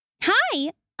Hi,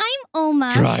 I'm Oma.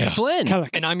 Drya. Flynn.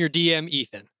 Kellic. And I'm your DM,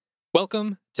 Ethan.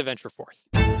 Welcome to Venture Forth.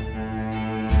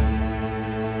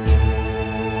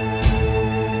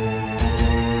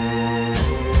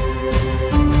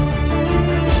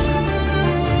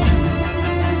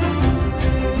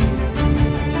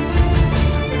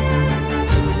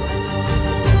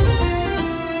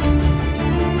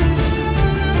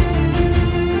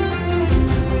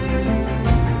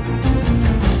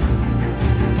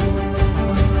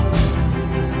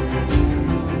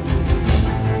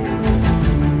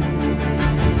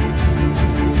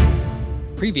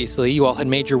 Previously, you all had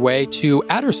made your way to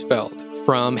Addersfeld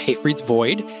from Hayfried's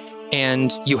Void,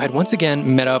 and you had once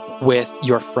again met up with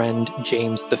your friend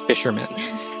James the Fisherman.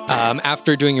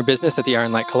 After doing your business at the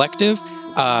Ironlight Collective,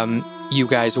 you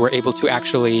guys were able to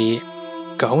actually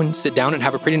go and sit down and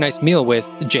have a pretty nice meal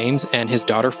with James and his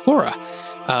daughter Flora.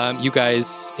 You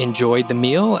guys enjoyed the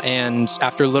meal, and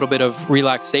after a little bit of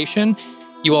relaxation,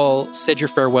 you all said your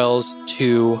farewells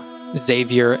to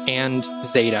Xavier and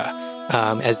Zeta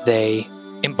as they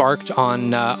embarked on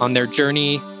their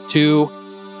journey to,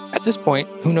 at this point,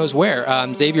 who knows where.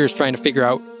 Xavier is trying to figure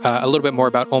out a little bit more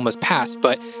about Olma's past,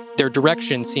 but their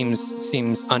direction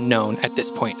seems unknown at this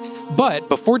point. But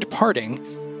before departing,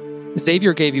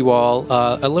 Xavier gave you all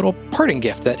a little parting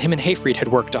gift that him and Hayfried had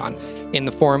worked on in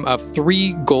the form of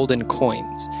 3 golden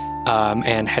coins,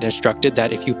 and had instructed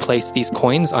that if you place these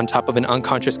coins on top of an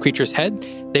unconscious creature's head,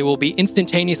 they will be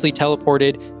instantaneously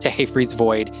teleported to Hayfried's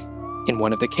Void in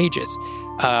one of the cages.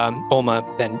 Olma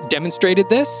then demonstrated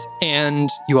this,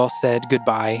 and you all said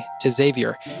goodbye to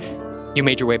Xavier. You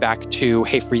made your way back to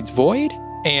Hayfried's Void,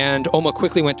 and Olma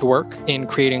quickly went to work in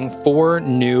creating 4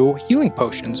 new healing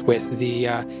potions with the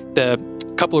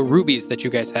couple of rubies that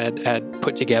you guys had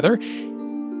put together.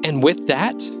 And with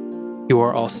that, you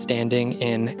are all standing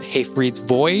in Hayfried's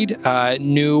Void.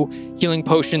 New healing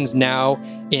potions now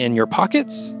in your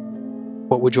pockets.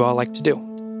 What would you all like to do?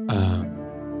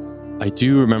 I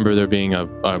do remember there being a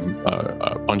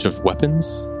bunch of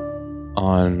weapons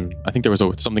on. I think there was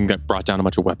something that brought down a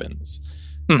bunch of weapons.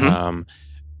 Mm-hmm.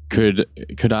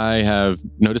 Could I have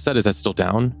noticed that? Is that still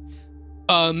down?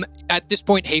 At this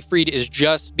point, Hayfried is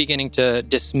just beginning to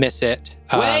dismiss it.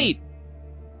 Wait.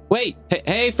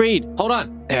 Hey, Freed, hold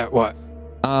on. Yeah, what?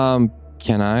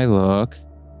 Can I look?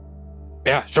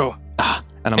 Yeah, sure.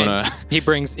 And I'm gonna.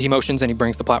 He motions and he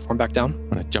brings the platform back down. I'm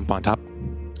gonna jump on top.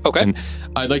 Okay. And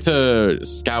I'd like to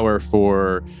scour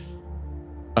for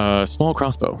a small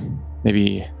crossbow,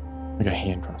 maybe like a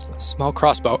hand crossbow. Small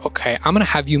crossbow. Okay, I'm gonna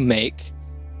have you make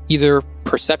either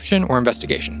perception or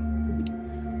investigation.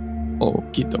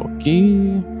 Okie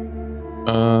dokie.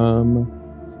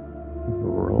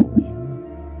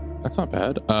 Rolling. That's not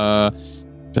bad.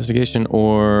 Investigation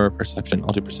or perception.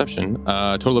 I'll do perception.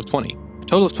 Total of 20.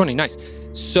 Total of 20. Nice.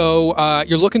 So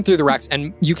you're looking through the racks,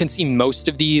 and you can see most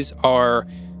of these are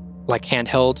like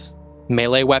handheld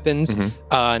melee weapons.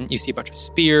 Mm-hmm. You see a bunch of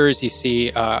spears. You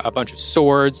see a bunch of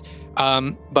swords.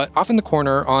 But off in the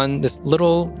corner on this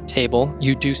little table,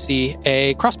 you do see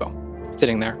a crossbow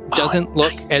sitting there. Doesn't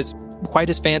look as quite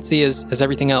as fancy as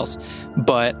everything else,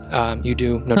 but you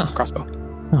do notice the crossbow.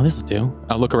 Oh, this will do.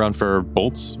 I'll look around for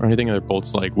bolts or anything. Are there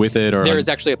bolts like with it? Or there is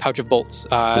actually a pouch of bolts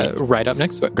right up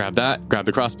next to it. Grab that. Grab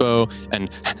the crossbow and.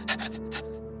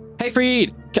 Hey,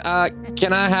 Freed,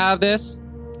 can I have this?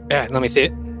 Yeah, let me see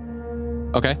it.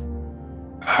 Okay.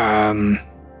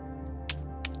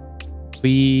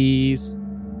 Please.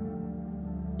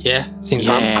 Yeah, seems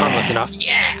harmless enough.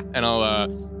 Yeah. And I'll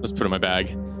just put it in my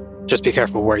bag. Just be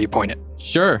careful where you point it.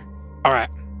 Sure. All right.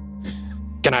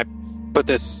 Can I put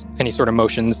this any sort of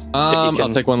motions? I'll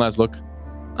take one last look.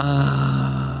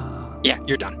 Yeah,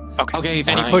 you're done. Okay. Okay,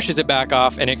 fine. And he pushes it back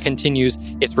off, and it continues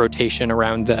its rotation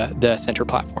around the center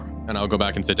platform. And I'll go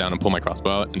back and sit down and pull my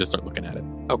crossbow out and just start looking at it.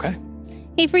 Okay.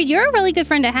 Hey, Freed, you're a really good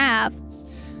friend to have.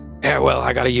 Yeah, well,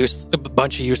 I got a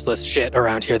bunch of useless shit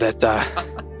around here that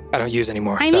I don't use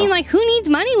anymore. I mean, like, who needs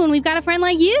money when we've got a friend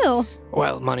like you?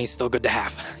 Well, money's still good to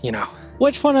have, you know.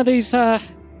 Which one of these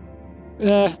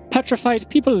petrified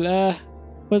people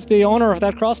was the owner of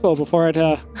that crossbow before it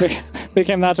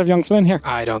became that of young Flynn here?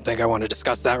 I don't think I want to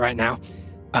discuss that right now.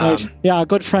 Right. Yeah, a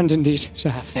good friend indeed to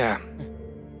have. Yeah.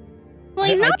 Well,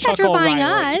 he's not chuckle petrifying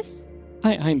wryly. us.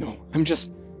 I know. I'm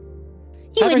just...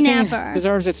 He would everything never.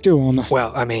 deserves its due, Oma.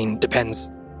 Well, I mean,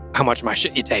 depends how much of my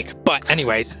shit you take. But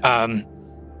anyways, is there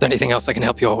anything else I can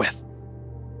help you all with?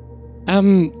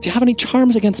 Do you have any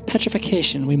charms against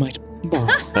petrification we might borrow?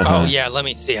 Oh, yeah, let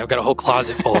me see. I've got a whole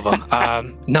closet full of them.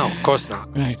 No, of course not.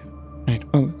 Right.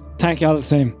 Well, thank you all the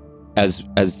same. As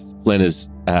Flynn is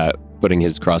putting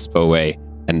his crossbow away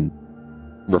and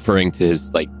referring to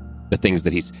his the things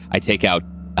that I take out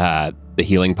the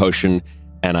healing potion,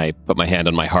 and I put my hand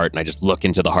on my heart, and I just look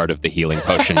into the heart of the healing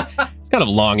potion, kind of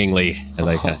longingly, as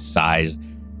I kind of sighs.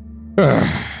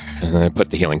 And then I put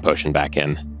the healing potion back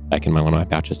in one of my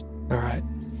pouches. All right.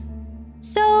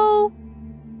 So,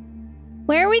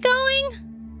 where are we going?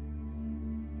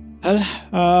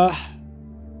 Well,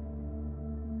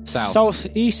 South.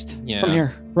 southeast Yeah. from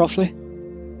here, roughly.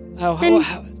 And-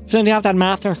 Flynn, do you have that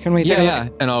map there? Can we take a look? Yeah,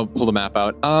 and I'll pull the map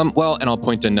out. And I'll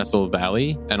point to Nestle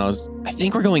Valley, and I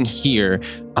think we're going here.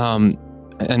 And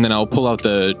then I'll pull out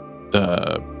the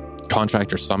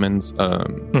contractor summons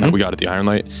that we got at the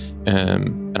Ironlight,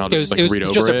 and I'll just read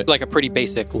over just it. like a pretty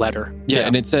basic letter. Yeah,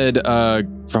 and it said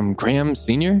from Graham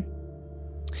Senior.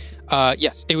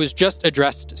 Yes, it was just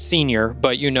addressed senior,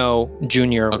 but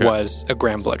junior was a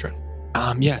Graham Bloodrun.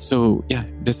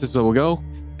 This is where we'll go,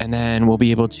 and then we'll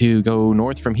be able to go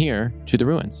north from here to the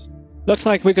ruins. Looks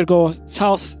like we could go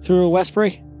south through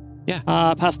Westbury. Yeah.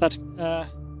 Past that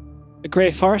the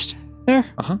grey forest there.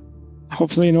 Uh-huh.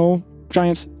 Hopefully no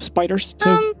giant spiders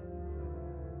too.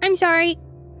 I'm sorry.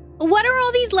 What are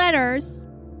all these letters?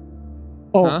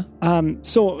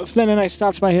 So Flynn and I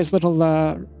stopped by his little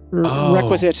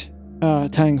requisite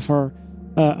thing for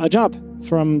a job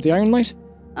from the Ironlight.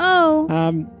 Oh.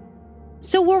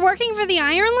 So we're working for the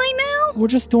Ironlight now? We're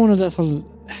just doing a little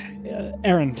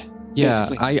errand. Yeah,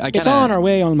 basically. I It's on our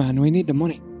way, old man. We need the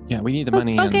money. Yeah, we need the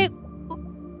money. Okay.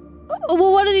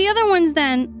 Well, what are the other ones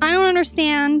then? I don't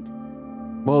understand.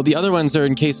 Well, the other ones are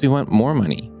in case we want more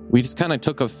money. We just kind of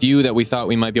took a few that we thought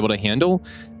we might be able to handle,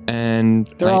 and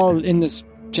They're all in this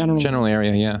general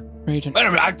area. Yeah. region. Wait a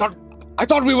minute, I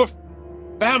thought we were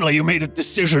family. You made a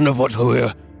decision of what we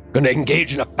were going to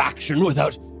engage in a faction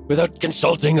without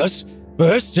consulting us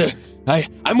first.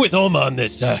 I'm with Oma on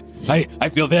this. I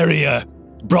feel very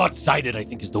broad-sided, I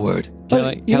think is the word.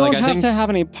 Well, you don't have to have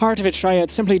any part of it, Shia.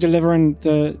 It's simply delivering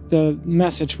the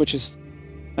message, which is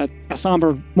a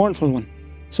somber, mournful one.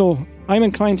 So I'm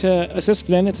inclined to assist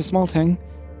Flynn. It's a small thing.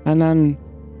 And then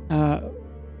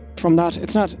from that,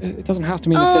 it doesn't have to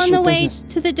mean On official the way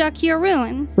business. to the Duckier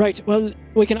Ruins. Right. Well,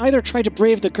 we can either try to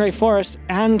brave the Grey Forest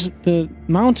and the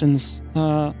mountains,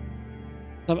 go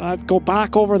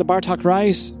back over the Bartok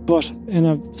Rise, but in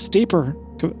a steeper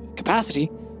capacity,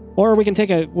 or we can take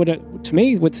to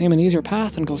me would seem an easier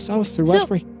path and go south through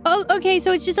Westbury. Oh, okay,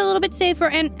 so it's just a little bit safer,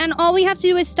 and all we have to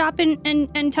do is stop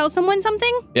and tell someone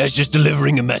something? Yeah, it's just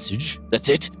delivering a message. That's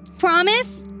it.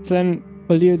 Promise? So then,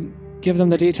 will you give them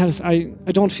the details? I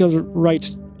don't feel right.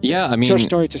 Yeah, I It's mean, your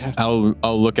story to tell.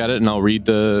 I'll look at it and I'll read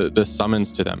the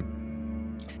summons to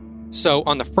them. So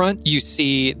on the front, you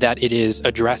see that it is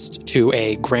addressed to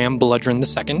a Graham Bloodrun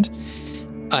II.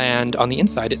 And on the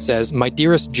inside, it says, "My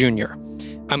dearest Junior,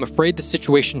 I'm afraid the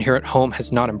situation here at home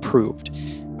has not improved.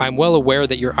 I'm well aware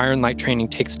that your Ironlight training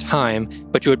takes time,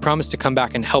 but you had promised to come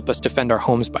back and help us defend our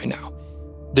homes by now.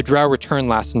 The Drow returned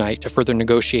last night to further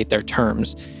negotiate their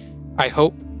terms. I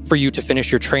hope for you to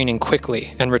finish your training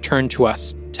quickly and return to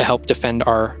us to help defend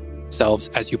ourselves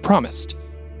as you promised.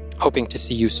 Hoping to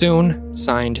see you soon.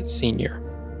 Signed, Senior."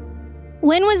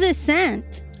 When was this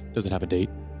sent? Does it have a date?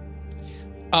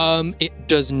 It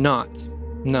does not.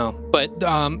 No. But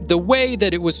the way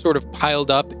that it was sort of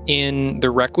piled up in the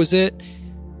requisite,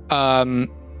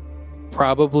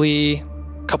 probably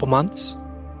a couple months.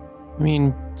 I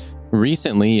mean,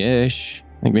 recently-ish,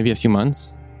 like maybe a few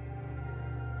months.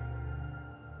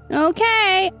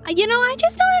 Okay. I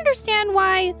just don't understand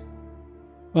why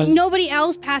Well, nobody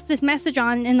else passed this message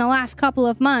on in the last couple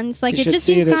of months. Like, You it should just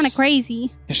see seems this- kind of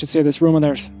crazy. you should see this room of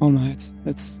theirs. Oh no,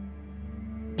 it's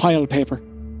piled paper.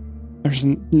 There's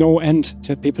no end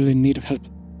to people in need of help.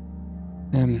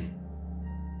 And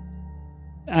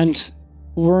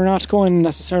we're not going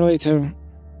necessarily to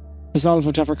resolve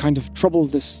whatever kind of trouble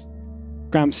this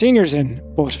Graham Senior's in,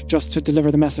 but just to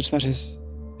deliver the message that his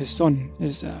son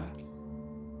is.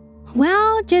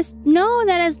 Well, just know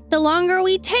that as the longer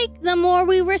we take, the more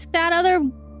we risk that other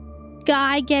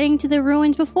guy getting to the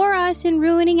ruins before us and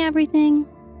ruining everything.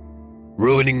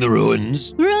 Ruining the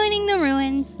ruins. Ruining the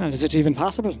ruins. And is it even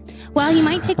possible? Well, he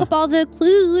might take up all the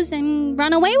clues and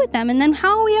run away with them, and then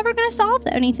how are we ever going to solve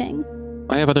anything?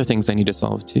 I have other things I need to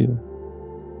solve too.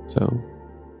 So,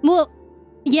 Well,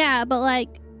 yeah, but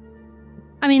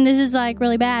this is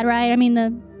really bad, right? I mean,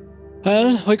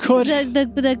 Well, we could.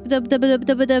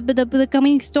 the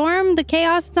coming storm, the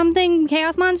chaos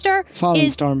monster Fallen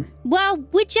is Storm. well,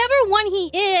 whichever one he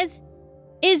is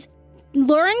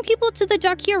luring people to the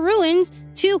Duckier Ruins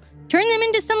to turn them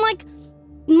into some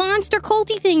monster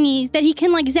culty thingies that he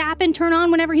can zap and turn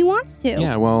on whenever he wants to.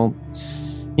 yeah, well,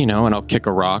 and I'll kick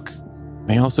a rock.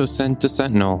 They also sent a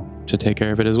sentinel. to take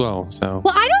care of it as well. So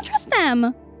Well, I don't trust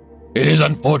them. It is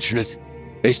unfortunate,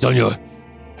 based on your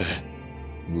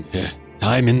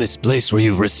time in this place where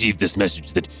you've received this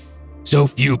message, that so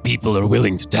few people are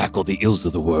willing to tackle the ills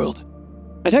of the world.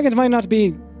 I think it might not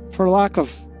be for lack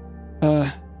of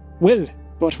will,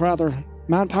 but rather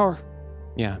manpower.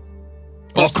 yeah.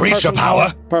 Or creature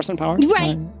power. Person power.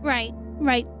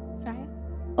 Right.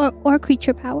 Or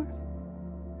creature power.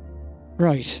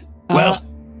 Right. Well-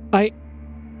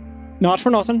 Not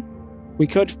for nothing. We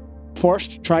could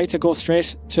first try to go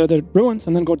straight to the ruins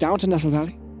and then go down to Nestle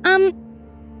Valley.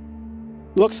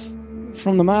 Looks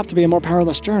from the map to be a more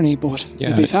perilous journey, but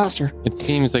it'd be faster. It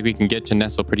seems like we can get to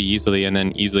Nestle pretty easily and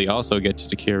then easily also get to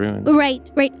Dakir Ruins. Right.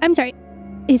 I'm sorry.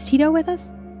 Is Tito with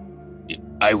us?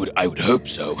 I would hope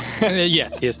so.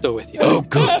 Yes, he is still with you. Oh,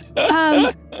 good.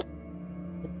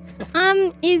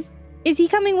 Is he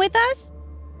coming with us?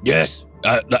 Yes.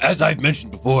 As I've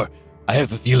mentioned before, I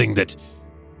have a feeling that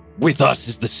with us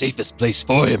is the safest place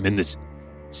for him in this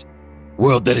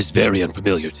world that is very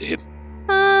unfamiliar to him.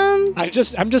 I'm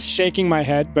just shaking my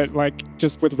head, but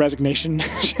just with resignation.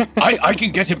 I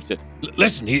can get him to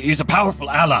listen. He's a powerful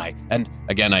ally, and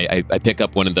Again, I pick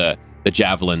up one of the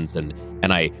javelins and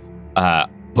I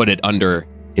put it under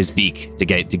his beak to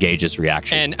gauge his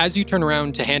reaction. And as you turn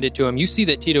around to hand it to him, you see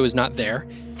that Tito is not there.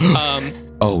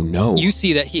 Oh no! You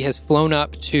see that he has flown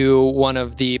up to one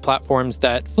of the platforms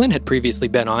that Flynn had previously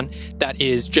been on that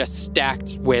is just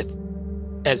stacked with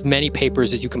as many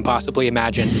papers as you can possibly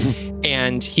imagine.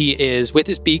 And he is, with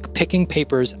his beak, picking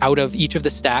papers out of each of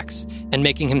the stacks and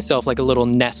making himself like a little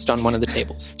nest on one of the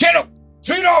tables. Tito!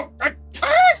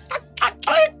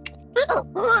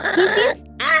 He seems...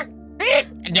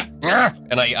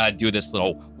 And I do this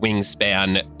little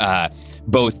wingspan,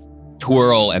 both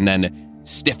twirl and then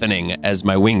stiffening as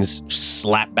my wings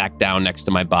slap back down next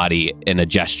to my body in a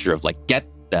gesture of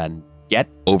get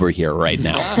over here right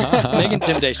now. Make an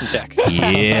intimidation check.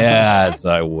 Yes,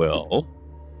 I will.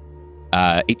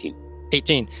 18.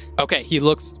 18. Okay, he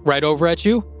looks right over at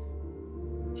you.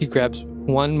 He grabs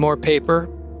one more paper,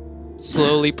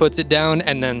 slowly puts it down,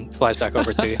 and then flies back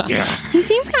over to you. He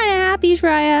seems kind of happy,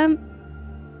 Shreya.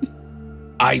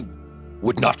 I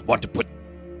would not want to put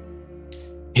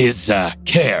his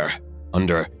care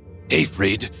under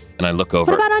Hayfried. And I look over.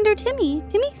 What about under Timmy?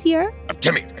 Timmy's here.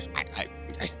 Timmy,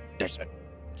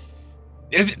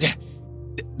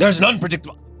 there's an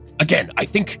unpredictable. Again, I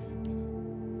think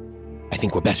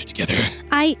we're better together.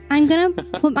 I'm gonna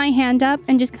put my hand up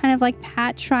and just kind of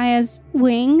pat Shreya's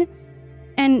wing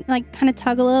and kind of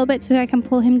tug a little bit so I can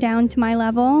pull him down to my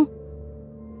level.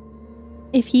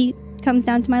 If he comes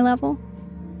down to my level.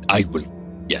 I will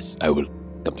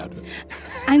come down to him.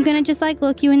 I'm gonna just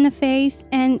look you in the face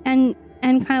and kind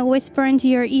of whisper into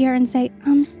your ear and say,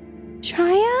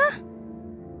 Shreya?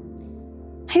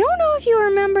 I don't know if you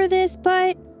remember this,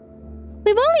 but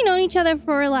we've only known each other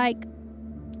for a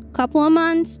couple of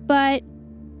months, but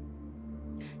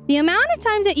the amount of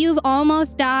times that you've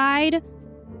almost died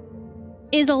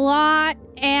is a lot,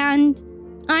 and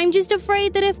I'm just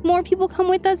afraid that if more people come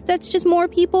with us, that's just more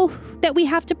people that we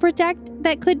have to protect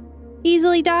that could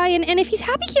easily die, and if he's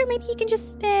happy here, maybe he can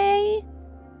just stay.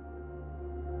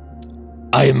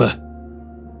 I'm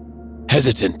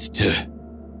hesitant to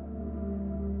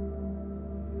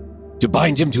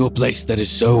bind him to a place that is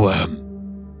so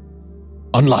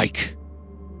unlike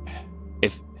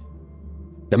if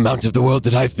the amount of the world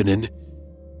that I've been in,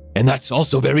 and that's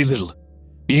also very little.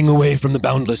 Being away from the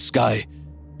boundless sky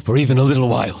for even a little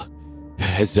while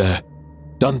has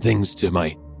done things to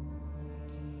my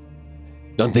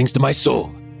soul,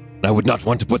 and I would not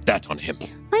want to put that on him.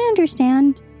 I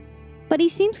understand, but he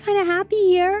seems kind of happy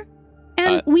here.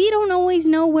 And we don't always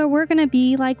know where we're going to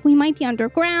be. We might be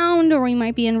underground, or we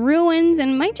might be in ruins,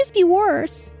 and it might just be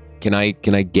worse. Can I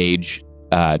gauge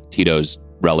Tito's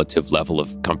relative level of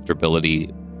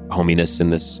comfortability, hominess in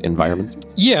this environment?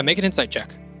 Yeah, make an insight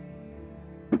check.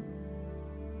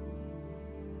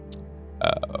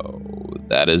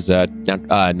 That is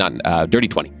not dirty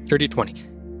 20. Dirty 20.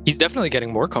 He's definitely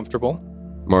getting more comfortable.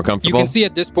 More comfortable? You can see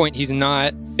at this point he's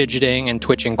not fidgeting and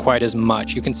twitching quite as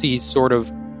much. You can see he's sort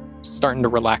of starting to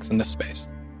relax in this space.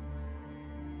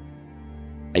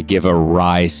 I give a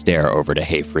wry stare over to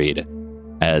Hayfried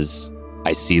as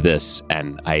I see this,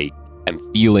 and I am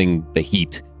feeling the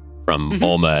heat from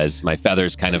Olma as my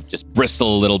feathers kind of just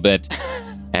bristle a little bit,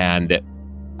 and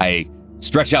I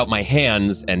stretch out my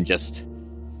hands and just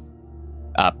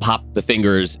pop the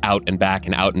fingers out and back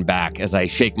as I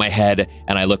shake my head,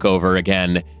 and I look over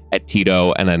again at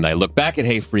Tito, and then I look back at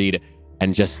Hayfried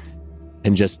and just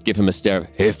give him a stare.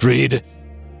 Hayfried,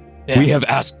 we have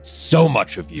asked so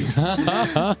much of you.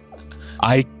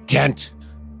 I can't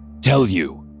tell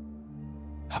you.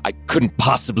 I couldn't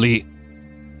possibly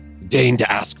deign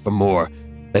to ask for more.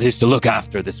 That is to look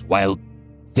after this wild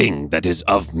thing that is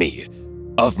of me,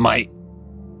 of my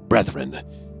brethren.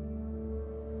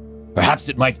 Perhaps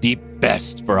it might be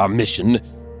best for our mission,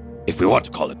 if we want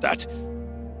to call it that,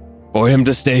 for him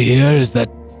to stay here. Is that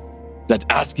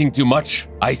asking too much?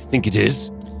 I think it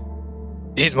is.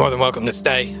 He's more than welcome to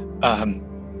stay. I'm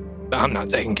not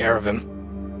taking care of him.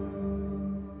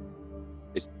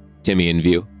 Is Timmy in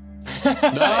view?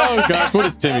 Oh gosh, what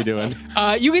is Timmy doing?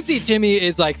 You can see Timmy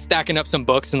is like stacking up some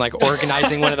books and like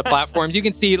organizing one of the platforms. You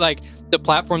can see like the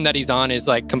platform that he's on is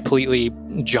like completely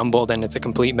jumbled and it's a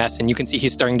complete mess. And you can see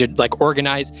he's starting to like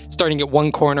organize, starting at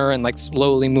one corner and like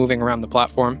slowly moving around the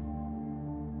platform.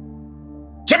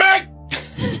 Timmy!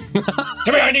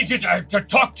 Timmy, I need you to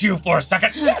talk to you for a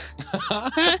second.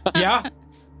 Yeah?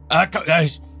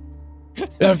 Guys,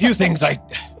 there are a few things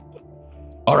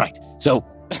All right, so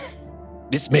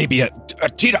this may be a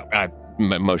Tito.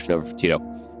 Motion over for Tito.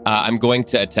 I'm going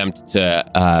to attempt to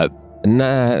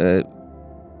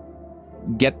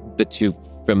get the two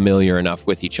familiar enough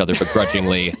with each other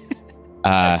begrudgingly.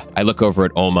 I look over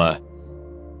at Oma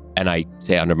and I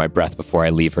say under my breath before I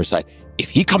leave her side, If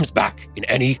he comes back in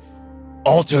any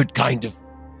altered kind of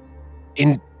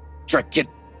intricate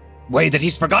way that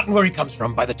he's forgotten where he comes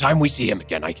from by the time we see him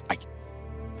again,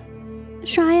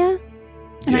 Shreya?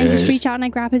 And I just Yes? reach out and I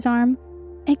grab his arm.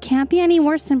 It can't be any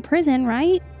worse than prison,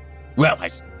 right? Well,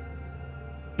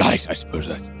 I suppose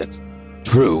that's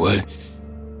true.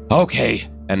 Okay.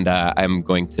 and I'm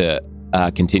going to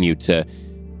continue to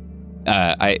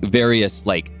various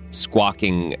like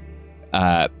squawking,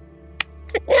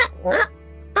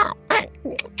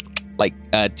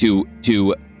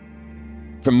 to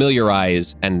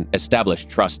familiarize and establish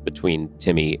trust between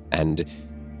Timmy and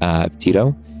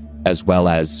Tito, as well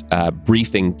as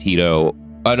briefing Tito.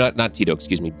 Not Tito,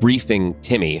 excuse me. Briefing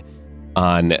Timmy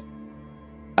on.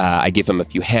 I give him a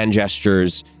few hand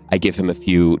gestures. I give him a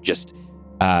few just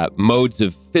modes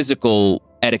of physical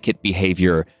etiquette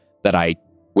behavior that I,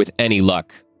 with any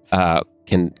luck,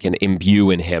 can imbue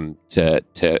in him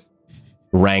to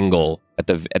wrangle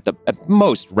at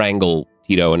most wrangle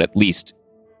Tito and at least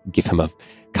give him a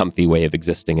comfy way of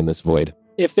existing in this void.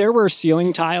 If there were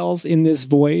ceiling tiles in this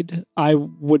void, I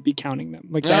would be counting them.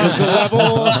 Like, that is the level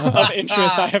of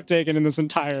interest I have taken in this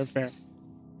entire affair.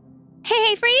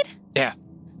 Hey, Freed? Yeah.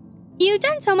 You've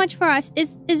done so much for us.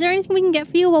 Is there anything we can get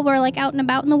for you while we're like out and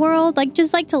about in the world? Like,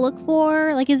 just like to look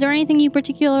for? Like, is there anything you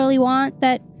particularly want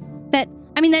that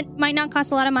might not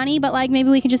cost a lot of money, but like maybe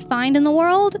we could just find in the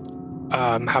world?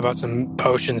 How about some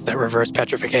potions that reverse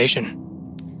petrification?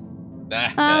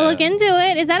 Look into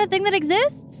it. Is that a thing that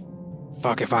exists?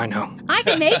 Fuck if I know. I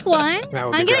can make one. That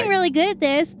would be I'm getting great. really good at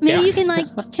this. Maybe Yeah. you can like,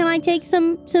 can I take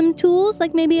some tools?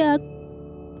 Like maybe a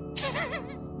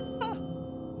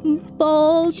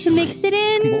bowl to mix it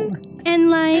in? And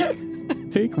like,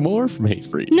 Take more from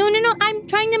Hatefree. no. I'm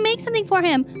trying to make something for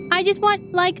him. I just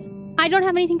want, like, I don't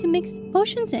have anything to mix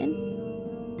potions in.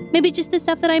 Maybe just the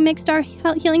stuff that I mixed our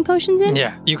healing potions in?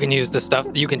 Yeah, you can use the stuff.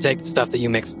 You can take the stuff that you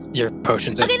mixed your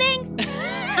potions in. Okay, thanks.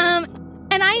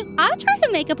 And I'll try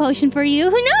to make a potion for you.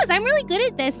 Who knows? I'm really good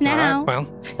at this now. All right,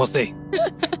 well, we'll see.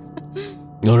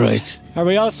 All right. Are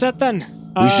we all set then?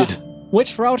 We should.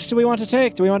 Which route do we want to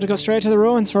take? Do we want to go straight to the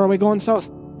ruins, or are we going south?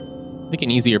 I think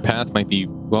an easier path might be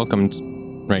welcomed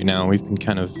right now. We've been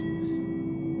kind of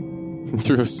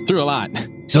through a lot.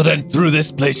 So then through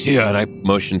this place here, And I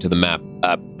motion to the map,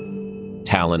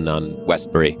 Talon on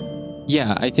Westbury.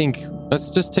 Yeah, I think let's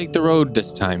just take the road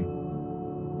this time.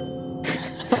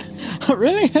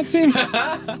 Really? That seems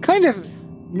kind of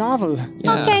novel.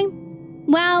 Yeah. Okay.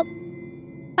 Well,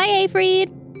 bye,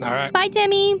 Freed. All right. Bye,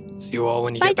 Timmy. See you all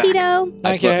when you Bye, get back. Tito.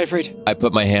 Thank you, Hayfried. I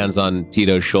put my hands on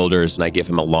Tito's shoulders and I give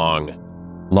him a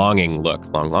longing look,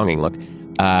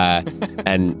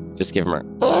 and just give him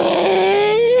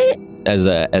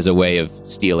as a way of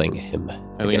stealing him.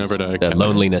 I lean over to the Kevin.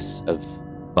 loneliness of.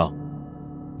 Well,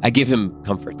 I give him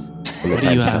comfort. What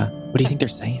do you think they're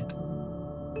saying?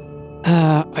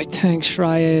 I think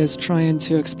Shreya is trying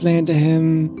to explain to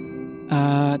him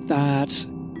that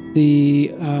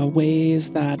the ways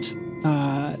that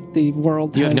the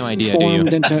world You have has no idea, do you?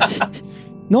 formed into.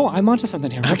 No, I'm onto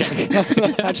something here. Okay.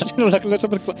 I just need to look a little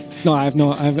bit. No, I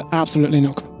have absolutely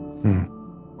no clue.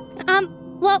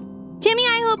 Well, Timmy,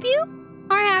 I hope you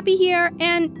are happy here.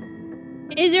 And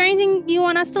is there anything you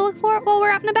want us to look for while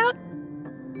we're out and about?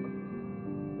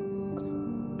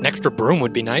 An extra broom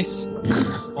would be nice.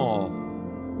 Oh,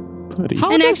 Buddy.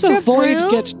 How An does the extra void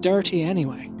broom? get dirty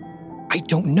anyway? I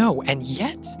don't know. And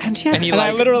yet. And he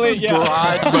I literally,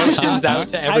 broad motions out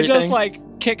to everything. I just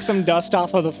like kick some dust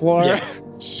off of the floor. Yeah.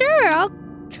 Sure, I'll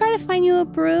try to find you a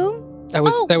broom. That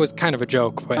was kind of a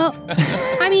joke, but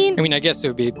I mean, I guess it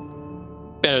would be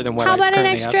better than what how I about an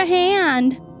currently extra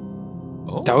hand?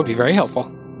 have. That would be very helpful.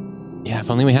 Yeah,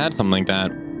 if only we had something like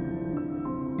that.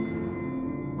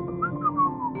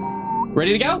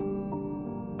 Ready to go?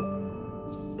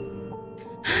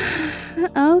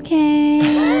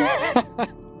 Okay.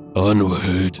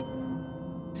 Onward.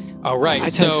 All right, I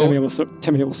think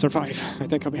Timmy will survive. I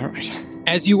think I'll be all right.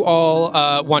 as you all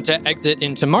want to exit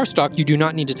into Marstock, you do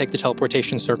not need to take the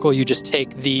teleportation circle. You just take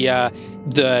the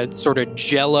sort of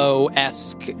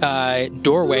Jello-esque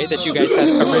doorway that you guys had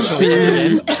originally entered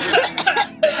in.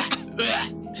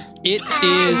 It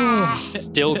is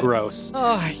still gross.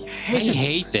 I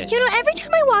hate this. You know, every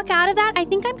time I walk out of that, I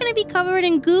think I'm going to be covered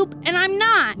in goop, and I'm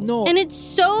not. No. And it's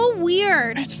so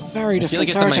weird. It's very I feel like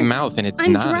disconcerting. it's in my mouth and it's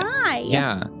I'm not. dry.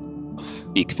 Yeah.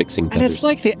 Beak fixing And feathers. it's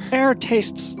like the air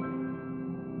tastes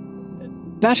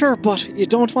better, but you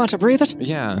don't want to breathe it.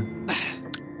 Yeah.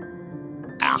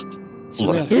 It's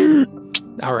weird.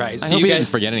 All right, so I hope you you didn't guys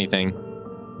forget anything.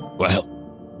 Well,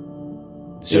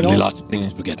 certainly know- lots of things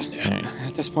to forget in there. Alright.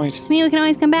 At this point, I mean, we can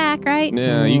always come back, right?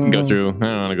 Yeah, you can go through. I don't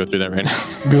want to go through that right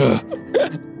now.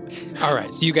 All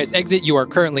right, so you guys exit. You are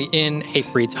currently in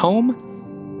Hayfried's home,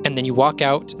 and then you walk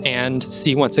out and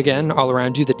see once again all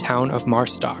around you the town of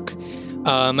Marstock.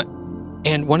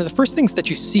 And one of the first things that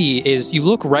you see is you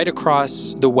look right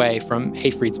across the way from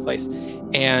Hayfried's place,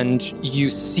 and you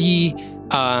see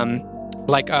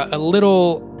like a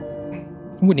little.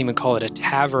 I wouldn't even call it a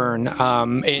tavern.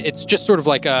 It's just sort of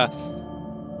like a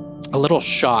little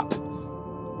shop,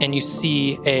 and you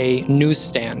see a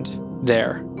newsstand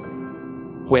there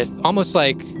with almost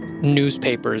like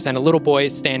newspapers, and a little boy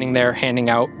is standing there handing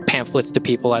out pamphlets to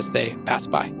people as they pass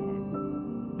by.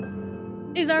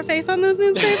 Is our face on those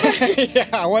newspapers?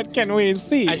 yeah. What can we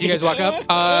see? As you guys walk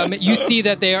up, you see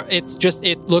that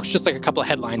it looks just like a couple of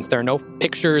headlines. There are no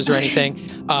pictures or anything,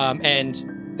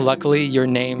 and luckily your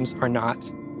names are not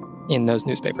in those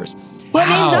newspapers.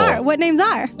 What names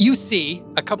are? You see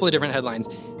a couple of different headlines.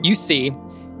 You see,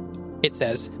 it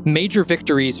says, Major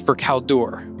Victories for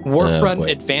Kaldur. Warfront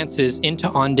boy. advances into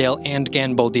Ondale and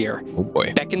Ganboldir. Oh boy.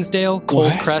 Beaconsdale,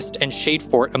 Coldcrest, and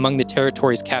Shadefort among the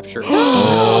territories captured.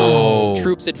 Oh.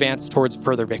 Troops advance towards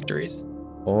further victories.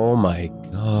 Oh my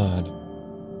god.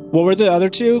 What were the other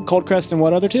two? Coldcrest and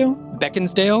what other two?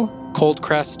 Beaconsdale,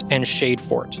 Coldcrest, and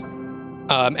Shadefort.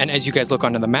 And as you guys look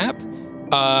onto the map,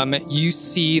 you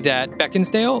see that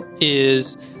Beaconsdale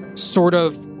is sort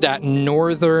of that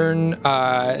northernmost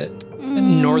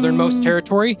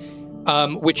territory,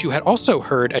 which you had also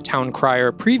heard a town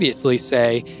crier previously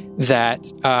say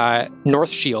that North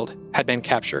Shield had been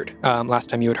captured. Last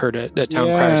time you had heard a town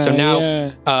crier. So now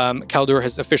Kaldur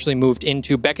has officially moved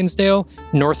into Beaconsdale,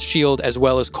 North Shield, as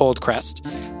well as Coldcrest.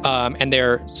 And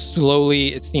they're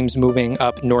slowly, it seems, moving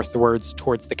up northwards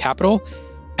towards the capital.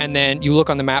 And then you look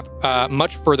on the map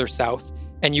much further south,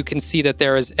 and you can see that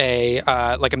there is a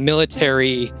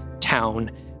military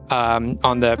town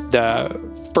on the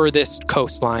furthest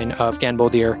coastline of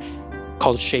Ganboldir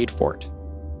called Shadefort,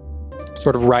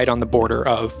 sort of right on the border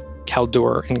of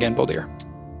Kaldur and Ganboldir.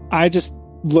 I just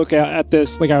look at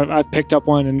this like I've picked up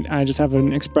one, and I just have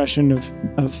an expression of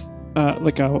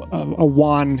like a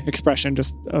wan expression,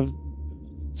 just of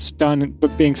stunned,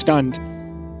 but being stunned,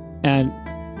 and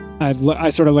I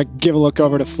sort of like give a look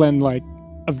over to Flynn, like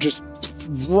of just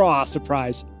raw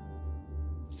surprise.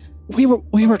 We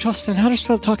were just in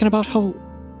Addersfield talking about how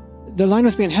the line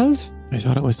was being held. I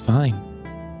thought it was fine.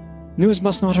 News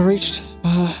must not have reached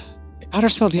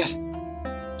Addersfield yet.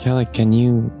 Kelly, can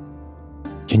you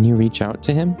reach out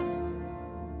to him?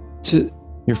 To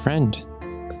Your friend.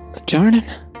 Jarnan?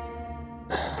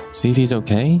 See if he's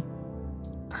okay?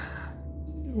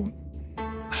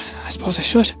 I suppose I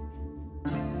should.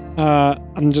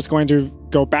 I'm just going to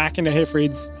go back into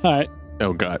Hayfried's hut.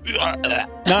 Oh, God.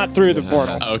 Not through the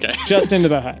portal. Okay. Just into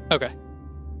the hut. Okay.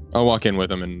 I'll walk in with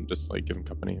him and just like give him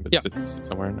company. But Yeah. sit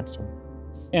somewhere next to him.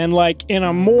 And like in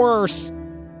a more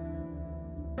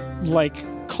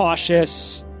like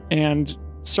cautious and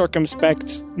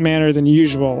circumspect manner than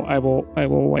usual, I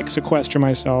will like sequester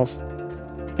myself,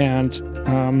 and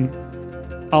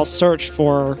I'll search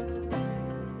for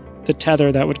the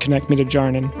tether that would connect me to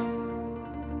Jarnan.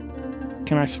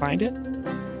 Can I find it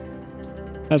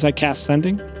as I cast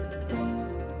Sending?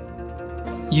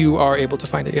 You are able to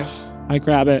find it, yeah. I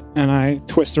grab it and I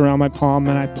twist around my palm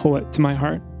and I pull it to my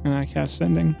heart and I cast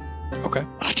Sending. Okay.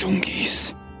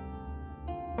 Ajungis.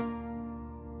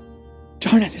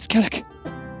 Jarnan, it's Kellic.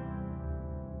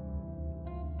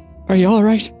 Are you all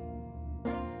right?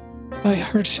 I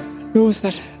heard news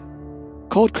that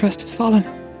Goldcrest has fallen.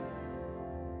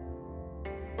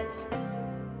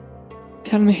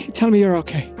 Tell me you're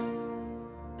okay.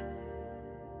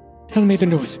 Tell me the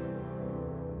news.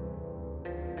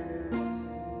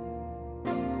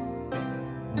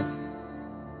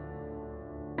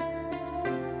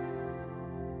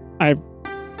 I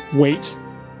wait.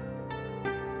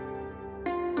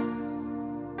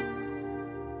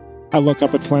 I look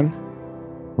up at Flynn.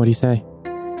 What do you say?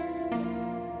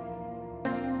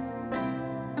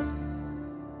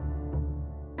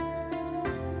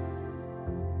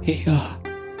 He,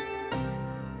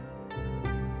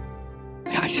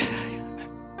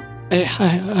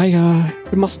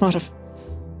 it must not have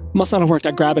worked.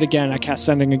 I grab it again. I cast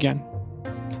Sending again.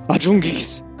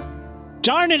 Ajungis.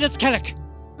 Darn it, it's Kellic.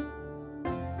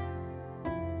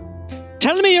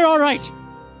 Tell me you're all right.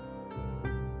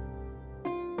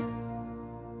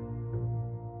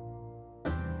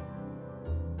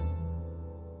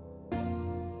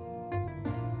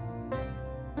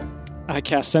 I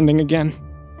cast Sending again.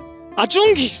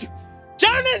 Ajungis!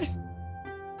 Jarnan!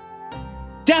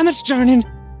 Damn it, Jarnan!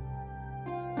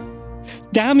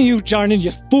 Damn you, Jarnan,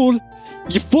 you fool!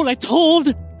 You fool, I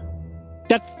told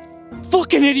that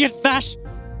fucking idiot Vash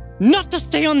not to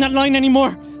stay on that line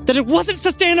anymore! That it wasn't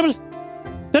sustainable!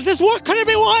 That this war couldn't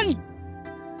be won!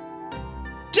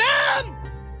 Damn!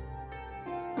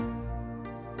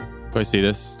 Do I see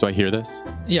this? Do I hear this?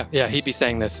 Yeah, he'd be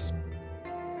saying this.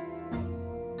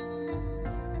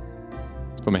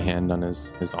 Let's put my hand on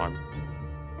his arm.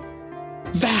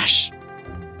 Vash!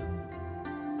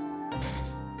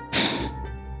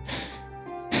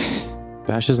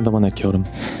 Vash isn't the one that killed him.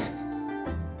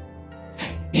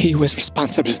 He was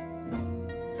responsible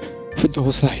for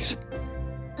those lives.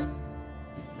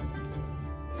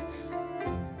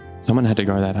 Someone had to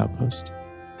guard that outpost.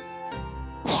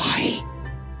 Why?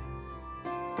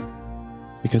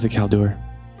 Because of Kaldur.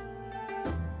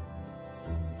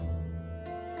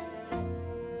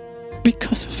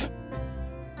 Because of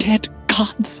dead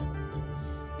gods.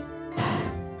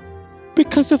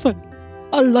 Because of a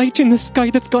light in the sky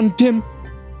that's gone dim.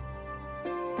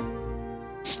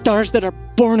 Stars that are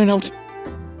burning out.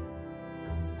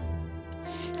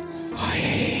 I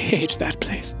hate that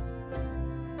place.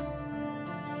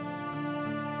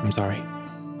 I'm sorry.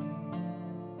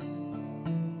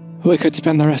 We could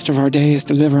spend the rest of our days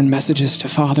delivering messages to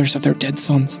fathers of their dead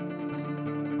sons.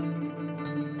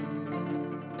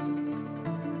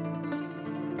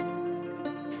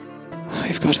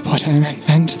 I've got to put an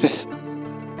end to this.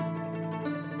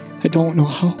 I don't know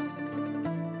how.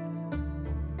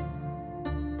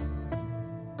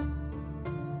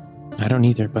 I don't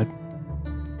either, but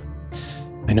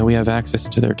I know we have access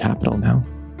to their capital now.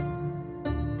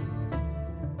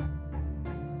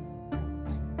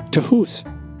 To whose?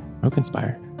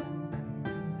 Oakenspire.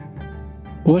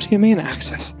 What do you mean,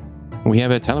 access? We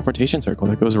have a teleportation circle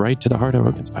that goes right to the heart of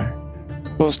Oakenspire.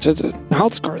 Goes to the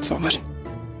outskirts of it.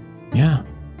 Yeah.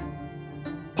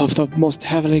 Of the most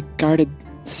heavily guarded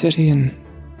city in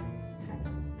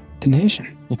the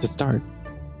nation. It's a start.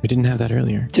 We didn't have that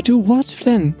earlier. To do what,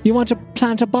 Flynn? You want to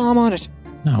plant a bomb on it?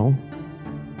 No.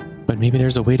 But maybe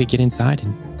there's a way to get inside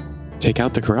and take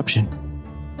out the corruption.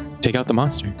 Take out the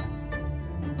monster.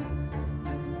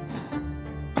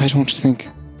 I don't think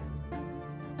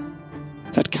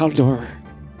that Kaldur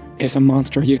is a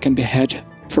monster you can behead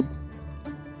for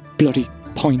bloody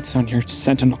points on your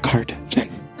sentinel card,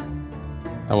 Flynn.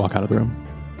 I walk out of the room.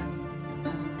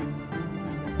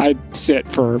 I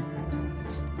sit for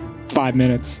 5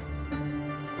 minutes.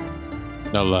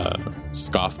 I'll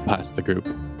scoff past the group,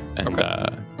 and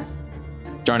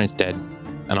Jarnan's dead,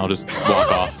 and I'll just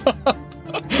walk off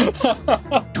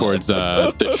towards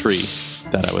the tree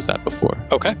that I was at before.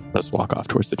 Okay. Let's walk off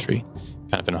towards the tree,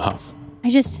 kind of in a huff. I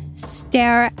just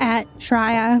stare at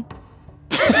Shreya.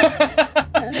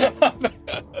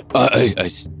 I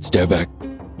stare back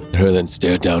at her, then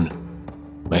stare down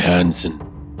my hands and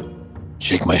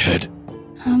shake my head.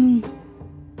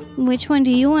 Which one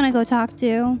do you want to go talk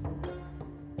to?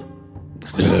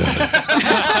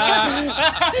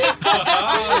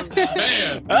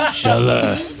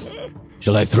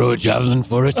 Shall I throw a javelin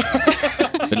for it?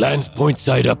 If it lands point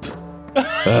side up,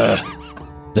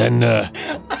 then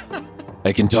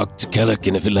I can talk to Kellic,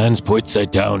 and if it lands point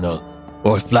side down,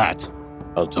 or flat,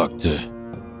 I'll talk to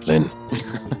Flynn.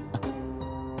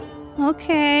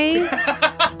 Okay.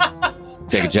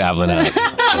 Take a javelin out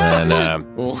and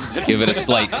give it a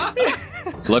slight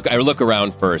look. I look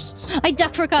around first. I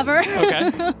duck for cover.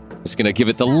 Okay. Just gonna give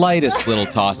it the lightest little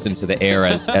toss into the air,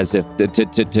 as if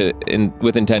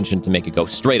with intention to make it go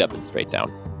straight up and straight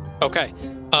down. Okay.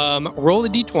 Roll a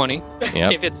d20.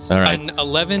 Yep. If it's All right. an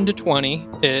 11 to 20,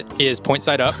 it is point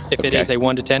side up. If it is a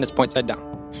 1 to 10, it's point side down.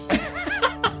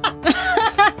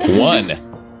 1.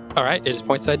 All right, it is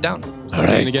point side down. All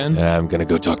right, again? I'm gonna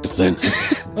go talk to Flynn.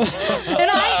 And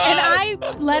I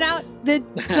let out the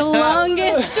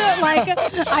longest, like,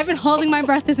 I've been holding my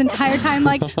breath this entire time,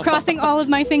 like, crossing all of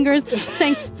my fingers,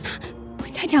 saying,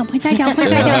 point side down, point side down, point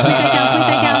side down, point side down,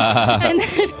 point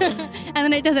side down. And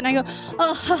then it does it, and I go,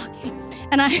 oh, okay.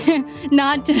 And I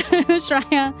nod to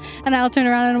Shreya, and I'll turn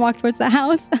around and walk towards the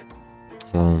house.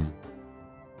 All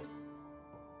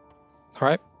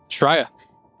right, Shreya.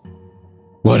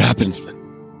 What happened, Flynn?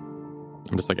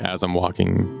 I'm just like, as I'm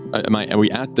walking, are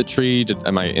we at the tree?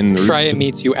 Am I in the Shreya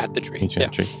meets you at the tree. Meets you at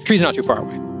the tree. Tree's not too far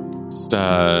away. Just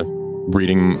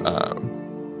reading,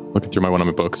 looking through one of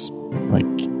my books, like,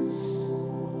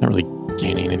 not really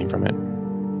gaining anything from it.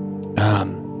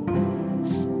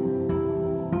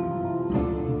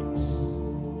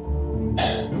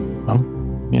 Well,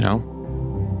 you know,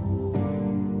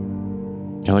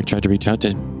 I like tried to reach out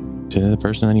to the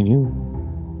person that he knew,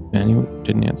 and he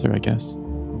didn't answer, I guess.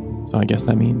 So I guess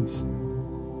that means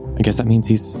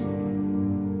he's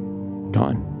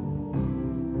gone.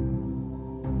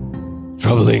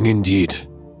 Troubling indeed.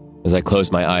 As I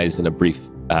close my eyes in a brief,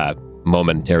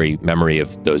 momentary memory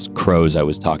of those crows I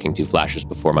was talking to flashes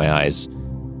before my eyes,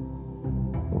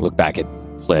 I look back at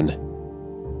Flynn.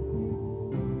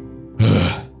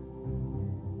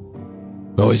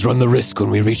 We always run the risk when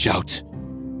we reach out.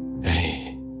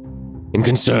 In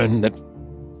concern that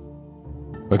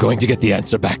we're going to get the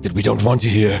answer back that we don't want to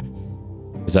hear.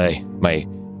 As my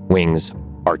wings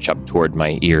arch up toward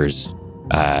my ears,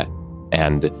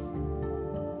 and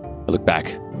I look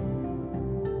back.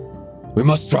 We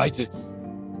must try to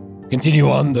continue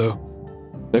on, though.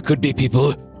 There could be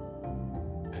people.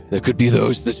 There could be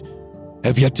those that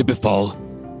have yet to befall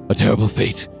a terrible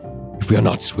fate if we are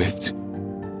not swift.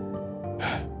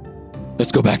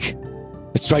 Let's go back.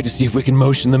 Let's try to see if we can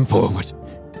motion them forward.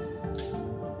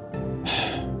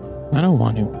 I don't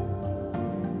want to.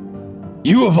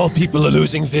 You, of all people, are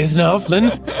losing faith now,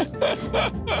 Flynn.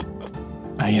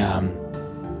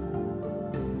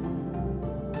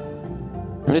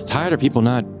 I'm just tired of people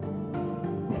not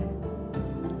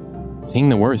seeing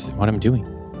the worth in what I'm doing.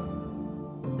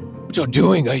 What you're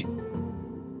doing,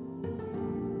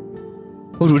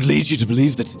 what would lead you to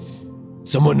believe that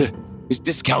someone is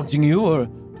discounting you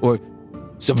or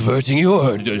subverting you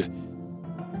or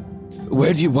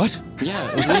where do you what? Yeah,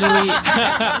 literally.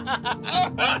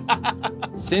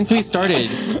 Since we started,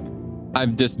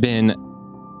 I've just been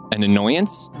an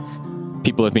annoyance.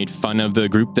 People have made fun of the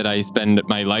group that I spend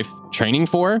my life training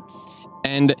for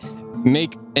and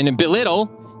belittle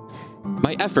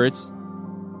my efforts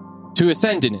to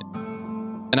ascend in it.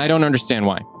 And I don't understand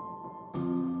why.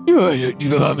 I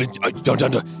don't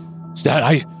understand.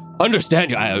 I understand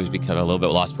you. I always become a little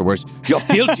bit lost for words. Your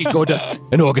fealty toward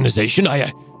an organization.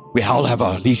 We all have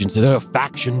our allegiance. There are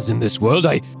factions in this world.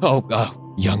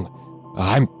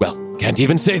 Can't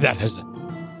even say that as a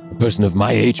person of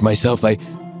my age myself. I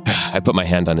put my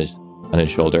hand on his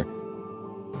shoulder.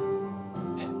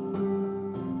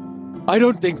 I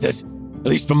don't think that, at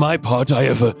least for my part, I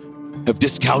have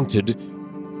discounted,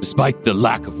 despite the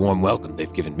lack of warm welcome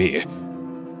they've given me,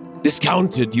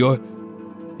 discounted your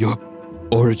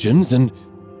origins and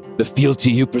the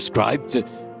fealty you prescribe to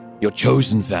your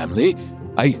chosen family.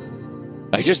 I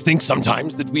just think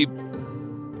sometimes that we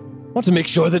want to make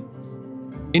sure that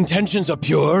intentions are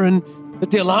pure and that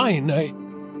they align.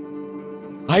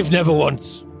 I've never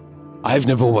once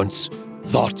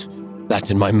thought that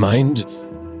in my mind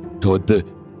toward the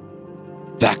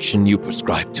faction you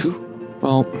prescribe to.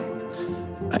 Well,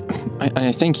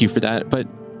 I thank you for that, but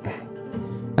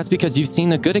that's because you've seen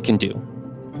the good it can do.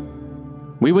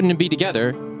 We wouldn't be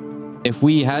together if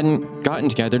we hadn't gotten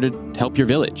together to help your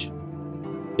village.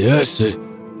 Yes.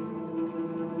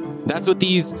 That's what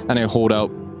these, and I hold out,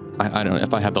 I don't know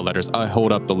if I have the letters. I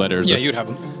hold up the letters. Yeah, you'd have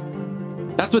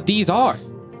them. That's what these are.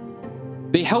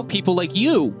 They help people like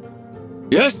you.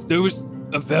 Yes, there was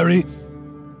a very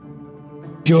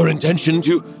pure intention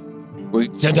we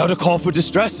sent out a call for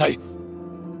distress. I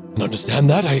can understand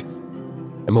that. I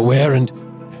am aware and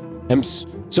am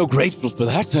so grateful for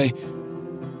that. I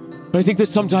think that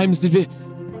sometimes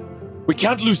we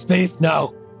can't lose faith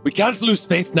now. We can't lose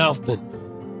faith now, Flynn.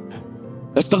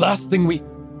 That's the last thing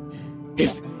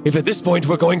If at this point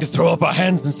we're going to throw up our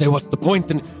hands and say, what's the point,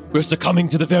 then we're succumbing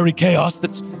to the very chaos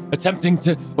that's attempting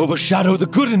to overshadow the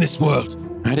good in this world.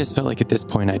 I just felt like at this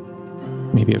point I'd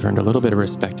maybe have earned a little bit of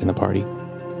respect in the party.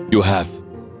 You have.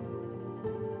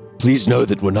 Please know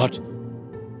that we're not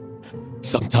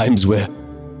sometimes we're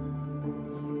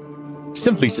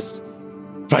simply just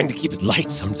trying to keep it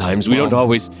light sometimes. We don't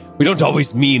always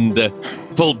mean the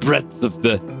full breadth of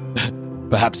the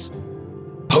perhaps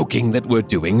poking that we're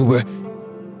doing.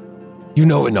 You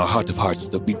know in our heart of hearts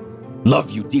that we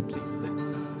love you deeply.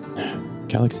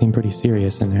 Kellic seemed pretty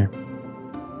serious in there.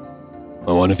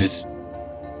 Well, one of his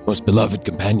most beloved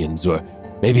companions, or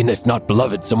maybe if not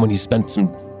beloved, someone he spent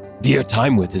some dear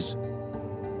time with, is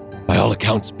by all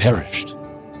accounts perished.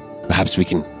 Perhaps we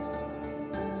can,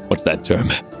 what's that term?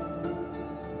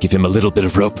 Give him a little bit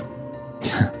of rope.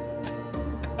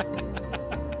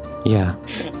 Yeah.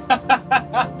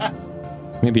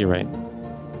 Maybe you're right.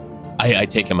 I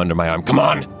take him under my arm. Come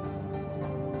on!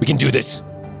 We can do this.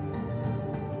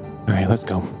 All right, let's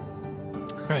go.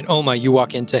 All right, Oma, you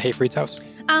walk into Hayfried's house.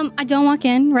 I don't walk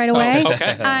in right away. Oh,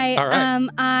 okay. All right.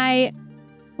 I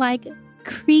like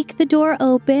creak the door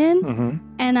open Mm-hmm.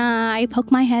 and I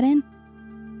poke my head in.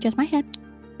 Just my head.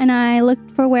 And I look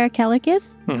for where Kellic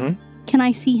is. Mm-hmm. Can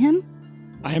I see him?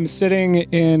 I am sitting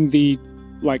in the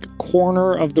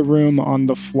corner of the room on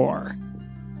the floor.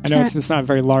 I know it's not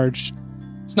very large.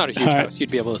 It's not a huge house.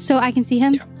 You'd be able to. So I can see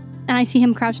him? Yeah. And I see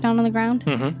him crouched down on the ground?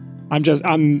 Mm-hmm.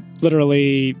 I'm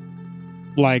literally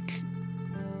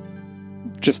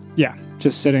just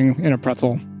sitting in a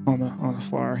pretzel on the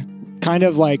floor. Kind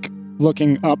of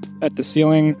looking up at the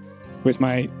ceiling with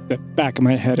the back of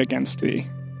my head against the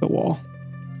wall.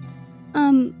 So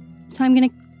I'm going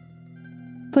to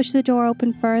push the door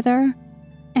open further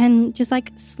and just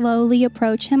slowly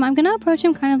approach him. I'm going to approach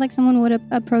him kind of like someone would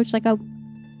approach a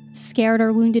scared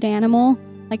or wounded animal,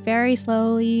 very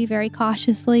slowly, very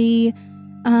cautiously.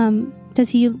 Do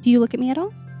you look at me at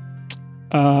all?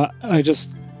 I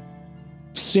just,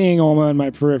 seeing Oma in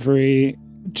my periphery,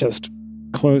 just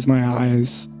close my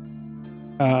eyes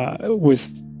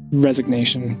with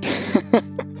resignation.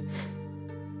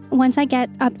 Once I get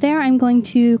up there, I'm going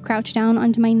to crouch down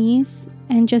onto my knees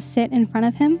and just sit in front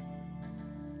of him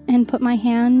and put my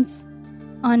hands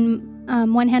on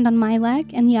one hand on my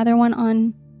leg and the other one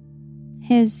on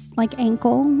his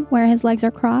ankle where his legs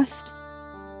are crossed.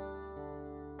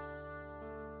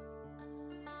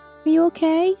 Are you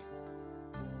okay?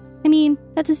 I mean,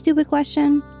 that's a stupid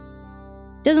question.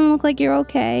 Doesn't look like you're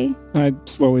okay. I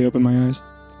slowly open my eyes.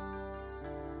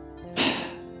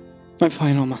 I'm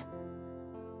fine, Oma.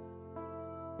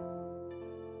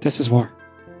 This is war.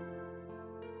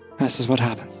 This is what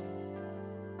happens.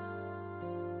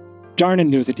 Jarnan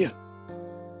knew the deal.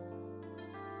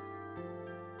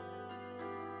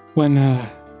 When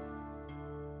I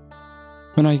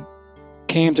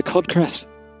came to Cudcrest,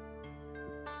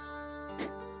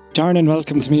 Jarnan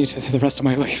welcomed me to the rest of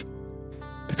my life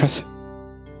because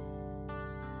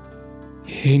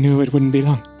he knew it wouldn't be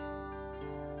long.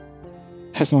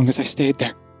 As long as I stayed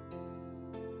there.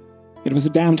 It was a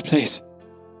damned place.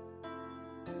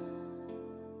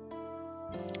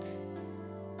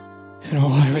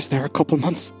 I was there a couple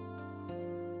months.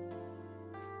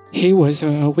 He was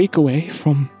a week away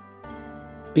from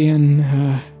being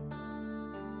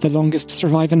the longest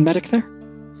surviving medic there.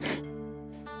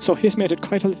 So he's made it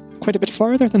quite a bit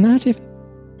farther than that, even.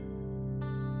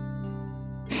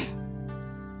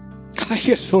 I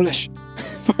feel foolish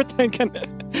for thinking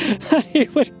that he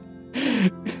would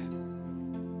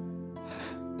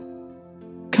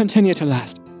continue to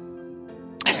last.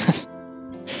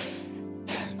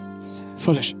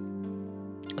 Foolish.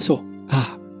 So,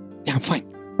 yeah, I'm fine.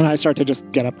 And I start to just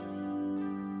get up.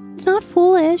 It's not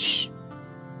foolish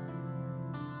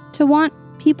to want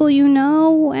people you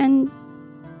know and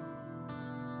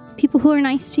people who are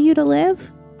nice to you to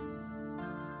live.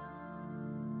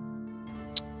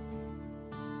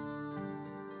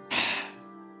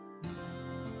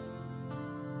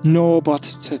 No, but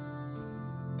to...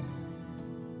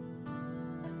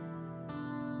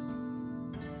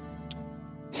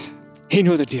 He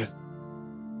knew the deal.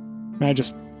 And I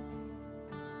just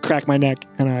crack my neck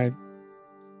and I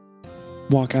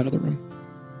walk out of the room.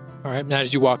 All right. Now,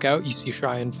 as you walk out, you see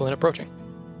Shai and Flynn approaching.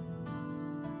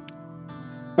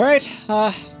 All right.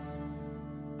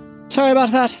 Sorry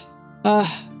about that.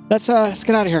 Let's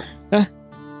get out of here. Let's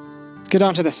get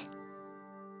on to this.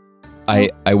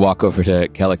 I walk over to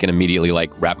Kellic and immediately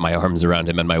wrap my arms around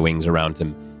him and my wings around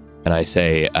him, and I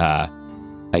say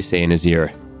in his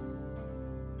ear,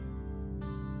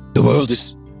 The world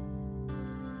is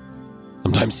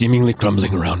sometimes seemingly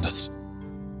crumbling around us.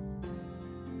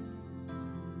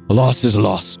 A loss is a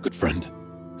loss, good friend.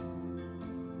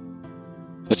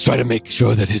 Let's try to make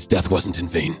sure that his death wasn't in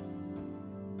vain.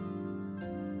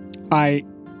 I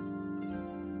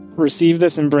receive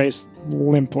this embrace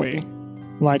limply.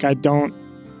 I don't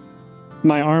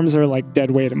My arms are like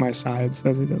dead weight at my sides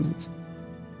as he does this.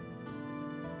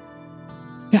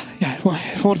 Yeah,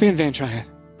 it won't be in vain, try it.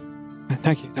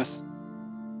 Thank you, that's...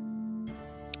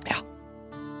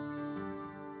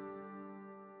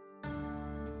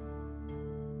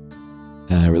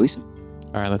 Release him.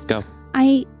 All right, let's go.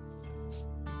 I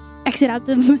exit out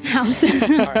the house.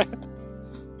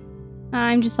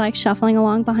 I'm just like shuffling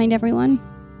along behind everyone.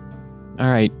 All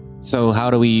right. So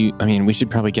how do we? I mean, we should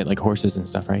probably get like horses and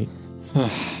stuff, right?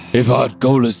 If our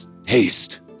goal is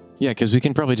haste. Yeah, because we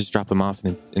can probably just drop them off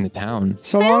in the town.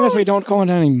 So long as we don't go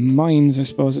into any mines, I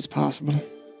suppose it's possible.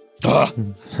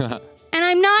 And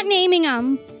I'm not naming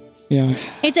them. Yeah.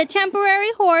 It's a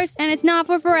temporary horse, and it's not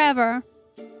for forever.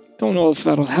 Don't know if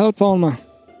that'll help, Alma.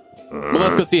 Well,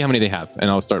 let's go see how many they have,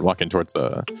 and I'll start walking towards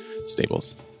the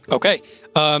stables. Okay.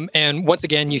 And once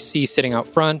again, you see sitting out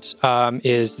front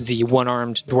is the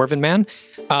one-armed dwarven man.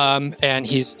 And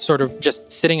he's sort of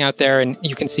just sitting out there, and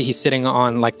you can see he's sitting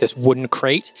on like this wooden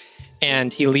crate.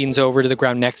 And he leans over to the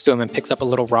ground next to him and picks up a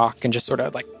little rock and just sort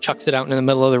of like chucks it out in the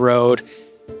middle of the road.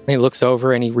 And he looks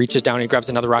over and he reaches down and he grabs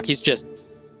another rock. He's just...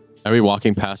 Are we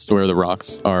walking past where the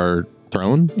rocks are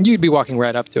thrown? You'd be walking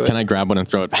right up to it. Can I grab one and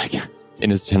throw it back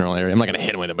in his general area? I'm not going to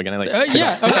hit him with it, but can I like...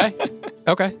 Yeah, okay.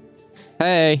 Okay.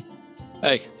 Hey.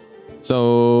 Hey.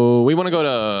 So we want to go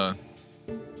to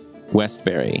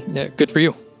Westbury. Yeah, good for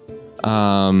you.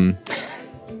 Good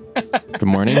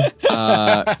morning.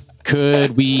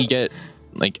 Could we get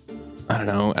like, I don't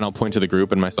know, and I'll point to the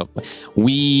group and myself.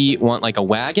 We want like a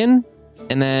wagon,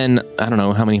 and then I don't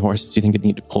know how many horses do you think would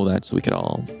need to pull that so we could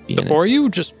all be The in four of you,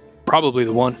 just probably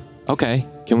the one. it? Okay.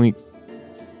 Can we?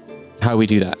 How do we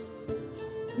do that?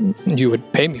 You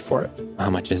would pay me for it. How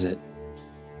much is it?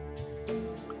 Do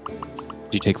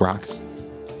you take rocks?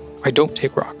 I don't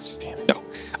take rocks. No.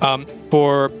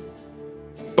 For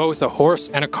both a horse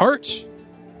and a cart.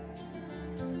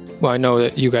 Well, I know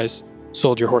that you guys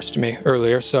sold your horse to me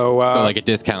earlier, so So like a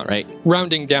discount, right?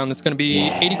 rounding down, that's going to be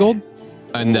 80 gold.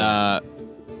 And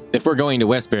if we're going to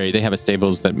Westbury, they have a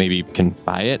stables that maybe can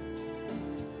buy it.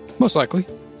 Most likely.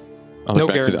 I'll No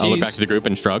look back guarantees. to the group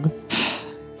and shrug.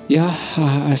 Yeah,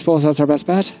 I suppose that's our best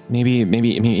bet. Maybe. I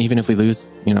mean, even if we lose,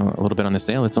 a little bit on the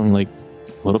sale, it's only like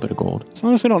a little bit of gold. As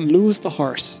long as we don't lose the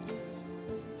horse.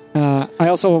 I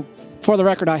also, for the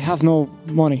record, I have no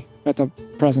money at the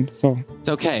present, so... It's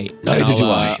okay. Neither do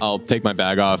I. I'll take my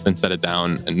bag off and set it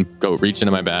down and go reach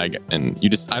into my bag. And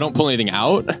I don't pull anything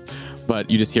out, but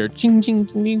you just hear ching, ching,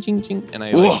 ching, ching, ching. And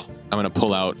I'm going to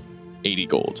pull out 80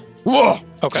 gold. Whoa!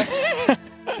 Okay.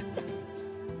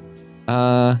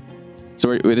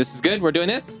 So this is good? We're doing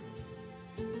this?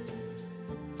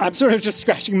 I'm sort of just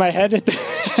scratching my head at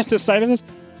the sight of this.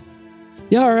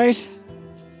 Yeah, all right.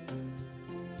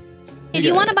 If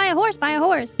you want to buy a horse, buy a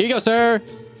horse. Here you go, sir.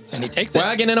 And he takes it.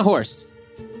 Wagon and a horse.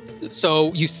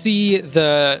 So you see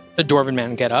the dwarven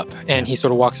man get up, and he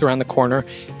sort of walks around the corner,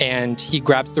 and he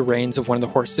grabs the reins of one of the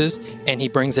horses, and he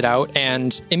brings it out,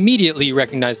 and immediately you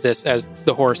recognize this as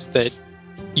the horse that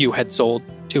you had sold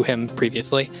to him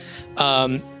previously.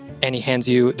 And he hands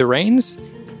you the reins.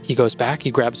 He goes back,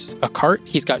 he grabs a cart.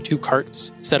 He's got 2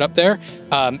 carts set up there,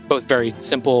 both very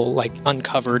simple, like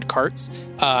uncovered carts.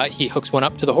 He hooks one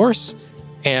up to the horse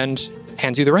and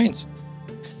hands you the reins.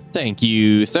 Thank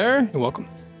you, sir. You're welcome.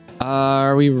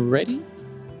 Are we ready?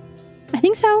 I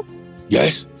think so.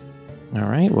 Yes. All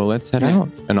right. Well, let's head out,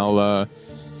 and I'll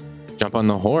jump on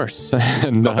the horse.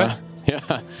 And Okay.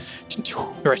 yeah,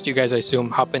 The rest of you guys, I assume,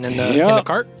 hopping in the Yep.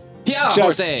 cart. yeah.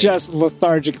 horse Just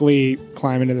lethargically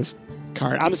climb into this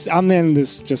cart. I'm in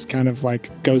this just kind of like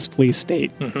ghostly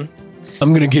state.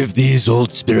 I'm gonna give these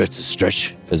old spirits a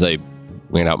stretch. As I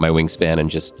wing out my wingspan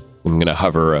and I'm going to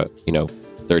hover,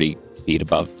 30 feet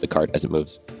above the cart as it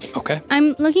moves. Okay.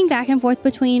 I'm looking back and forth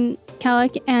between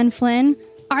Kellic and Flynn.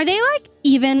 Are they like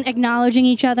even acknowledging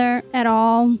each other at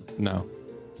all? No.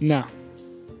 No.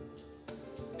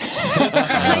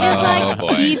 I just like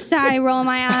boy. deep sigh, roll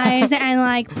my eyes, and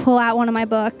like pull out one of my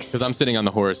books. Because I'm sitting on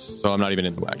the horse, so I'm not even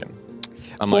in the wagon.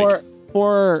 I'm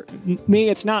For me,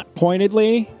 it's not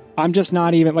pointedly. I'm just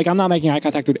not even I'm not making eye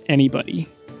contact with anybody.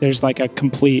 There's like a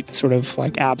complete sort of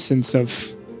like absence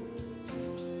of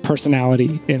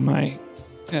personality in my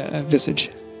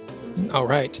visage. All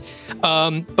right.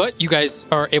 But you guys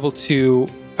are able to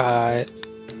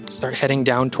start heading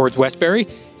down towards Westbury.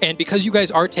 And because you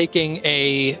guys are taking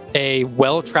a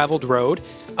well-traveled road,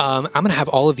 I'm going to have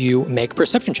all of you make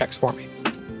perception checks for me.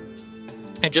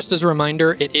 And just as a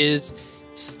reminder, it is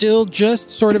Still just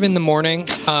sort of in the morning.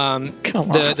 Come on.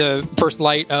 The first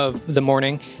light of the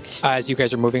morning as you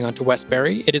guys are moving on to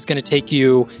Westbury. It is going to take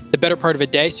you the better part of a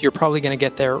day, so you're probably going to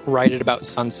get there right at about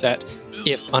sunset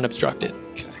if unobstructed.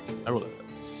 I rolled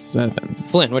a 7.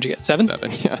 Flynn, what'd you get? 7?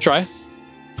 7, yeah. Try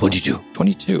 22.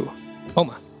 22.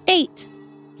 Oma. 8.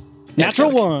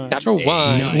 Natural 1. Natural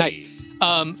 1. Nice.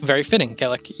 Very fitting,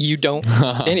 Kellic. You don't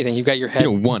say anything. You got your head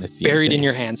You don't want to see buried anything. in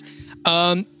your hands.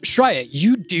 Shreya,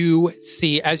 you do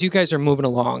see, as you guys are moving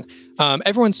along,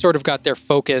 everyone's sort of got their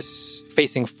focus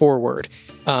facing forward.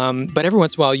 But every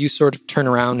once in a while, you sort of turn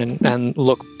around and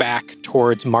look back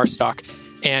towards Marstock,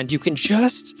 and you can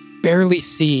just barely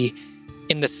see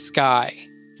in the sky,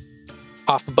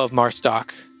 off above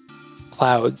Marstock,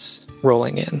 clouds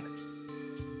rolling in.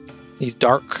 These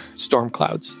dark storm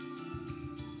clouds,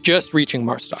 just reaching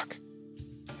Marstock.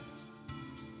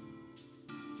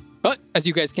 But as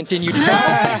you guys continue to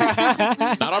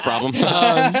travel, Not our problem.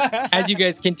 as you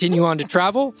guys continue on to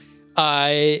travel,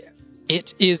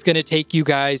 it is going to take you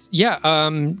guys,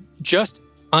 just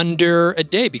under a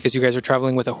day because you guys are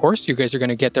traveling with a horse. You guys are going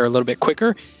to get there a little bit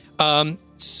quicker.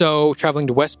 So traveling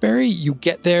to Westbury, you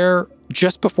get there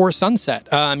just before sunset.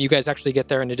 You guys actually get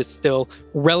there and it is still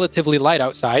relatively light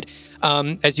outside.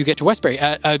 As you get to Westbury,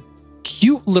 a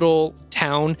cute little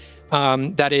town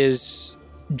that is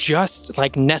just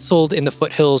like nestled in the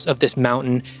foothills of this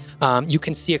mountain. You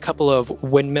can see a couple of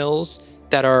windmills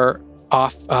that are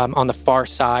off on the far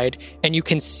side, and you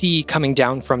can see coming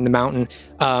down from the mountain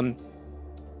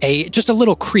just a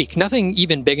little creek, nothing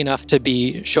even big enough to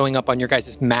be showing up on your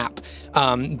guys' map,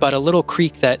 but a little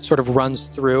creek that sort of runs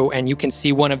through, and you can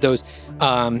see one of those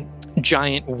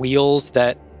giant wheels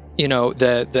that, you know,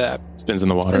 the Spins in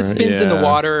the water. spins in the Yeah.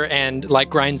 water and like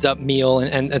grinds up meal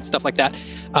and stuff like that.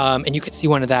 And you can see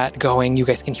one of that going. You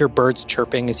guys can hear birds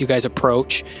chirping as you guys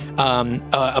approach.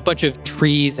 A bunch of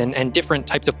trees and different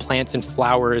types of plants and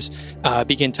flowers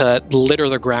begin to litter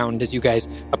the ground as you guys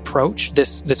approach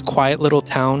this quiet little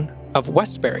town of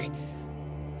Westbury.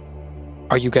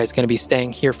 Are you guys going to be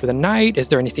staying here for the night? Is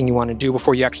there anything you want to do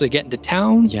before you actually get into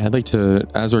town? Yeah, I'd like to,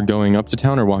 as we're going up to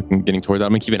town or getting towards that,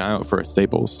 I'm going to keep an eye out for a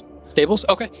Staples. Stables?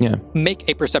 Okay. Yeah. Make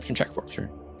a perception check for me. Sure.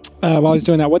 While he's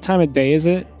doing that, what time of day is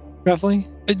it, roughly?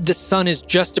 The sun is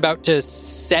just about to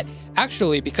set.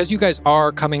 Actually, because you guys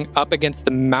are coming up against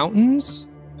the mountains,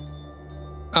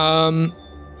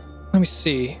 let me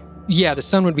see. Yeah, the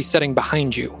sun would be setting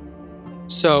behind you.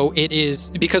 So it is,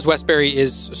 because Westbury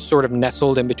is sort of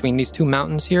nestled in between these two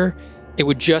mountains here, it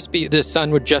would just be, the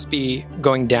sun would just be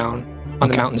going down on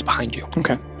the mountains behind you.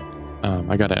 Okay.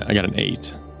 I got an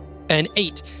 8. An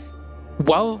 8.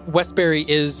 While Westbury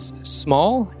is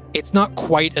small, it's not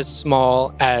quite as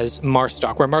small as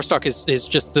Marstock, where Marstock is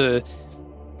just the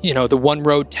one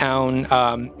road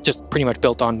town, just pretty much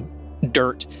built on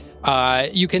dirt.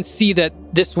 You can see that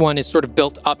this one is sort of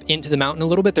built up into the mountain a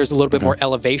little bit. There's a little bit more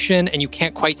elevation, and you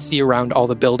can't quite see around all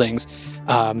the buildings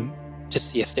to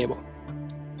see a stable.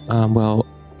 Well,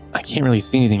 I can't really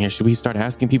see anything here. Should we start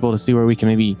asking people to see where we can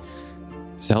maybe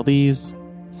sell these?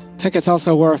 I think it's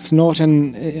also worth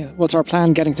noting what's our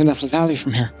plan getting to Nestle Valley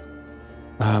from here.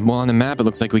 Well, on the map, it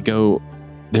looks like we go.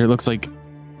 There looks like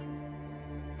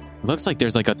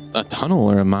there's like a tunnel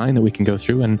or a mine that we can go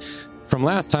through. And from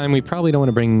last time, we probably don't want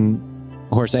to bring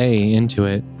horse A into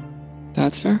it.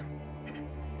 That's fair.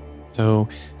 So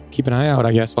keep an eye out,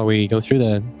 I guess, while we go through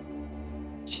the.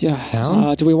 Yeah.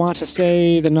 Town? Do we want to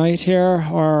stay the night here,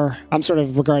 or I'm sort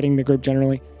of regarding the group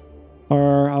generally,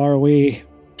 or are we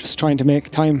just trying to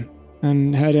make time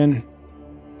and head in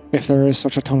if there is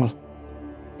such a tunnel?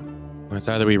 It's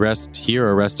either we rest here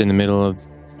or rest in the middle of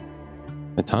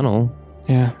the tunnel.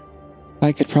 Yeah,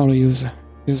 I could probably use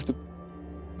the.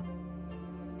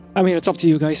 I mean, it's up to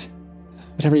you guys.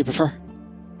 Whatever you prefer.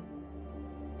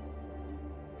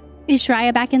 Is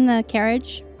Shreya back in the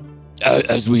carriage?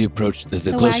 As we approach, the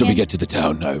The closer we wagon? get to the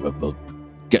town, I will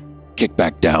get kicked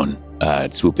back down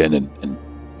and swoop in and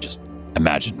just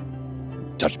imagine,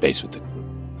 touch base with the group.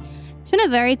 It's been a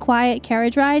very quiet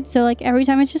carriage ride, so like every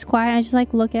time it's just quiet, I just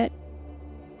like look at.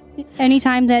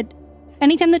 Anytime the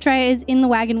Trey is in the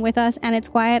wagon with us and it's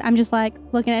quiet, I'm just like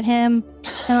looking at him,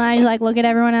 and I just like look at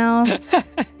everyone else,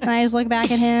 and I just look back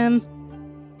at him,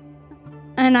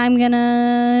 and I'm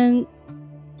gonna.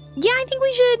 Yeah, I think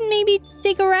we should maybe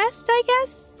take a rest, I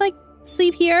guess. Like,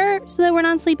 sleep here so that we're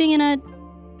not sleeping in a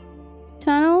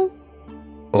tunnel.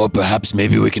 Or perhaps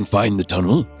maybe we can find the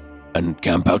tunnel and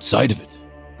camp outside of it.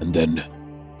 And then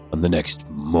on the next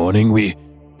morning, we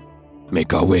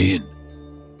make our way in.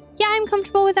 Yeah, I'm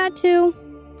comfortable with that too.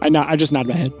 I just nod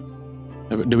my head.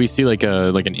 Do we see like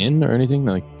an inn or anything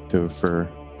for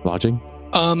lodging?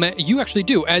 You actually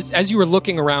do. As you were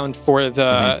looking around for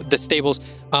the stables,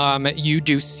 you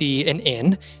do see an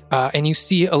inn, and you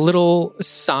see a little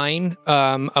sign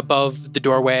above the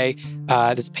doorway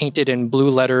that's painted in blue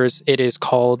letters. It is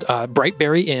called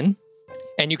Brightberry Inn.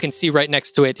 And you can see right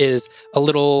next to it is a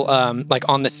little, like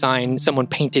on the sign, someone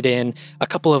painted in a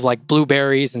couple of like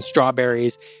blueberries and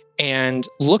strawberries. And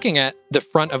looking at the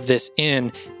front of this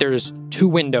inn, there's 2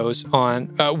 windows on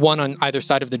one on either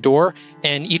side of the door,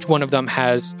 and each one of them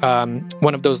has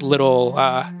one of those little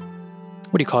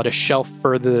what do you call it? A shelf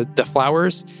for the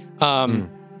flowers,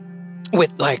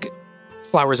 with like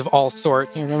flowers of all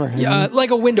sorts. I remember him. Yeah,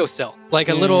 like a windowsill, like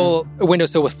a little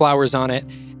windowsill with flowers on it,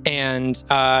 and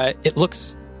it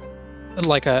looks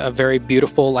like a very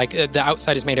beautiful. Like the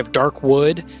outside is made of dark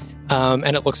wood,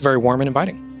 and it looks very warm and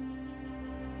inviting.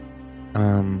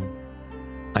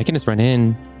 I can just run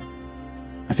in.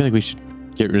 I feel like we should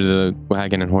get rid of the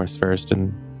wagon and horse first,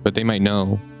 but they might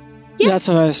know. Yeah. That's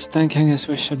what I was thinking. Is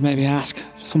we should maybe ask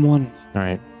someone. All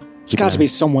right. There's got to be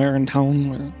somewhere in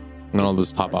town. And then I'll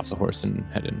just hop off the horse and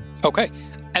head in. Okay.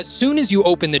 As soon as you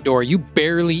open the door, you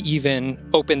barely even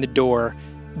open the door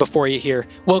before you hear,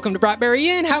 "Welcome to Brightberry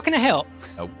Inn. How can I help?"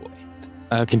 Oh boy.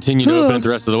 I'll continue to open it the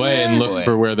rest of the way and look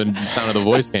for where the sound of the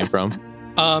voice came from.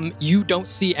 You don't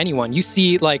see anyone. You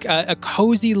see like a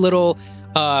cozy little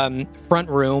front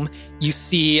room. You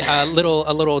see a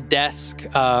little desk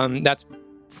that's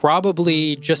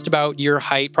probably just about your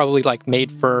height, probably like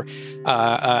made for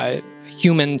a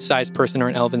human-sized person or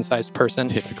an elven-sized person.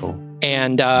 Typical.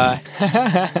 And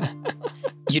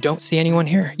you don't see anyone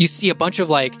here. You see a bunch of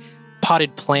like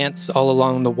potted plants all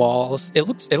along the walls. It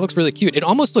looks really cute. It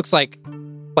almost looks like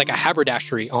a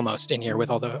haberdashery almost in here with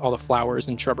all the flowers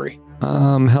and shrubbery.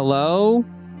 Hello?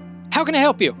 How can I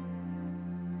help you?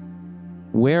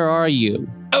 Where are you?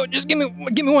 Oh, just give me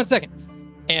 1 second.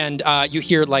 And you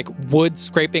hear like wood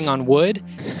scraping on wood,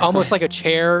 almost like a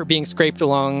chair being scraped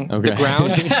along the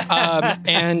ground.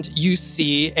 And you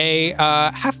see a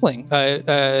halfling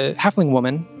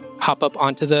woman hop up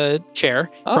onto the chair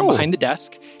from behind the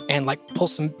desk and like pull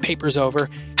some papers over.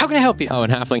 How can I help you? Oh,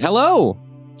 and halfling. Hello.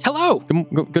 Hello.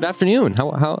 Good afternoon.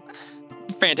 How?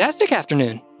 Fantastic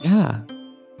afternoon. Yeah.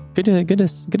 Good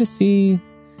to see.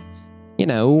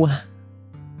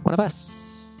 One of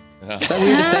us. Is that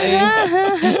weird to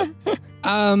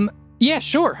say? Yeah,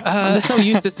 sure. I'm just so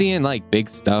used to seeing like big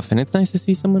stuff, and it's nice to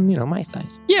see someone, my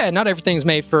size. Yeah, not everything's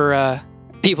made for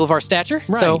people of our stature.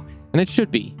 Right. So, and it should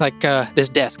be. like this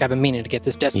desk, I've been meaning to get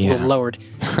this desk a little lowered.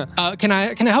 Can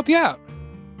I help you out?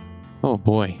 Oh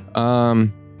boy.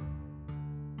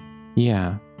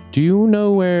 Yeah. Do you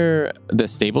know where the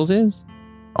stables is?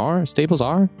 Stables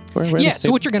are? Where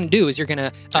So what you're going to do is you're going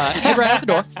to head right out the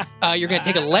door. You're going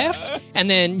to take a left, and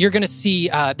then you're going to see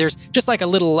there's just like a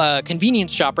little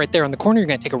convenience shop right there on the corner. You're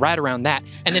going to take a ride around that.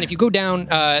 And then if you go down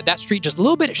that street just a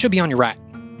little bit, it should be on your right.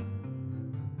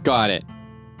 Got it.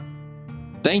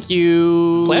 Thank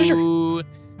you. Pleasure. Oh,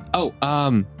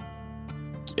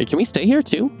 can we stay here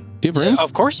too? Do you have rooms?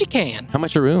 Of course you can. How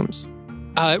much are rooms?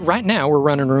 Right now, we're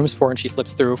running rooms for, and she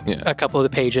flips through a couple of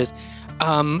the pages.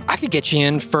 I could get you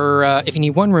in for, if you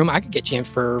need 1 room, I could get you in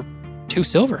for 2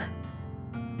 silver.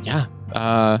 Yeah.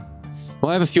 Well,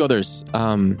 I have a few others.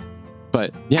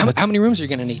 But yeah. How many rooms are you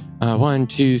going to need? 1,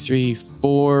 2, 3,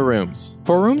 4 rooms.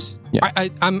 4 rooms? Yeah.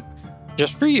 I'm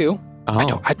just for you.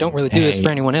 Oh. I don't really do this for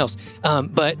anyone else.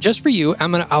 But just for you,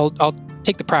 I'll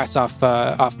take the price off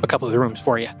a couple of the rooms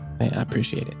for you. I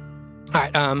appreciate it. All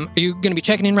right. Are you going to be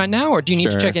checking in right now, or do you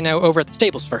need to check in over at the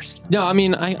stables first? No, I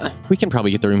mean, we can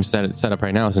probably get the room set up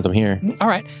right now since I'm here. All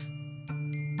right.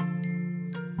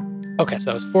 Okay,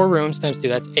 so it's 4 rooms times 2.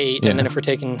 That's 8, and then if we're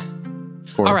taking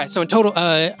 4. All right, so in total,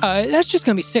 that's just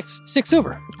going to be 6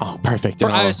 silver. Oh, perfect.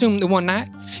 I assume the 1 night.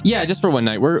 Yeah, just for 1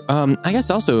 night. We're I guess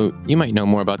also you might know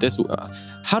more about this.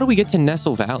 How do we get to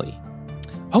Nestle Valley?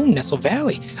 Oh, Nestle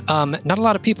Valley. Not a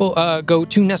lot of people go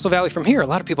to Nestle Valley from here. A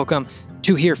lot of people come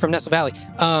to here from Nestle Valley.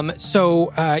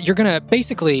 So you're going to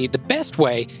basically, the best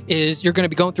way is you're going to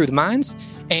be going through the mines.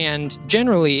 And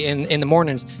generally in the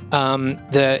mornings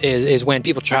is when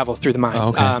people travel through the mines. Oh,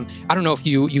 okay. I don't know if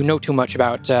you know too much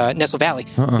about Nestle Valley,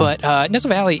 but Nestle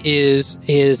Valley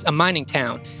is a mining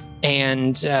town.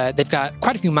 And they've got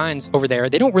quite a few mines over there.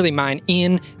 They don't really mine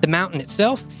in the mountain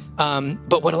itself.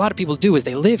 But what a lot of people do is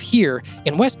they live here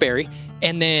in Westbury,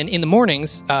 and then in the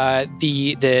mornings,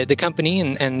 the company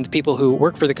and the people who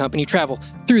work for the company travel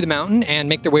through the mountain and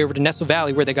make their way over to Nestle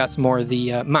Valley, where they got some more of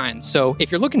the mines. So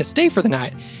if you're looking to stay for the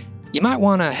night, you might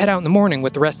want to head out in the morning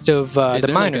with the rest of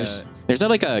the miners. Is there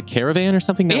like a caravan or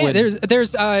something?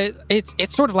 There's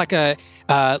it's sort of like a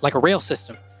rail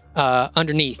system.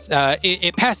 underneath.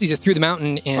 It passes you through the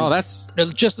mountain in that's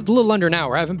just a little under an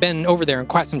hour. I haven't been over there in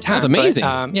quite some time. That's amazing.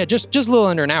 But, yeah, just a little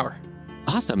under an hour.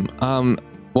 awesome.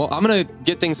 Well, I'm gonna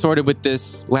get things sorted with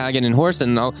this wagon and horse,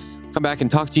 and I'll come back and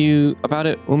talk to you about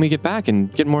it when we get back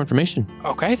and get more information.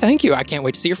 Okay, thank you. I can't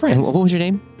wait to see your friends. And what was your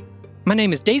name? My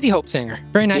name is Daisy Hope Singer.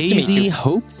 Very nice to meet Daisy you.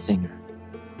 Hope Singer.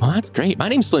 Well, that's great. My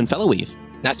name's Flynn Fellowweave.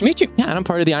 Nice to meet you. Yeah, and I'm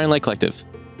part of the Iron Light Collective.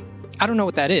 I don't know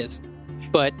what that is,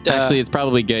 but Actually, it's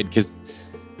probably good because.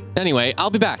 Anyway, I'll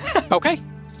be back, okay.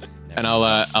 and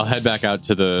I'll head back out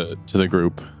to the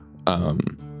group.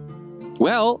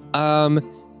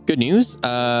 Good news.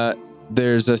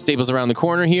 There's stables around the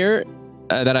corner here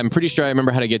that I'm pretty sure I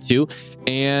remember how to get to,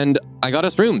 and I got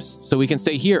us rooms so we can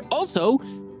stay here. Also,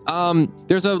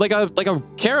 there's a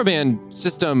caravan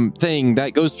system thing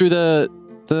that goes through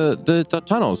the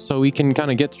tunnels, so we can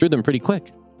kind of get through them pretty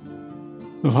quick.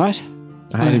 What?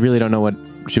 I really don't know what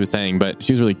she was saying, but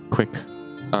she was really quick.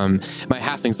 My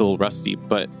halfling's a little rusty,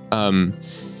 but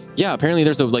yeah, apparently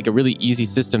there's a really easy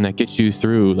system that gets you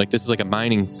through. Like, this is like a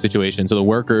mining situation, so the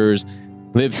workers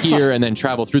live here and then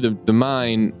travel through the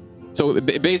mine. So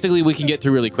basically, we can get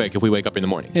through really quick if we wake up in the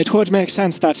morning. It would make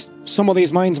sense that some of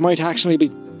these mines might actually be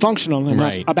functional and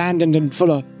not Right. abandoned and full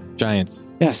of... Giants,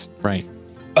 Yes. right?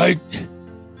 I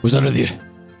was under the.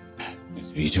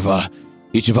 Each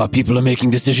of our people are making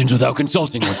decisions without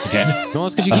consulting once again. No,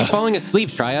 it's because you keep falling asleep,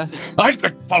 Shreya. I'm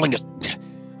falling.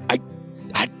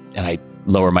 And I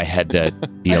lower my head to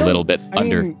be a little bit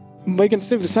under. mean, we can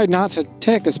still decide not to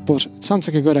take this, but it sounds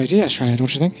like a good idea, Shreya,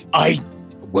 don't you think? I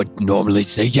would normally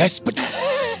say yes, but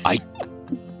I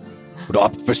would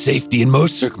opt for safety in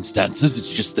most circumstances.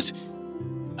 It's just that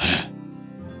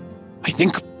I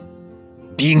think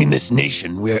being in this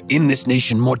nation, we're in this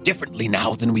nation more differently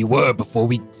now than we were before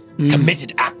we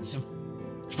committed acts of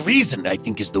treason, I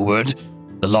think is the word.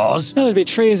 The laws. Well, it'd be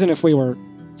treason if we were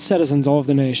citizens of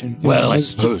the nation. You Well, know, I it's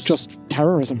suppose. just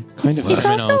terrorism, kind of. It's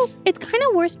Criminals. also, it's kind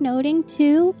of worth noting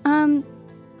too.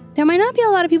 There might not be a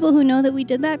lot of people who know that we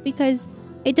did that because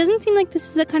it doesn't seem like this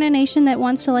is the kind of nation that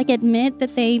wants to admit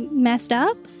that they messed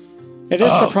up. It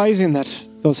is Oh. surprising that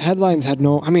those headlines had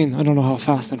no... I mean, I don't know how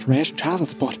fast information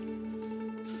travels, but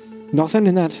nothing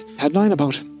in that headline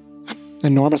about an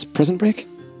enormous prison break.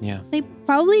 Yeah. They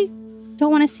probably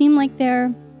don't want to seem like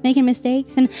they're making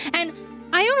mistakes. And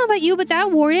I don't know about you, but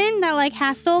that warden, that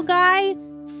Hastel guy,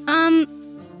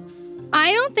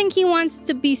 I don't think he wants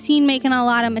to be seen making a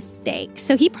lot of mistakes.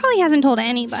 So he probably hasn't told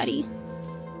anybody.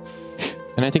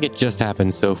 And I think it just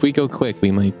happened, so if we go quick,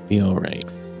 we might be all right.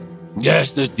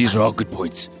 Yes, these are all good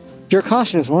points. Your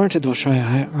caution is warranted, though,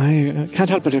 Shreya. I can't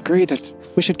help but agree that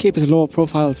we should keep as low a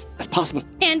profile as possible.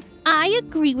 And I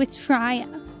agree with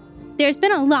Shreya. There's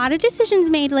been a lot of decisions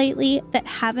made lately that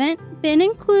haven't been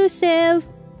inclusive.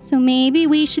 So maybe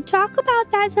we should talk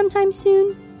about that sometime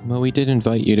soon. Well, we did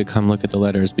invite you to come look at the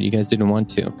letters, but you guys didn't want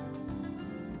to.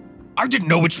 I didn't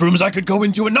know which rooms I could go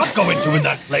into and not go into in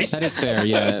that place. That is fair,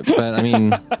 yeah. But I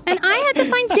mean, And I had to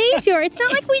find Xavier. It's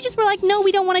not like we just were like, no,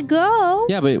 we don't want to go.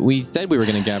 yeah, but we said we were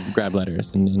going to grab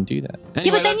letters and do that. Yeah,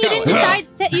 Anyway, but then let's you go. didn't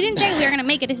decide. You didn't say we were going to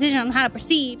make a decision on how to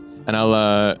proceed. And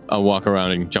I'll walk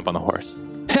around and jump on the horse.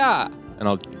 Ha! And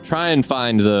I'll try and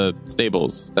find the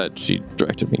stables that she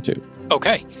directed me to.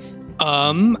 Okay.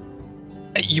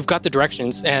 You've got the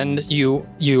directions, and you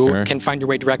Sure. can find your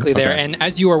way directly there. Okay. And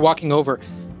as you are walking over,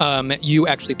 you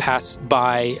actually pass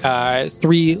by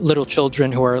 3 little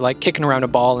children who are kicking around a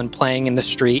ball and playing in the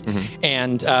street. Mm-hmm.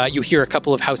 And you hear a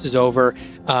couple of houses over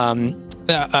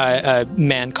a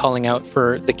man calling out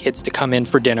for the kids to come in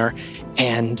for dinner.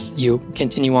 And you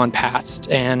continue on past,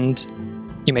 and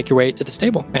you make your way to the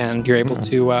stable, and you're able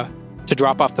to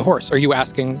drop off the horse. Are you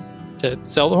asking to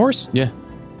sell the horse? Yeah.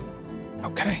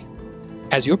 Okay.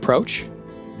 As you approach,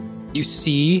 you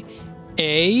see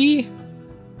a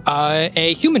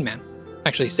human man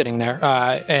actually sitting there,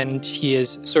 and he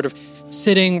is sort of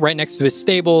sitting right next to his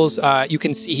stables. You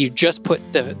can see he just put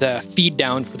the feed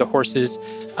down for the horses,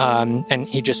 and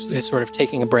he just is sort of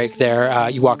taking a break there.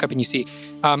 You walk up and you see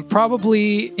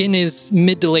probably in his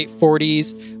mid to late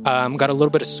 40s, got a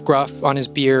little bit of scruff on his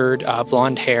beard,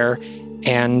 blonde hair,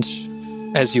 and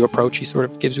as you approach, he sort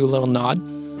of gives you a little nod.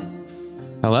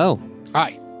 Hello.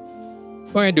 Hi.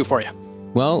 What can I do for you?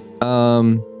 Well,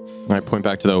 I point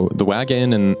back to the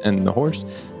wagon and the horse.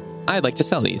 I'd like to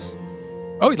sell these.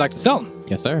 Oh, you'd like to sell them?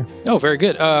 Yes, sir. Oh, very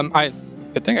good.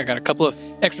 Good thing I got a couple of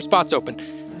extra spots open.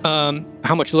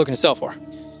 How much you looking to sell for?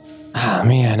 Ah,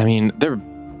 man, I mean, they're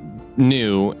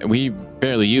new. We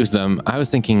barely use them. I was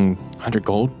thinking 100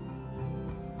 gold.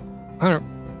 I don't know.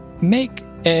 Make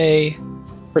a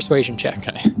persuasion check.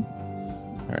 Okay.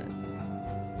 All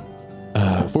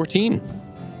right. 14. 14.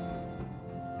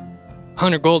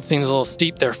 100 gold seems a little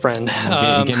steep there, friend.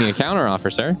 Give me a counter offer,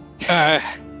 sir.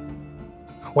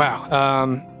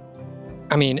 Wow.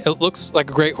 I mean, it looks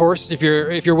like a great horse. If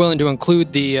you're willing to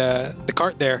include the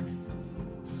cart there,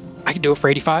 I could do it for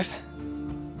 85.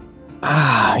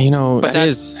 But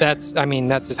that's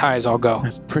as high as I'll go.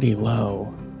 That's pretty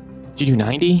low. Did you do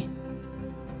 90?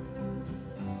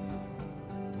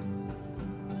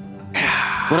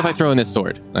 What if I throw in this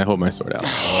sword? I hold my sword out.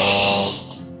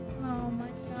 Oh my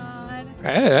god.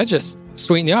 That just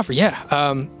sweeten the offer. Yeah.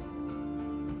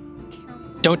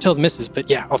 Don't tell the missus, but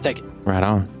yeah, I'll take it. Right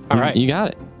on. All right. You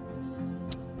got it.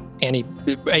 And he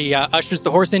ushers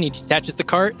the horse in. He detaches the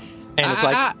cart, and it's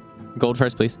like, Gold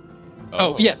first, please.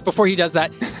 oh yes. Before he does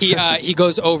that, he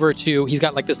goes over to. He's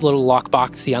got like this little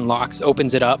lockbox. He unlocks,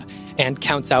 opens it up, and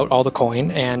counts out all the coin,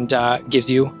 and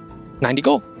gives you 90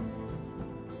 gold.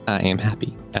 I am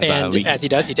happy. As he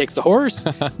does, he takes the horse,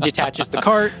 detaches the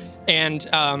cart, and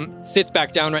sits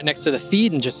back down right next to the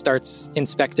feed and just starts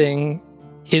inspecting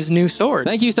his new sword.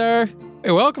 Thank you, sir.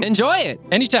 You're welcome. Enjoy it.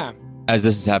 Anytime. As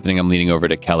this is happening, I'm leaning over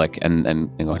to Kellic and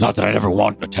going, Not that I'd ever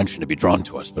want attention to be drawn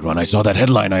to us, but when I saw that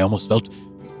headline, I almost felt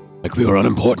like we were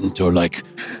unimportant, or like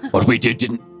what we did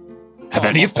didn't have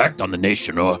any effect on the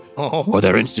nation or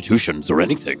their institutions or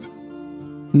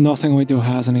anything. Nothing we do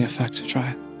has any effect.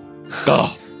 Try it.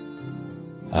 Oh.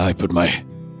 I put my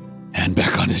hand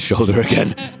back on his shoulder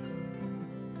again.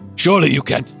 Surely you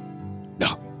can't.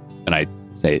 No. and I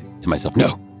say to myself,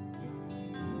 No.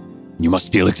 You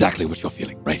must feel exactly what you're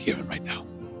feeling right here and right now.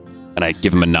 and I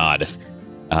give him a nod,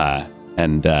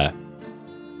 and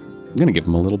I'm gonna give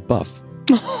him a little buff.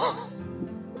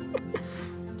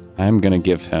 I'm gonna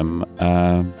give him,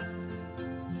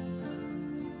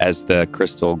 as the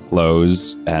crystal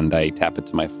glows and I tap it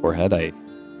to my forehead,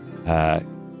 I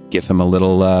give him a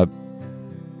little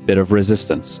bit of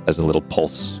resistance as a little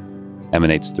pulse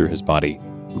emanates through his body.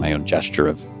 My own gesture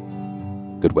of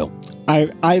goodwill.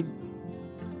 I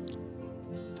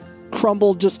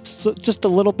crumble just a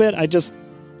little bit. I just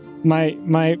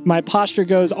my posture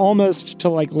goes almost to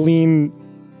like lean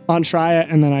on Shreya,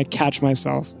 and then I catch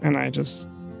myself and I just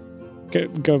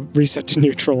go reset to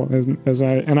neutral as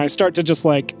I start to just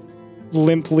like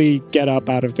limply get up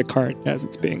out of the cart as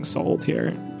it's being sold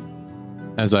here.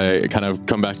 As I kind of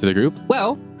come back to the group,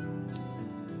 well,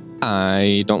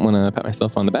 I don't want to pat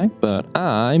myself on the back, but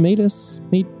I made some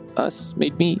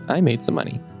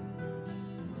money.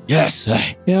 Yes,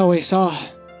 I Yeah, we saw.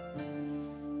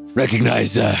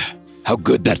 recognize how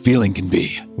good that feeling can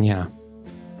be. Yeah.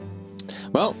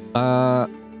 Well,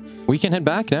 we can head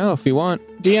back now if we want.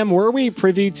 DM, were we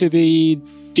privy to the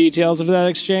details of that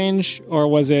exchange, or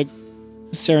was it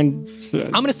I'm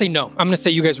I'm going to say no. I'm going to say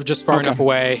you guys were just far Okay. enough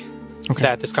away Okay.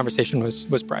 that this conversation was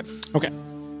private. Okay.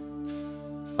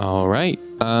 All right.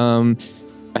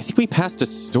 I think we passed a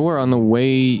store on the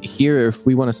way here if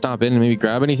we want to stop in and maybe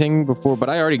grab anything before, but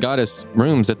I already got us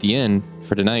rooms at the inn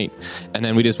for tonight. And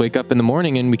then we just wake up in the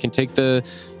morning and we can take the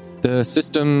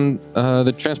system,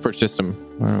 the transport system.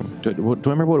 Do you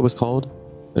remember what it was called?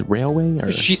 The railway?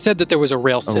 Or? She said that there was a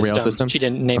rail system. system? She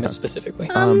didn't name Okay. it specifically.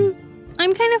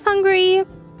 I'm kind of hungry.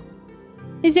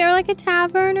 Is there like a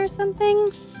tavern or something?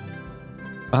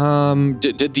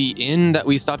 Did the inn that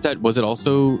we stopped at, was it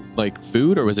also like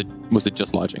food or was it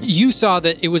just lodging? You saw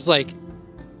that it was like,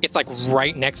 it's like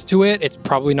right next to it. It's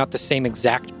probably not the same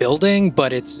exact building,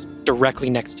 but it's directly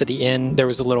next to the inn. There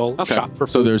was a little shop for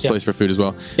food. So there's a Yeah. place for food as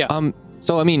well. Yeah.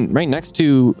 So I mean, right next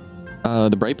to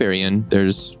the Brightberry Inn,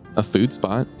 there's a food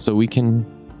spot, so we can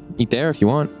eat there if you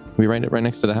want. We right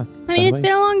next to the house. I mean, it's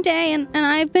been a long day, and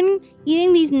I've been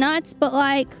eating these nuts, but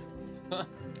like,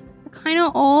 kind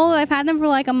of old. I've had them for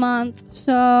like a month,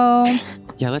 so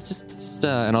Yeah, let's just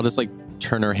and I'll just like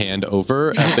turn her hand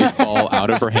over as they fall out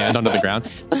of her hand onto the ground.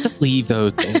 Let's just leave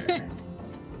those there,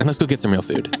 and let's go get some real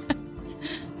food.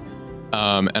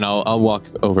 And I'll walk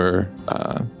over.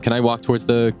 Can I walk towards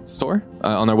the store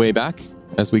on our way back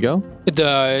as we go?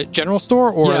 The general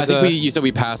store, or yeah, I think you said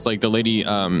we passed like the lady.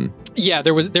 Yeah,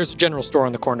 there's a general store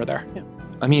on the corner there. Yeah.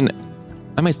 I mean,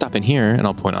 I might stop in here, and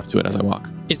I'll point off to it as I walk.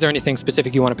 Is there anything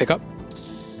specific you want to pick up?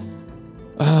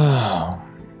 Oh,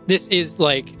 This is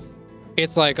like,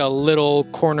 it's like a little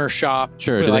corner shop.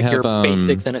 Sure, with do they like your have,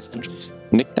 basics and essentials.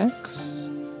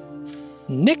 knickknacks.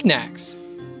 Knickknacks.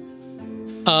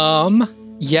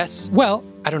 Yes. Well,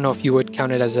 I don't know if you would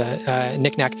count it as a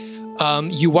knickknack.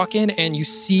 You walk in and you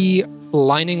see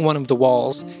lining one of the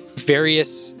walls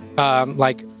various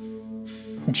like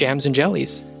jams and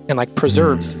jellies and like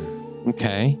preserves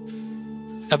Okay.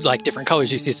 of like different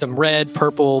colors. You see some red,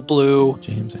 purple, blue,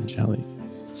 Jams and jellies.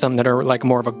 some that are like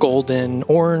more of a golden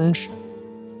orange.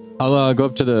 I'll go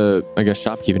up to the, I guess,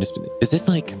 shopkeeper. And is this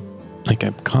like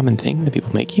a common thing that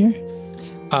people make here?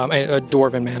 A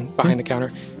dwarven man behind the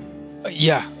counter.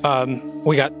 Yeah,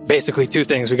 we got basically two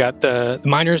things. We got the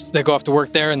miners that go off to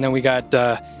work there, and then we got,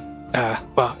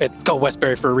 well, it's called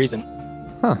Westbury for a reason.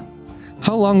 Huh.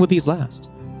 How long will these last?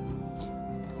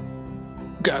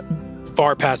 Got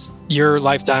far past your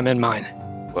lifetime and mine.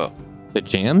 Whoa. The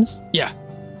jams? Yeah.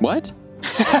 What?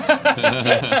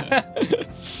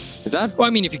 Is that Well, I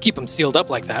mean, if you keep them sealed up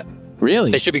like that, really?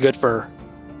 they should be good for,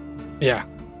 yeah.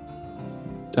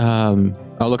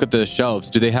 I'll look at the shelves.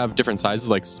 Do they have different sizes,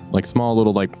 like small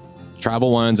little like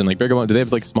travel ones and like bigger ones? Do they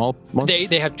have like small ones?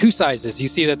 They have two sizes. You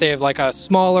see that they have like a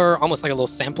smaller, almost like a little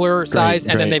sampler size,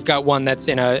 and then great. they've got one that's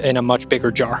in a much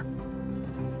bigger jar.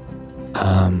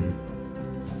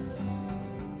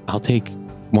 I'll take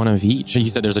one of each. You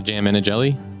said there's a jam and a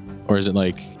jelly? Or is it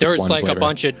like just There's one like flavor? a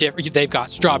bunch of different. They've got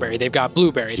strawberry. They've got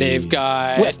blueberry. They've Jeez.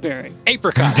 got Westbury.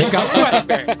 apricot. They've got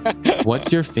raspberry.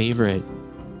 What's your favorite?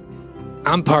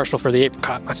 I'm partial for the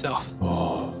apricot myself.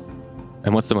 Oh.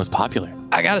 And what's the most popular?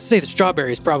 I gotta say the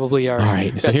strawberry is probably our All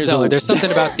right, so best here's seller. a- There's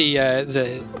something about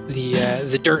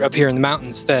the dirt up here in the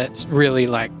mountains that really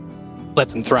like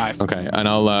lets them thrive. Okay, and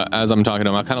I'll as I'm talking to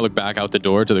him, I'll kind of look back out the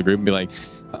door to the group and be like,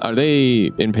 "Are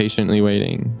they impatiently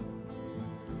waiting?"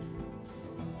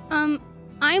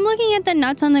 I'm looking at the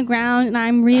nuts on the ground, and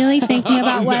I'm really thinking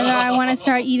about whether I want to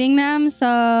start eating them. So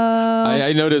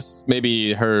I noticed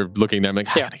maybe her looking there. I'm like,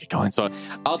 I Yeah. gotta get going. So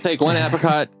I'll take one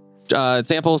apricot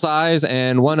sample size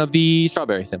and one of the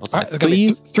strawberry sample All right, size, it's gonna be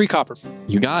please. 3 copper.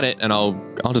 You got it, and I'll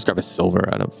just grab a silver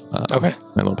out of Okay.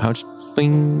 my little pouch.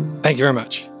 Bling. Thank you very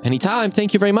much. Anytime.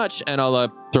 Thank you very much, and I'll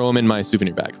throw them in my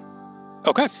souvenir bag.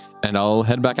 Okay. And I'll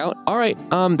head back out. All right.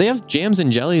 They have jams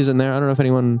and jellies in there. I don't know if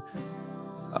anyone.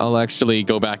 I'll actually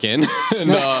go back in. And,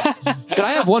 could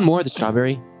I have one more of the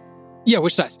strawberry? Yeah,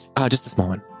 which size? Just the small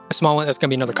one. A small one. That's gonna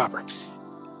be another copper.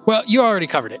 Well, you already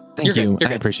covered it. Thank You're you. Good. You're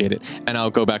I good. appreciate it. And I'll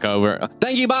go back over.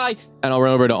 Thank you. Bye. And I'll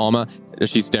run over to Alma.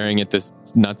 She's staring at this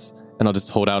nuts. And I'll just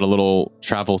hold out a little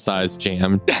travel-sized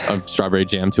jam of strawberry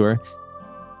jam to her.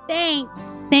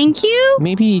 thank you.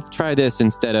 Maybe try this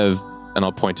instead of. And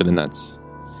I'll point to the nuts.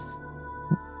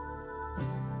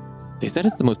 They said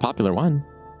it's the most popular one.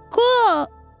 Cool.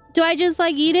 Do I just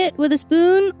like eat it with a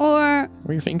spoon or?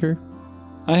 Or your finger.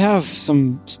 I have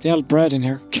some stale bread in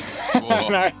here.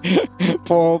 And I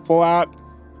pull out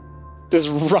this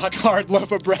rock hard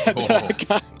loaf of bread that I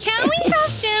got. Can we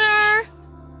have dinner?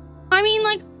 I mean,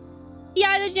 like,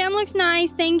 yeah, the jam looks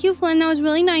nice. Thank you, Flynn. That was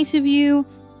really nice of you.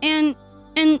 And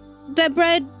the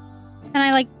bread, and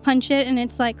I like punch it, and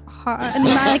it's like hard, and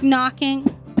I like knocking.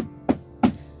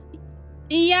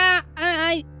 Yeah,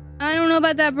 I don't know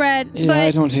about that bread, Yeah, but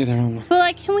I don't either, Alma. but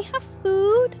like, can we have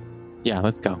food? Yeah,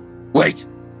 let's go. Wait.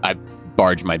 I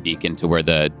barge my beak into where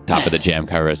the top of the jam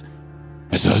cover is.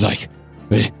 So I was like,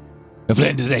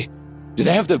 Flynn, do they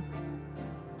have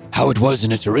how it was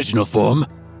in its original form?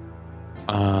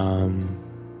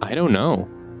 I don't know.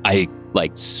 I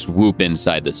like swoop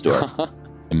inside the store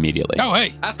immediately. Oh,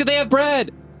 hey. Ask if they have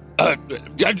bread.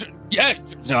 Yeah.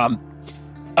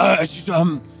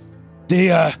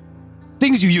 The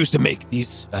things you use to make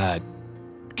these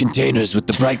containers with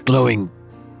the bright glowing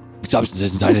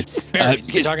substances inside it.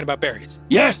 Berries. You're talking about berries.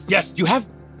 Yes. You have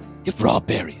raw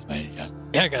berries. Right?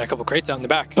 Yeah, I got a couple crates out in the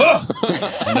back. Oh!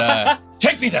 And,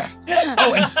 take me there.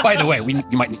 Oh, and by the way,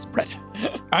 you might need some bread.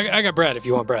 I got bread if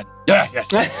you want bread. Yes.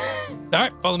 All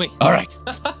right, follow me. All right.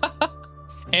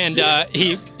 And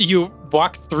you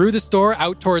walk through the store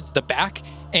out towards the back,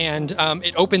 and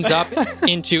it opens up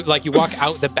into, like, you walk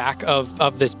out the back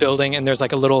of this building, and there's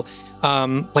like a little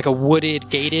like a wooded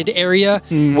gated area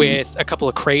with a couple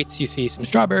of crates. You see some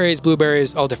strawberries,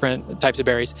 blueberries, all different types of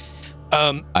berries.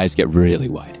 Eyes get really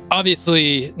wide.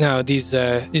 Obviously, no, these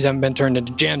haven't been turned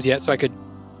into jams yet, so I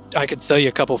could sell you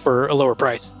a couple for a lower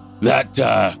price. That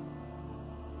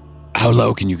how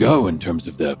low can you go in terms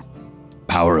of the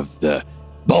power of the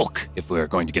bulk? If we're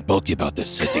going to get bulky about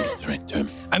this, I think is the right term.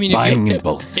 I mean, Buying in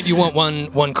bulk. if you want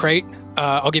one crate,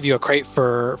 I'll give you a crate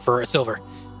for a silver.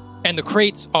 And the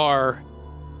crates are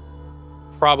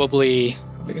probably,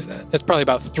 how big is that? That's probably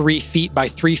about 3 feet by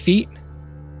 3 feet.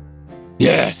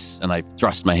 Yes. And I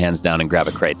thrust my hands down and grab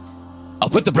a crate. I'll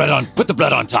put the bread on. Put the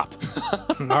bread on top.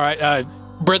 All right,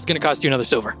 bread's gonna cost you another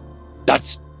silver.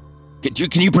 That's.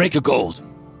 Can you break a gold?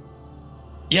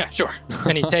 Yeah, sure.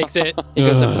 And he takes it. He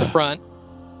goes up to the front,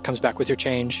 comes back with your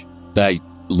change. I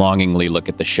longingly look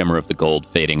at the shimmer of the gold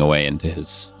fading away into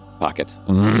his pocket.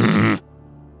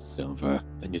 Silver.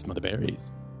 Then you smell the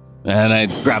berries. And I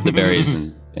grab the berries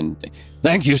and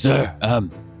Thank you, sir.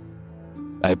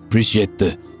 I appreciate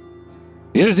the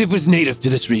It was native to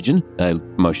this region. I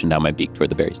motion down my beak toward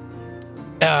the berries.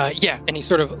 Yeah, and he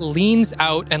sort of leans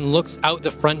out and looks out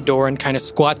the front door and kind of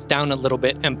squats down a little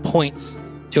bit and points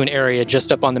to an area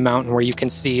just up on the mountain where you can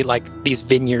see like these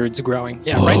vineyards growing.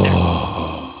 Yeah, right there.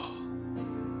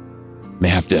 May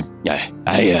have to.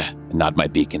 I nod my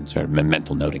beak and sort of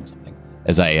mental noting something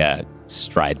as I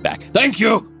stride back. Thank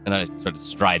you. And I sort of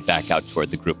stride back out toward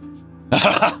the group.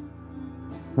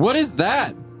 What is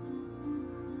that?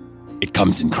 It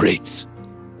comes in crates.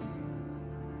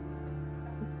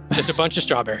 Just a bunch of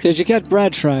strawberries. Did you get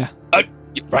bread, Shreya?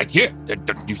 Right here.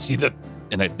 Don't you see the...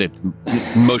 And I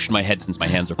motion my head since my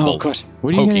hands are full. Oh, good.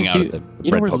 What are you Poking going out to of do? the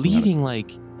You know, bread we're poking out of it. leaving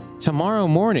like tomorrow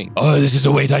morning. Oh, this is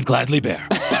a weight I'd gladly bear.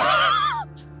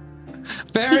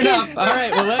 Fair enough. All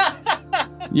right, well, let's...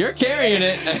 You're carrying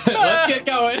it. Let's get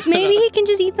going. Maybe he can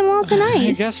just eat them all I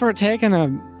tonight. guess we're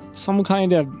taking some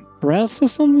kind of rail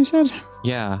system, you said?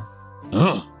 Yeah.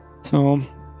 Oh. So, All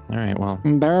right, well.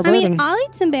 bear I bread mean, and I'll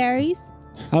eat some berries.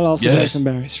 I'll also Yes. take some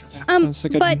berries. That's a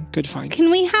good find. Can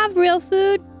we have real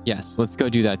food? Yes, let's go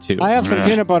do that too. I have some Nah.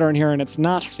 peanut butter in here and it's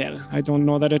not stale. I don't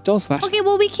know that it does that. Okay,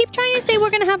 well, we keep trying to say we're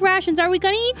going to have rations. Are we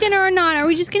going to eat dinner or not? Are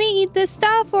we just going to eat this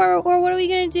stuff or what are we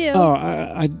going to do? Oh,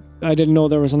 I didn't know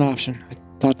there was an option. I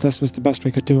thought this was the best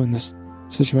we could do in this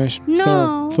situation. Is there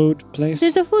No. a food place?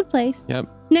 There's a food place. Yep.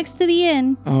 Next to the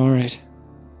inn. All right.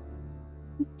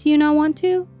 Do you not want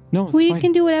to? No, it's We fine.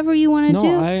 can do whatever you want to No,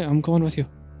 do. I'm going with you.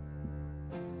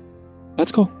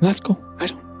 Let's go. It's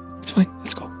fine.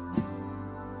 Let's go.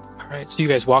 All right, so you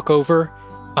guys walk over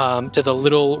to the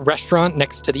little restaurant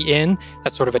next to the inn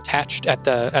that's sort of attached at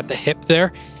the hip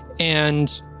there.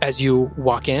 And as you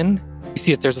walk in, you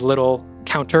see that there's a little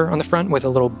counter on the front with a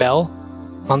little bell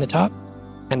on the top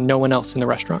and no one else in the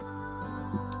restaurant.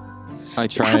 I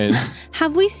tried.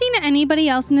 Have we seen anybody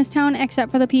else in this town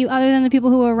except for the people other than the people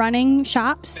who are running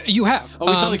shops? You have. Oh,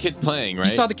 we saw the kids playing, right?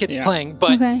 You saw the kids Yeah. playing,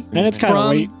 but Okay. And it's kind of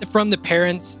late. from the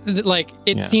parents, like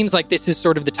it Yeah. seems like this is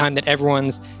sort of the time that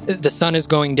the sun is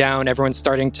going down, everyone's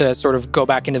starting to sort of go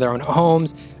back into their own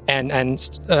homes and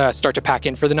start to pack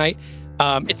in for the night.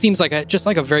 It seems like just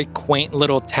like a very quaint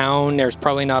little town. There's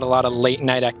probably not a lot of late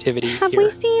night activity Have here. we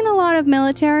seen a lot of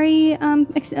military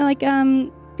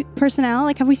personnel?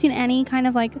 Like, have we seen any kind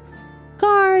of like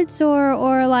guards or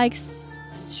like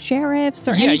sheriffs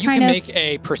or Yeah, any you kind can of? make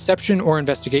a perception or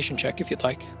investigation check if you'd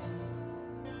like.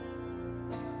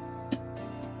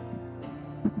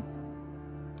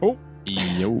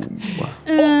 Yo.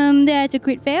 That's a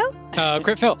crit fail.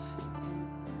 Crit fail.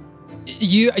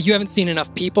 You haven't seen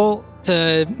enough people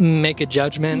to make a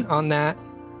judgment on that.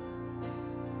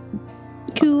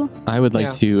 Cool. I would like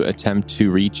Yeah. to attempt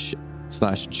to reach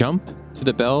 / jump to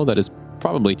the bell that is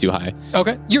probably too high.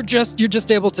 Okay, you're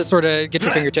just able to sort of get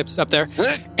your fingertips up there,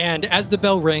 and as the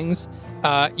bell rings,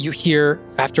 you hear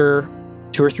after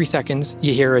 2 or 3 seconds,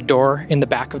 you hear a door in the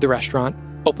back of the restaurant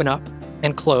open up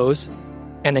and close,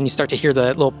 and then you start to hear the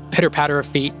little pitter patter of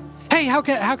feet. Hey, how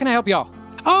can I help y'all?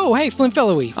 Oh, hey, Flint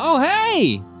Fellowy. Oh,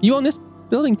 hey! You own this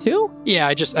building too? Yeah,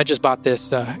 I just bought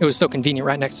this. It was so convenient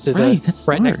right next to the Right, that's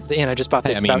next smart. to the inn. I just bought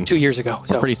Hey, this I mean, about 2 years ago. We're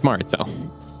So, pretty smart, so.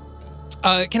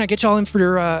 can I get y'all in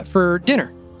for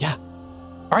dinner? Yeah.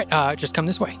 All right, just come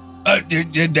this way.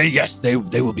 Yes, they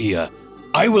will be.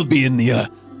 I will be in the.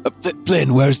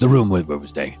 Flynn, where's the room where we're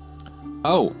staying?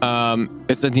 Oh,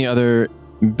 it's in the other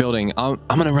building. I'm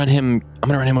gonna run him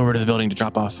over to the building to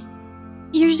drop off.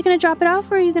 You're just gonna drop it off,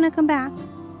 or are you gonna come back?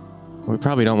 We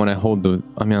probably don't want to hold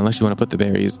unless you want to put the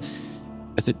berries.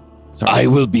 Is it? Sorry. I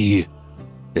will be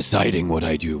deciding what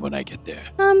I do when I get there.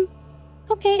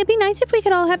 Okay, it'd be nice if we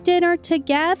could all have dinner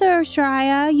together,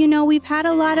 Shreya. You know, we've had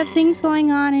a lot of things going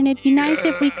on, and it'd be nice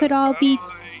if we could all be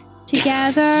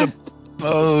together.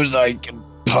 Suppose I can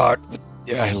part with.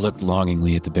 I look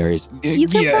longingly at the berries. You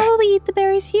can probably eat the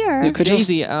berries here. You could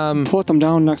Daisy, just put them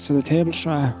down next to the table,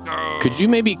 Shreya. could you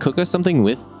maybe cook us something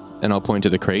with? And I'll point to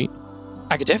the crate.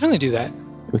 I could definitely do that.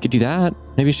 We could do that.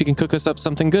 Maybe she can cook us up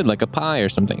something good, like a pie or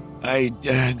something. He wants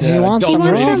He them wants raw,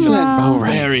 them Flynn. raw. Oh,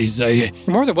 right. berries. You're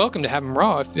more than welcome to have them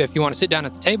raw if you want to sit down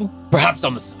at the table. Perhaps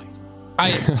on the side.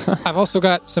 I've also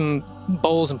got some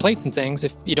bowls and plates and things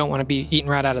if you don't want to be eating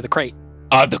right out of the crate.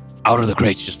 Out of the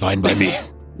crate's just fine by me.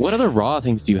 What other raw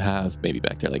things do you have maybe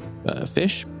back there, like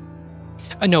fish?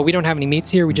 No, we don't have any meats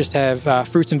here. We just have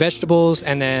fruits and vegetables,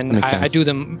 and then Makes I sense. do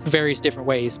them various different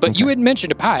ways. But you Okay. had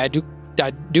mentioned a pie. I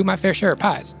do my fair share of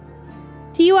pies.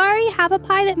 Do you already have a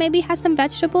pie that maybe has some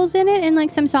vegetables in it and like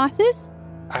some sauces?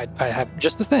 I have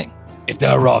just the thing. If there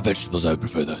are raw vegetables, I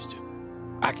prefer those too.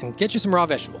 I can get you some raw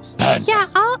vegetables. Yeah,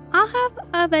 I'll have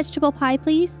a vegetable pie,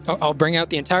 please. I'll bring out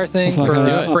the entire thing It's like for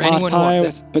do it. for a pot anyone who pie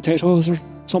wants it. with potatoes or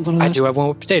something like I that? do have one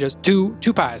with potatoes. Two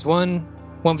pies. One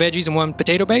veggies and one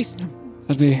potato based.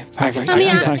 That'd be perfect. I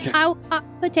mean, Thank you.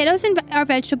 potatoes are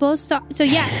vegetables, so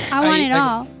yeah, I want it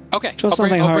all. Okay, Just I'll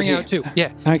something bring hearty. out two. Yeah.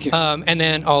 Thank you. And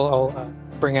then I'll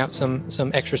bring out some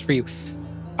extras for you.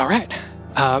 All right.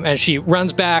 And she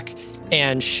runs back,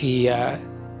 and she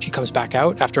comes back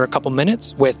out after a couple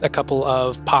minutes with a couple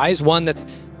of pies. One that's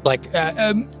like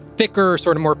thicker,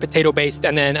 sort of more potato based,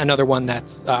 and then another one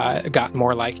that's got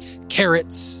more like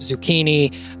carrots,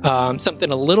 zucchini,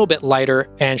 something a little bit lighter.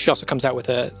 And she also comes out with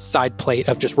a side plate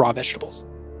of just raw vegetables.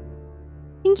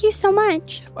 Thank you so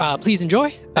much. Please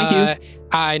enjoy. Thank you.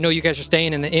 I know you guys are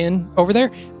staying in the inn over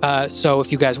there, so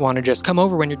if you guys want to just come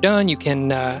over when you're done, you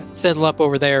can settle up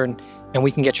over there, and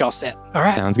we can get you all set. All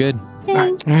right. Sounds good. Yay.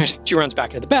 All right. She runs back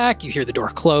into the back. You hear the door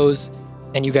close,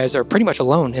 and you guys are pretty much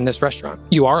alone in this restaurant.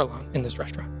 You are alone in this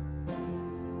restaurant.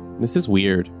 This is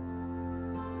weird.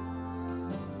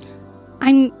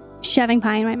 I'm shoving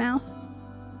pie in my mouth.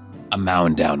 I'm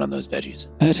mowing down on those veggies.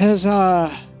 It is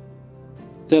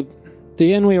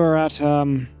the inn we were at,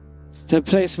 the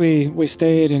place we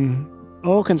stayed in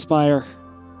Oakenspire.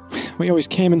 We always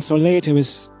came in so late it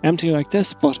was empty like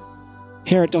this, but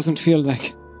here it doesn't feel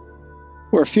like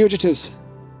we're fugitives.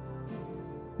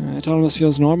 It almost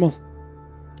feels normal.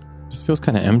 Just feels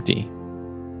kind of empty.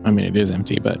 I mean, it is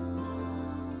empty, but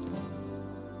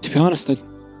To be honest, I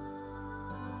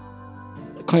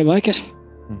quite like it.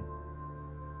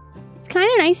 It's kind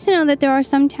of nice to know that there are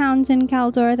some towns in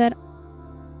Caldor that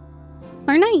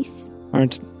are nice.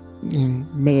 Aren't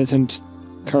militant,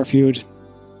 curfewed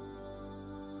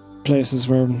places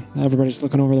where everybody's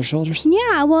looking over their shoulders.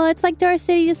 Yeah, well, it's like they're a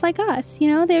city just like us. You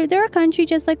know, they're a country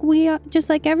just like we are, just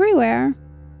like everywhere.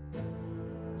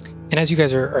 And as you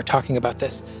guys are talking about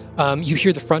this, you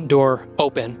hear the front door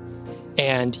open,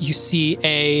 and you see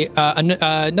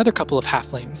another couple of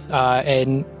halflings,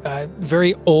 a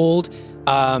very old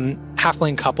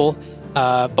halfling couple.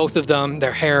 Both of them,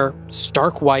 their hair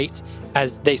stark white,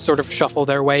 as they sort of shuffle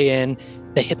their way in.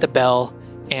 They hit the bell,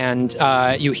 and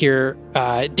you hear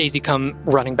Daisy come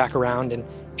running back around, and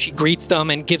she greets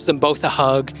them and gives them both a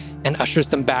hug and ushers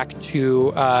them back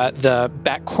to the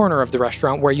back corner of the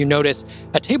restaurant, where you notice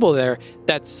a table there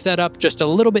that's set up just a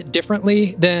little bit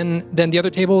differently than the other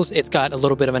tables. It's got a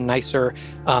little bit of a nicer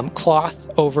cloth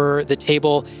over the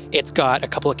table. It's got a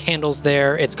couple of candles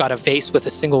there. It's got a vase with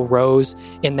a single rose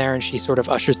in there, and she sort of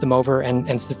ushers them over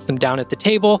and sits them down at the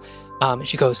table. And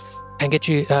she goes, "Can I get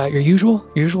you your usual?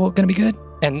 Your usual gonna be good?"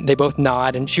 And they both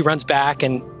nod, and she runs back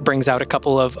and brings out a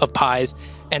couple of pies,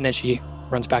 and then she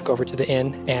runs back over to the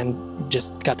inn and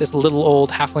just got this little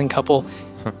old halfling couple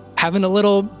having a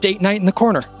little date night in the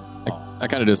corner. I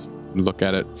kind of just look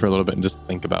at it for a little bit and just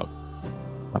think about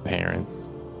my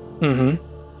parents. Mm-hmm.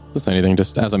 Just anything,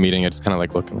 just as I'm eating, I just kind of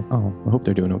like looking like, oh, I hope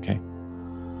they're doing okay.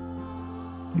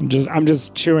 I'm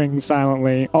just chewing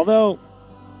silently, although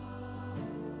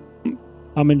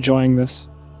I'm enjoying this.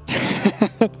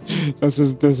 This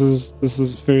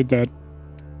is food that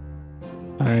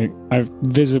I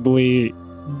visibly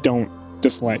don't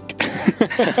dislike.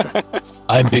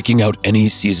 I'm picking out any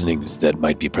seasonings that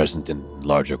might be present in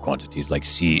larger quantities, like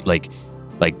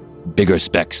bigger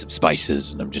specks of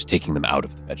spices, and I'm just taking them out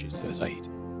of the veggies as I eat.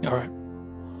 All right.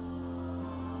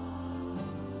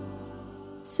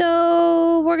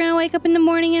 So we're gonna wake up in the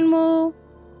morning and we'll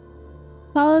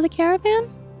follow the caravan?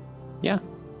 Yeah.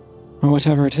 Or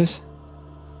whatever it is.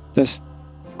 This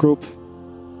group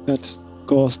that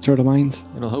goes through the mines.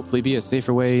 It'll hopefully be a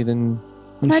safer way than,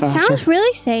 And That faster. sounds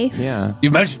really safe. yeah.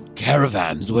 You mentioned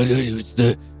caravans. What is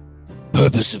the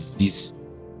purpose of these?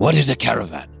 What is a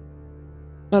caravan?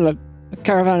 Well, a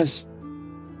caravan is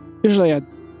usually a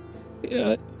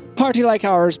party like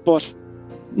ours, but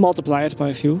multiply it by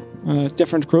a few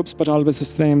different groups, but all with the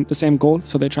same goal.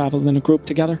 So they travel in a group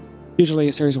together, usually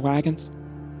a series of wagons.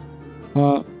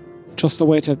 Just a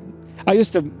way to. I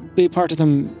used to be part of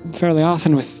them fairly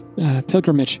often with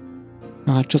pilgrimage,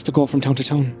 just to go from town to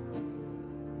town.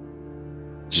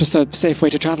 It's just a safe way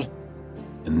to travel.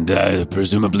 And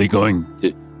presumably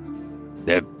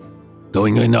they're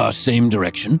going in our same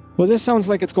direction. Well, this sounds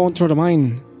like it's going through the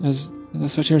mine. That's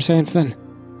what you're saying, Flynn.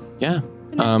 Yeah.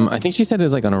 I think she said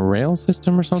it's like on a rail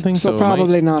system or something. So it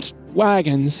probably not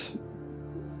wagons.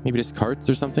 maybe just carts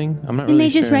or something. I'm not And really they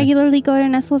just sure. regularly go to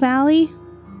Nestle Valley?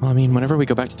 Well, I mean, whenever we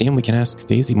go back to the inn, we can ask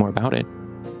Daisy more about it.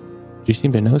 She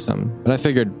seemed to know some. But I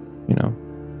figured,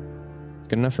 it's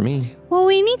good enough for me. Well,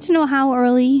 we need to know how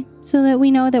early so that we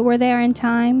know that we're there in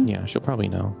time. Yeah, she'll probably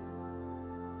know.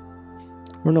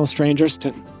 We're no strangers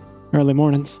to early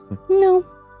mornings. No.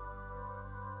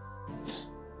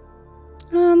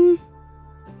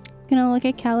 Gonna look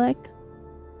at Kellic.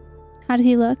 How does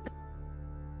he look?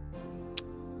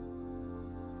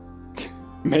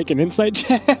 Make an insight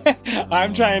check.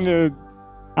 I'm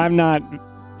not.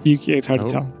 It's hard to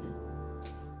tell.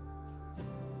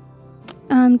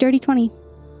 Dirty 20.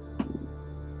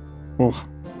 Oh.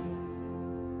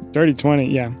 Dirty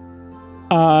 20,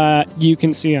 yeah. You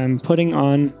can see I'm putting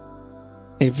on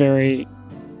a very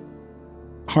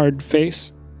hard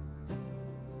face,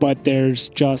 but there's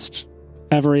just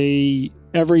every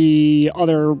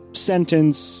other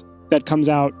sentence that comes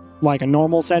out like a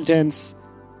normal sentence,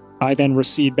 I then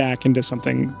recede back into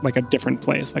something like a different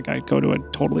place. Like I go to a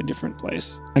totally different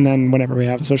place. And then whenever we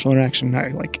have a social interaction, I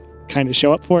like kind of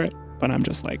show up for it, but I'm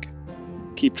just like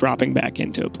keep dropping back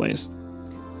into a place.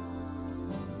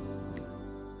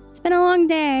 It's been a long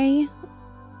day.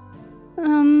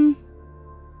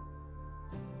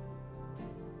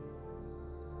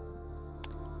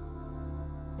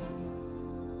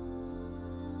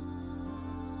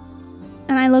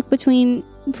 And I look between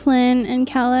Flynn and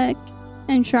Kellic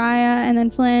and Shreya, and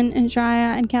then Flynn and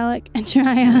Shreya and Kellic and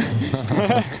Shreya.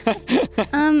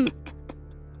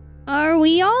 Are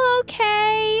we all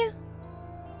okay?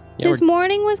 Yeah, This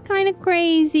morning was kind of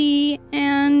crazy,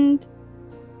 and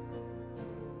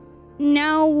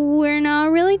now we're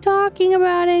not really talking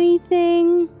about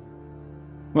anything.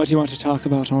 What do you want to talk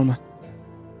about, Alma?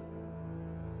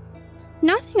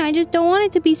 Nothing, I just don't want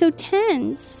it to be so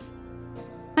tense.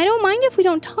 I don't mind if we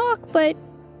don't talk, but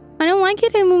I don't like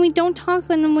it when we don't talk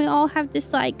and then we all have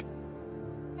this like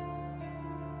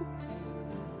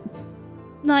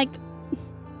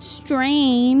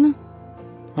strain.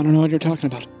 I don't know what you're talking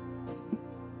about.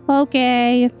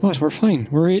 Okay. What? We're fine.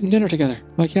 We're eating dinner together,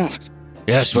 like you asked.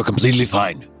 Yes, we're completely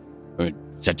fine. We're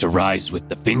set to rise with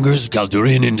the fingers of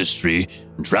Caldurian industry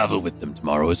and travel with them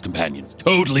tomorrow as companions.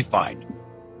 Totally fine.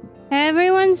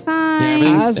 Everyone's fine.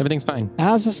 Yeah, As- everything's fine.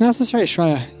 As is necessary,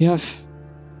 Shreya. You have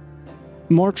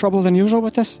more trouble than usual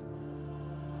with this?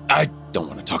 I don't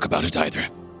want to talk about it either.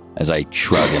 As I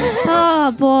shrug and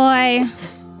Oh boy.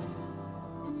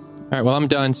 All right, well, I'm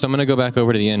done, so I'm going to go back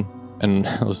over to the inn, and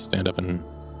I'll stand up and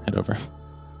head over.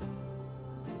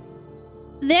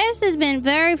 This has been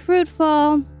very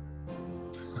fruitful.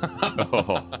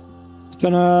 It's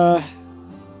been a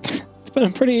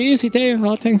pretty easy day,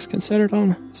 all things considered.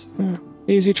 It's an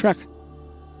easy trek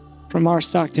from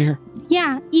Marstock to here.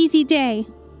 Yeah, easy day.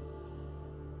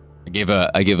 I give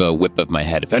a whip of my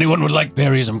head. If anyone would like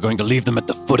berries, I'm going to leave them at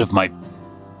the foot of my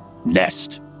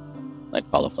nest. I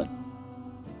follow Flynn.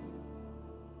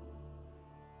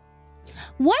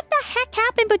 What the heck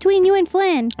happened between you and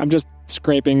Flynn? I'm just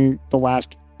scraping the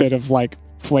last bit of like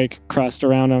flake crust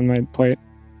around on my plate.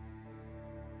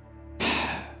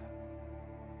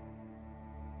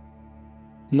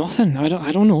 Nothing. I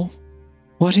don't know.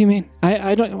 What do you mean?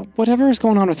 I don't. Whatever is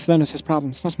going on with Flynn is his problem.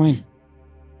 It's not mine.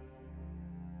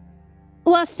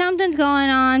 Well, something's going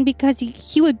on because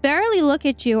he would barely look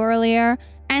at you earlier,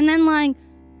 and then like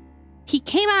he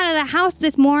came out of the house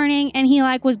this morning and he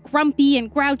like was grumpy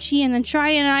and grouchy, and then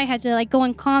Shreya and I had to like go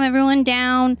and calm everyone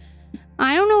down.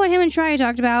 I don't know what him and Shreya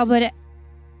talked about, but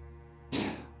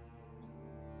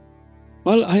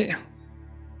Well,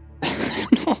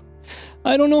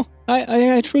 I don't know.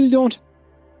 I truly don't.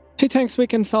 He thinks we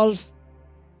can solve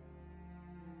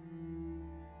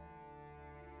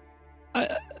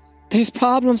these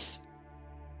problems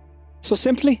so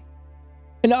simply.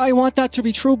 And I want that to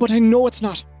be true, but I know it's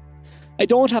not. I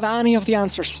don't have any of the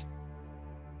answers.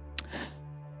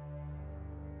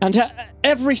 And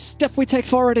every step we take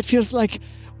forward, it feels like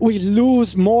we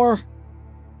lose more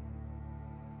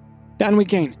than we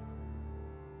gain.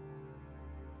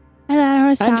 I let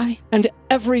out a sigh. And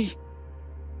every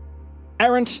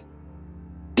errant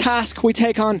task we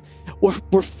take on,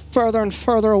 we're further and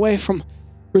further away from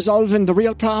resolving the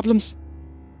real problems.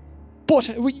 But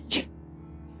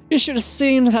you should have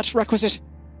seen that requisite,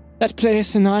 that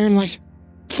place in the Ironlight,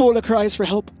 full of cries for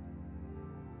help.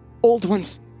 Old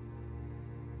ones.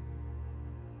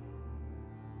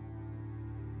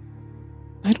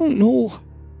 I don't know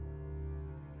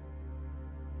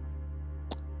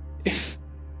if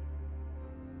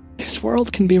this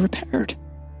world can be repaired.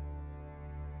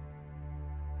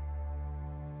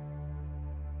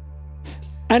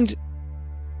 And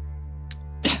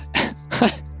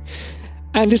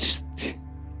and it's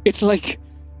like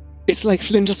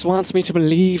Flynn just wants me to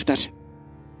believe that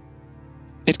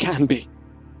it can be.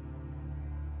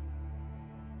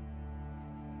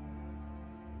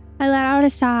 I let out a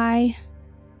sigh,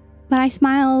 but I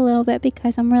smile a little bit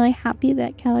because I'm really happy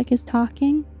that Kellic is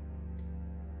talking.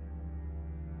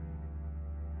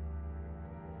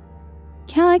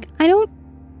 Kellic, do you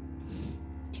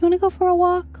want to go for a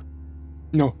walk?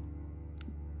 No.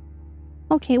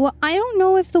 Okay, well, I don't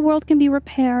know if the world can be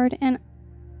repaired, and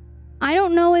I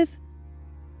don't know if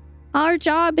our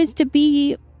job is to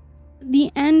be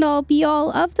the end-all,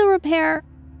 be-all of the repair,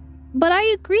 but I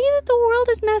agree that the world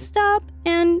is messed up,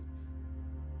 and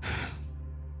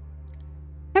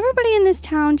everybody in this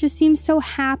town just seems so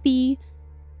happy,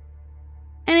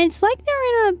 and it's like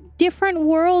they're in a different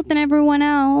world than everyone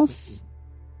else.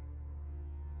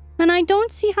 And I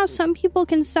don't see how some people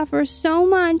can suffer so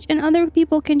much and other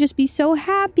people can just be so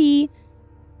happy.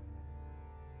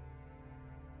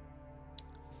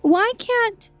 Why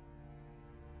can't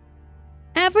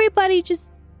everybody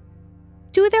just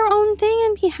do their own thing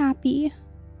and be happy?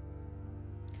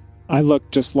 I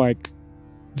look just like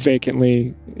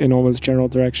vacantly in Oma's general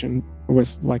direction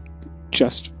with like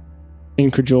just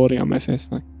incredulity on my face.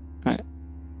 Like,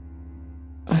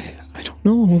 I don't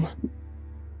know, Oma.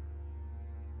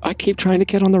 I keep trying to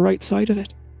get on the right side of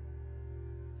it.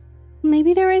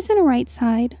 Maybe there isn't a right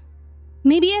side.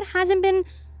 Maybe it hasn't been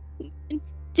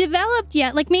developed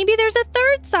yet. Like maybe there's a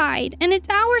third side and it's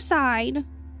our side.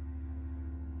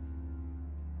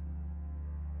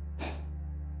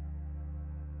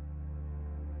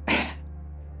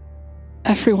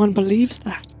 Everyone believes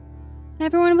that.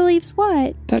 Everyone believes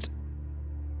what? That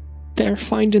they're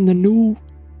finding the new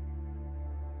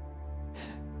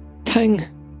thing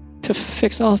to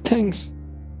fix all things.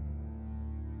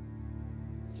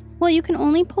 Well, you can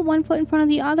only put one foot in front of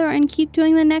the other and keep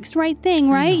doing the next right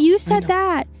thing, right? You said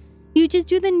that. You just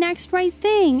do the next right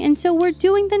thing. And so we're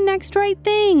doing the next right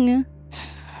thing.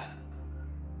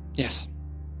 Yes.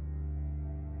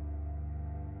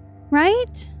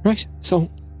 Right? Right.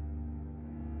 So,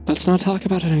 let's not talk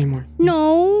about it anymore.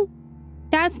 No.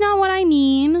 That's not what I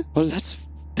mean. Well,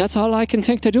 that's all I can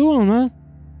think to do, Oma.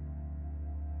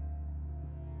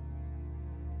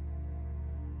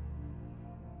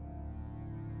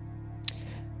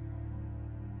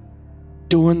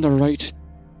 Doing the right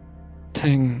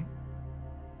thing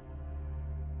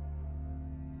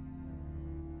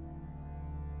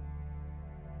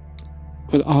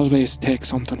will always take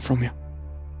something from you.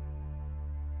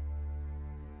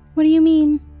 What do you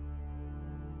mean?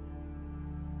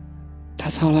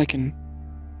 That's all I can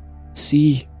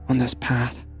see on this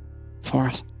path for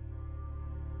us.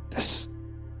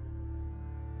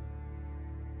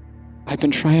 I've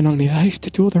been trying all my life to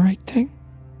do the right thing.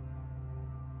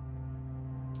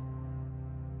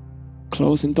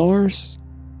 Closing doors.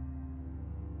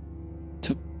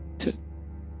 To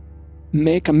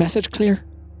make a message clear.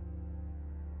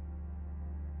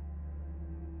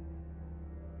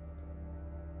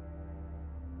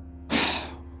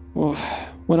 Well,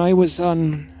 when I was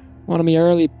on one of my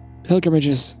early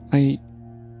pilgrimages, I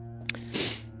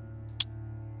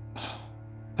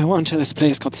went to this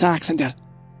place called Saxondale.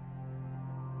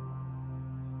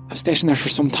 I was stationed there for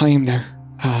some time there.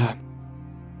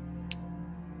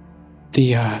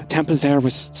 The temple there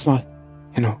was small,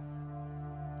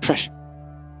 fresh.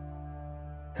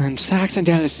 And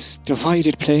Saxondale is this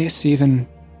divided place, even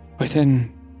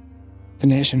within the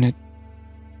nation. It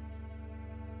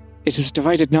is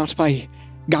divided not by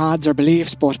gods or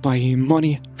beliefs, but by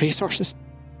money, resources.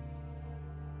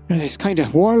 These kind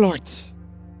of warlords.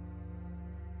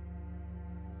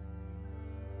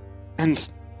 And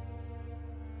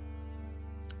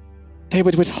they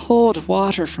would withhold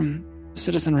water from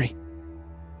citizenry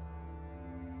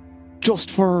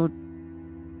just for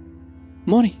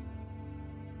money.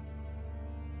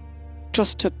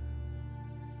 Just to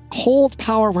hold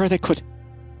power where they could.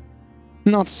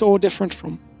 Not so different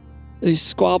from these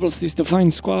squabbles, these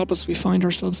divine squabbles we find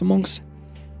ourselves amongst.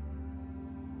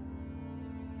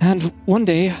 And one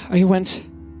day I went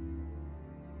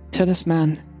to this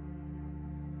man,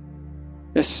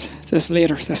 this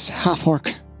leader, this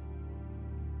half-orc,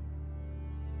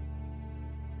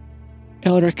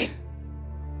 Elric,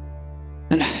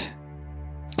 and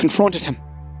confronted him.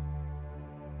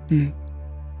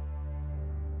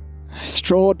 I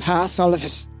strode past all of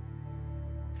his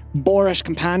boorish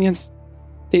companions,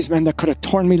 these men that could have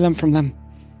torn me limb from limb,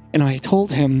 and I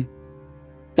told him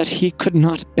that he could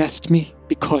not best me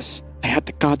because I had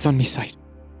the gods on my side.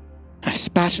 And I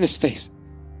spat in his face,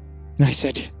 and I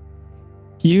said,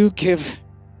 "You give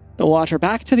the water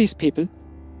back to these people,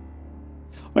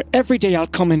 or every day I'll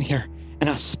come in here and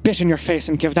I'll spit in your face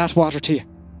and give that water to you.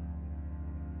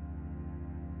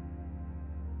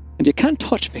 And you can't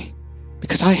touch me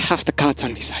because I have the gods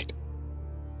on my side."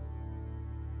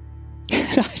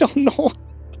 And I don't know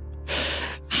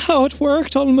how it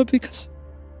worked, Alma, because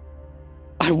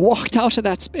I walked out of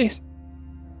that space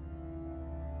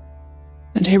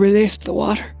and he released the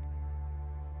water.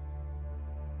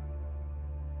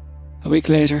 A week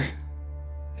later,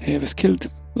 He was killed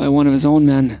by one of his own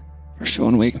men for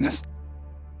showing weakness.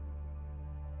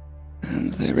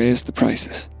 And they raised the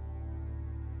prices.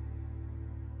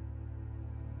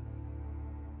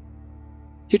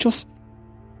 You just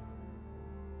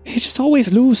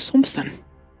always lose something.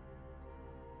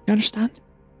 You understand?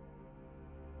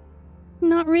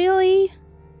 Not really.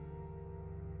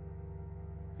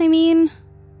 I mean,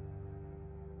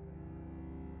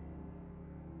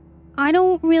 I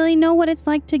don't really know what it's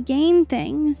like to gain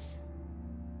things.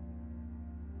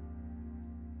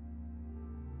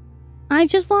 I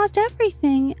just lost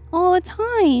everything all the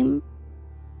time.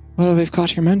 Well, we've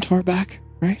got your mentor back,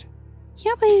 right?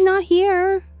 Yeah, but he's not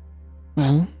here.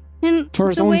 Well, And for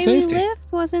his the own way safety. we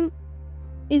lived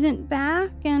isn't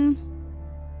back, and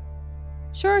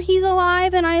sure, he's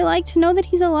alive, and I like to know that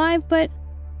he's alive, but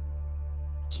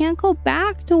can't go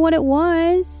back to what it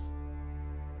was.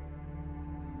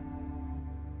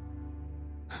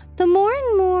 The more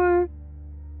and more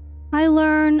I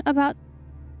learn about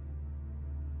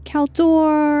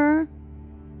Kaldor,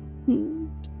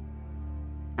 and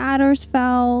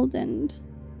Addersfeld, and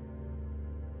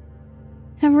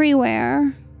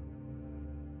everywhere,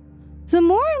 the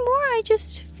more and more I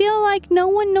just feel like no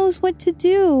one knows what to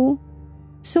do.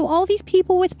 So all these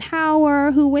people with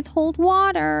power who withhold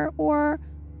water or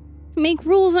make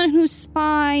rules on who's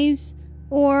spies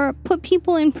or put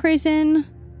people in prison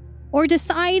or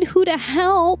decide who to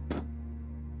help,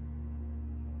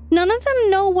 none of them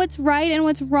know what's right and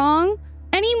what's wrong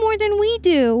any more than we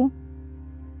do.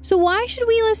 So why should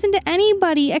we listen to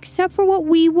anybody except for what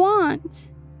we want?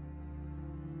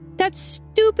 That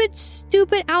stupid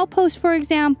outpost, for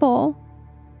example.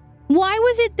 Why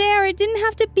was it there? It didn't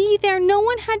have to be there. No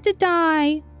one had to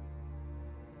die.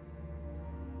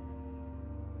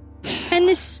 And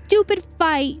this stupid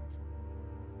fight.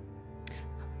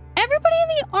 Everybody in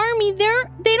the army,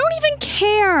 they don't even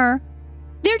care.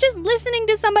 They're just listening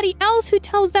to somebody else who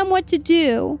tells them what to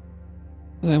do.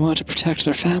 They want to protect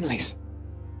their families.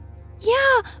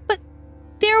 Yeah, but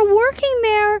they're working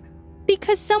there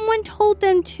because someone told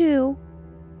them to.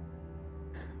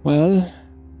 Well,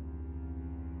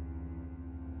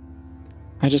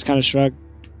 I just kind of shrug.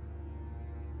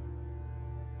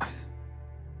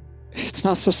 It's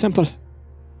not so simple.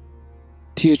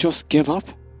 Do you just give up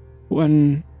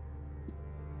when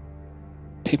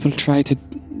people try to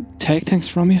take things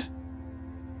from you?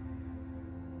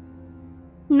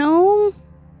 No.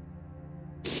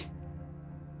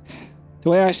 The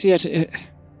way I see it,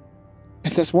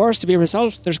 if this war is to be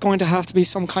resolved, there's going to have to be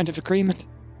some kind of agreement.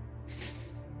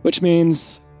 Which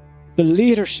means the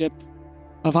leadership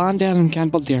of Andel and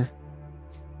Ganbaldir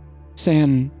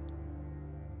saying,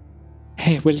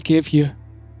 hey, we'll give you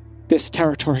this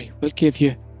territory, we'll give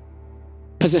you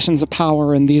positions of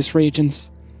power in these regions,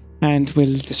 and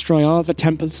we'll destroy all the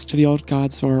temples to the old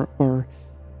gods or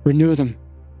renew them.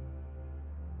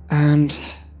 And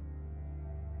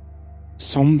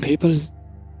some people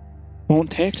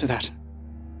won't take to that.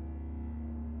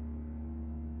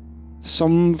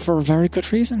 Some for a very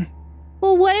good reason.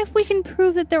 Well, what if we can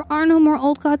prove that there are no more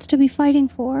old gods to be fighting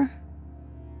for?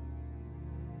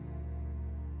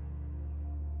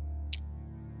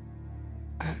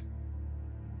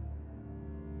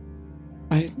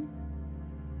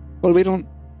 Well, we don't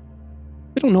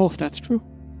know if that's true.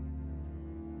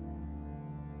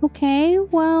 Okay,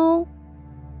 well,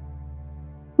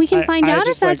 we can find out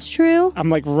if that's true. I'm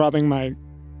like rubbing my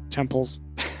temples.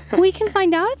 We can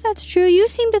find out if that's true. You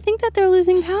seem to think that they're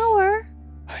losing power.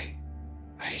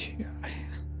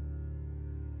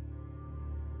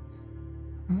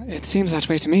 It seems that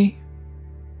way to me.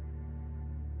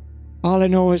 All I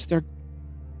know is they're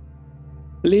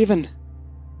leaving.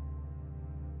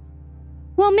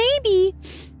 Well, maybe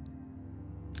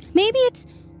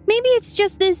it's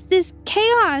just this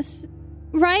chaos,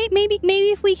 right? Maybe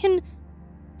if we can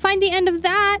find the end of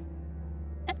that,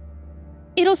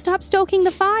 it'll stop stoking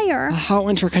the fire. How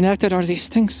interconnected are these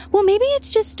things? Well, maybe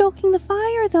it's just stoking the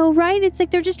fire, though, right? It's like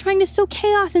they're just trying to sow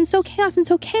chaos and sow chaos and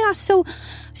sow chaos. So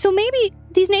maybe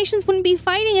these nations wouldn't be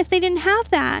fighting if they didn't have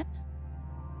that.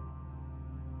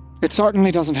 It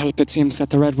certainly doesn't help, it seems, that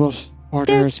the Red Wolf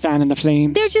Order is fanning the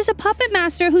flames. They're just a puppet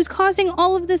master who's causing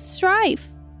all of this strife.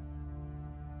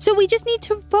 So we just need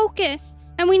to focus,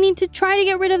 and we need to try to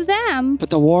get rid of them. But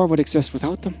the war would exist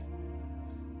without them.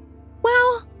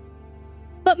 Well,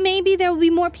 but maybe there will be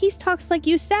more peace talks, like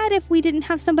you said, if we didn't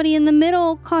have somebody in the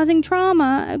middle causing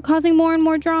trauma, causing more and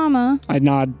more drama. I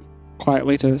nod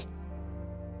quietly to this.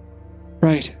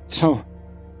 Right, so...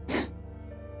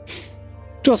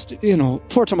 just,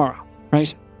 for tomorrow,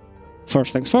 right?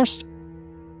 First things first.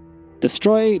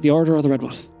 Destroy the Order of the Red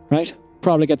Wolf, right?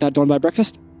 Probably get that done by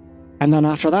breakfast. And then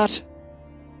after that,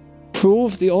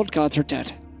 prove the old gods are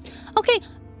dead. Okay,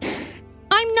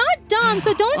 I'm not dumb,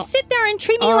 so don't sit there and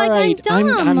treat me All like right, I'm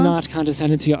dumb. I'm not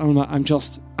condescending to you, Alma. I'm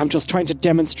just trying to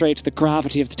demonstrate the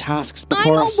gravity of the tasks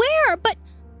before I'm us. aware, but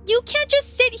you can't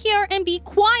just sit here and be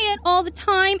quiet all the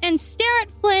time and stare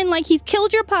at Flynn like he's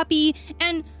killed your puppy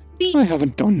and be I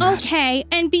haven't done that. okay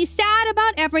and be sad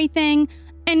about everything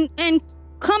and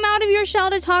come out of your shell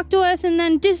to talk to us and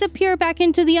then disappear back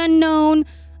into the unknown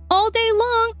all day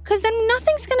long, because then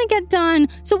nothing's gonna get done.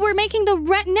 So we're making the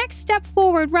next step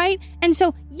forward, right? And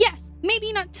so yes,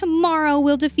 maybe not tomorrow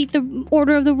we'll defeat the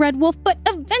Order of the Red Wolf, but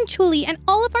eventually, and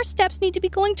all of our steps need to be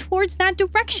going towards that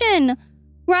direction,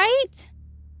 right?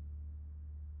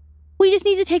 We just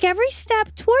need to take every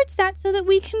step towards that so that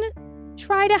we can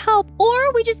try to help,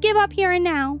 or we just give up here and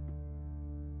now.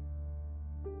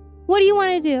 What do you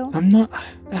want to do?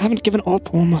 I haven't given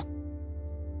up, Alma.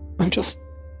 I'm just...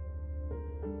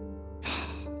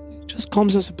 It just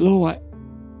comes as a blow.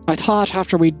 I thought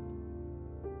after we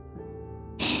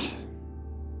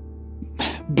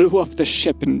blew up the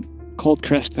ship in Cold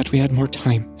Crest that we had more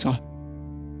time, so...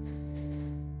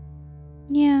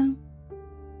 Yeah.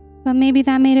 But maybe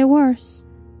that made it worse.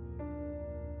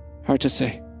 Hard to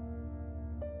say.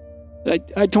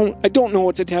 I don't know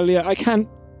what to tell you. I can't...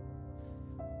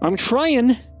 I'm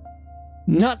trying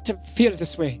not to feel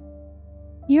this way.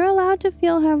 You're allowed to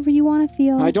feel however you want to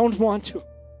feel. I don't want to.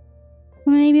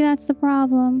 Well, maybe that's the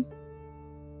problem.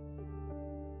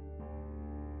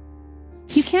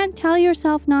 You can't tell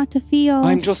yourself not to feel.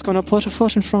 I'm just going to put a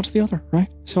foot in front of the other, right?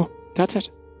 So, that's it.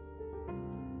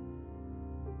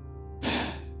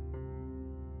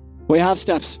 We have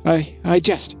steps. I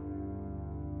jest.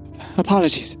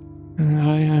 Apologies.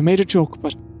 I made a joke,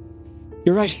 but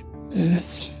you're right.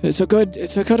 It's a good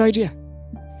idea.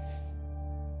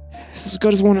 It's as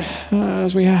good as one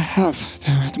as we have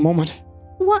at the moment.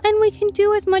 Well, and we can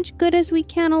do as much good as we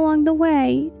can along the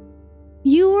way.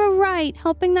 You were right.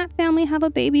 Helping that family have a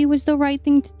baby was the right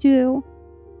thing to do.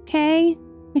 Okay?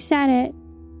 I said it.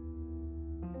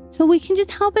 So we can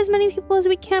just help as many people as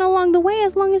we can along the way,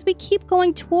 as long as we keep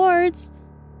going towards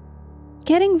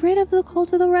getting rid of the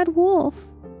Cult of the Red Wolf.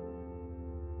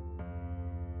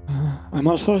 I'm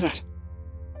all for that.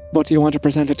 But do you want to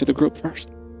present it to the group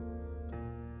first?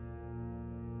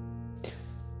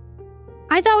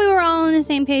 I thought we were all on the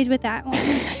same page with that one.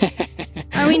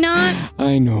 Are we not?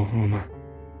 I know, Omar.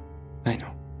 I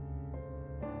know.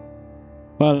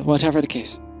 Well, whatever the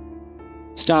case,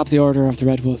 stop the Order of the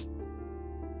Red Wolf.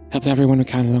 Help everyone we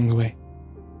can along the way.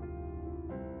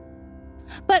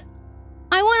 But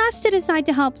I want us to decide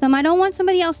to help them. I don't want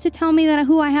somebody else to tell me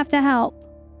who I have to help.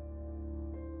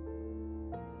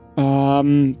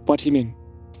 What do you mean?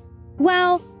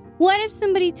 Well, what if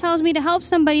somebody tells me to help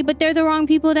somebody, but they're the wrong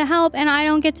people to help, and I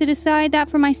don't get to decide that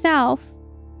for myself?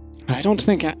 I don't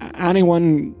think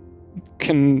anyone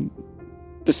can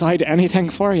decide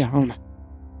anything for you, Alma.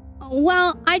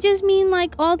 Well, I just mean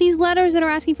like all these letters that are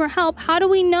asking for help. How do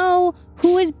we know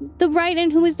who is the right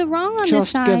and who is the wrong on this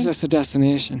side? Just gives us a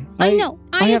destination. I know.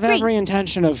 I have agree. every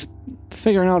intention of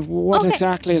figuring out what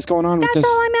exactly is going on with this.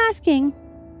 That's all I'm asking.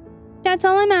 That's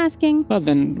all I'm asking. Well,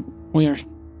 then we are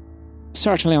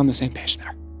certainly on the same page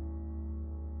there.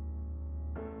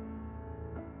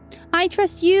 I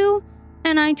trust you,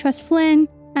 and I trust Flynn,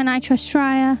 and I trust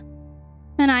Shreya,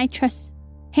 and I trust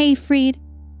Hayfried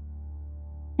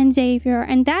and Xavier,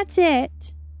 and that's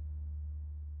it.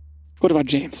 What about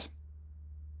James?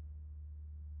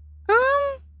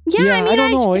 Yeah, I mean, I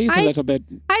don't know. He's a little bit...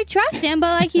 I trust him,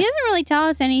 but like he doesn't really tell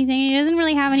us anything. He doesn't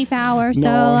really have any power, so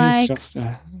no, like... he's just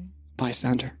a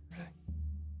bystander.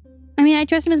 I mean, I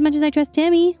trust him as much as I trust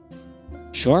Timmy.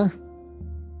 Sure.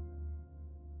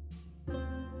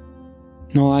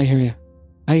 No, I hear you.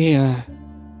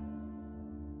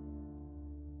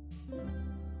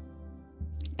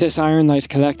 This Iron Light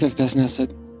Collective business,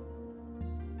 it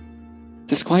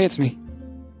disquiets me.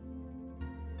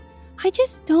 I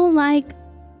just don't like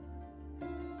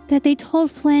that they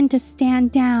told Flynn to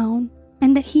stand down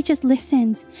and that he just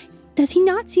listens. Does he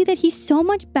not see that he's so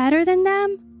much better than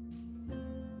them?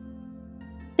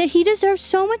 That he deserves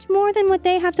so much more than what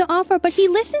they have to offer, but he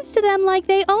listens to them like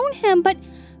they own him, but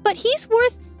he's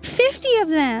worth 50 of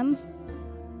them.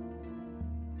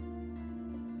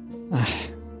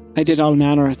 I did all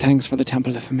manner of things for the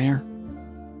Temple of Ymir.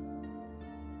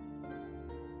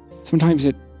 Sometimes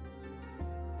it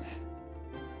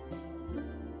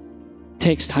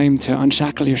takes time to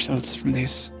unshackle yourselves from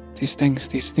these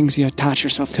things you attach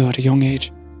yourself to at a young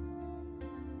age.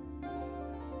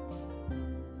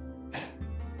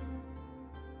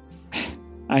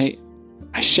 I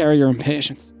share your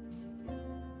impatience.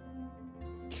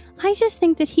 I just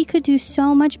think that he could do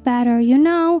so much better, you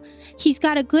know? He's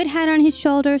got a good head on his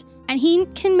shoulders, and he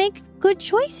can make good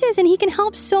choices, and he can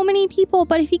help so many people.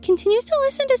 But if he continues to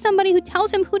listen to somebody who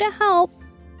tells him who to help,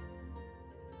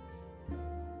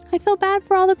 I feel bad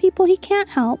for all the people he can't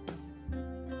help.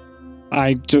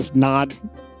 I just nod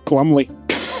glumly.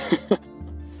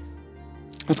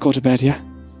 Let's go to bed, yeah?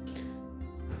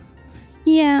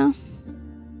 Yeah.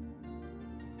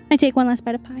 I take one last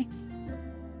bite of pie.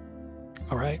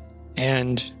 All right.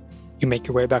 And you make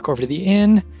your way back over to the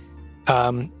inn.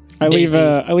 I leave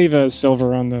a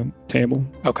silver on the table.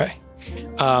 Okay.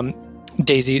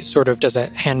 Daisy sort of does a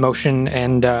hand motion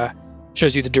and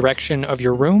shows you the direction of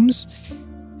your rooms.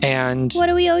 And What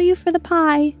do we owe you for the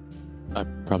pie? I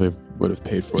probably would have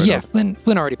paid for it. yeah, Flynn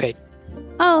already paid.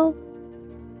 Oh.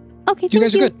 Okay, You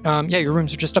guys thank are good. Yeah, your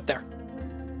rooms are just up there.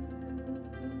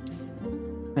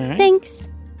 All right. Thanks.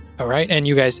 All right, and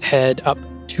you guys head up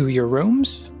to your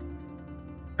rooms.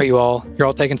 You're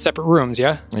all taking separate rooms,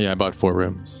 yeah? Yeah, I bought 4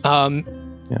 rooms.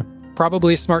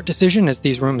 Probably a smart decision, as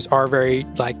these rooms are very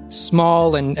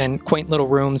small and quaint little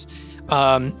rooms.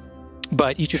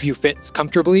 But each of you fits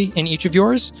comfortably in each of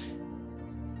yours.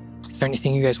 Is there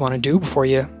anything you guys want to do before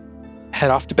you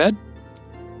head off to bed?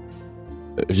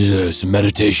 Just, some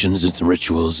meditations and some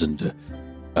rituals, and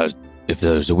if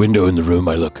there's a window in the room,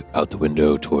 I look out the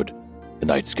window toward the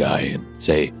night sky and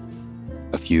say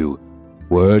a few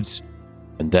words,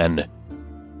 and then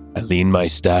I lean my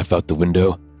staff out the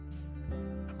window.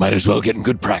 Might as well get in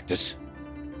good practice.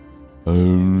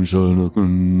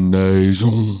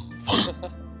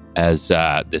 As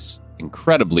this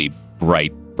incredibly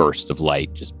bright burst of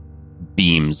light just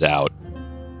beams out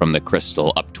from the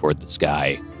crystal up toward the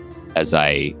sky, as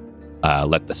I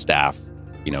let the staff,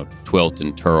 twilt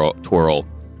and twirl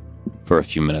for a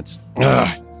few minutes.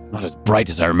 Not as bright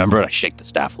as I remember. I shake the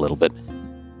staff a little bit,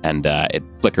 and it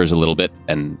flickers a little bit,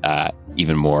 and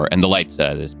even more. And the light's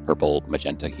this purple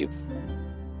magenta hue.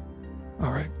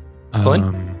 All right.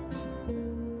 Flynn?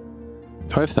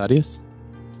 Do I have Thaddeus?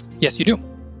 Yes, you do.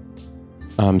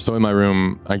 So in my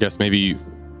room, I guess maybe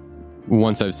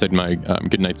once I've said my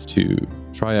goodnights to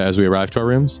Trya as we arrive to our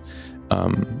rooms, I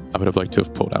would have liked to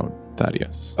have pulled out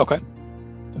Thaddeus. Okay.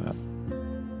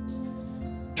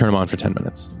 Turn him on for 10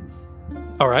 minutes.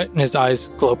 All right. And his eyes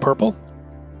glow purple.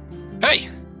 Hey!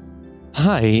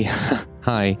 Hi.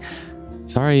 Hi.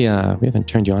 Sorry, we haven't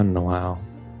turned you on in a while.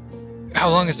 How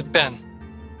long has it been?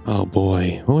 Oh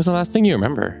boy. What was the last thing you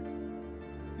remember?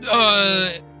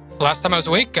 Last time I was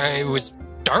awake, it was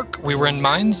dark. We were in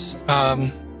mines. Wow,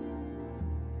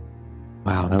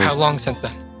 that was... How long since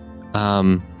then?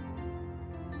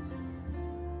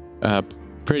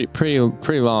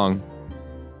 Pretty long.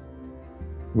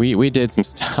 We did some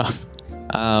stuff.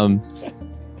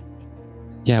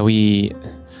 Yeah, we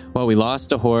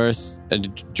lost a horse,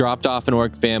 dropped off an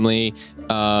orc family,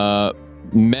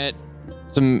 met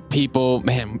some people.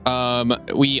 Man,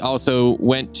 we also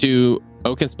went to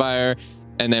Oakenspire,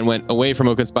 and then went away from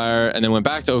Oakenspire, and then went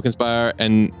back to Oakenspire,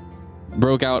 and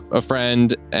broke out a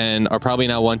friend, and are probably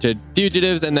now wanted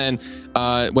fugitives, and then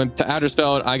went to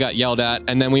Addersfeld. I got yelled at,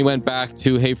 and then we went back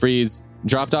to Hayfreeze,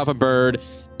 dropped off a bird,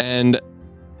 and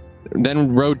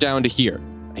then rode down to here.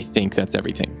 I think that's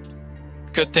everything.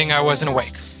 Good thing I wasn't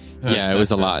awake. Yeah, it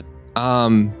was a lot.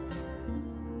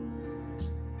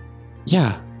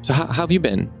 Yeah. So how have you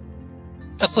been?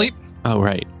 Asleep. Oh,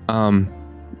 right.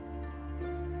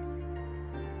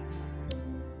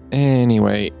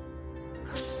 Anyway,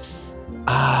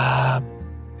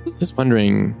 just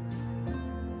wondering.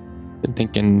 Been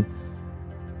thinking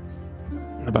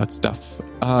about stuff.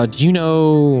 Do you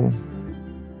know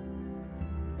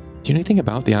anything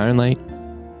about the Iron Light?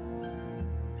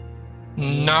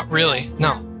 Not really.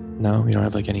 No. No, you don't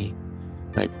have any.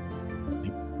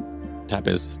 Tap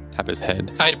his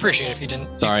head. I'd appreciate it if you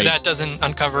didn't. Sorry. That doesn't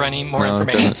uncover any more No,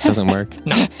 information. It doesn't work.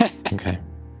 No. Okay.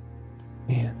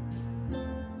 Man.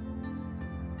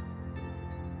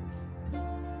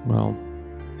 Well. Do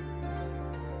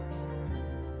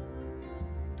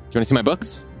you want to see my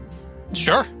books?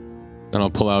 Sure. Then I'll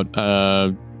pull out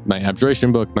my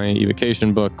abjuration book, my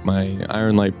evocation book, my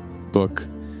Iron Light book.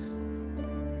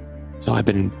 So I've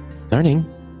been learning.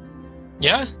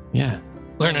 Yeah? Yeah.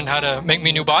 Learning how to make me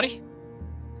a new body?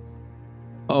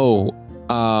 Oh,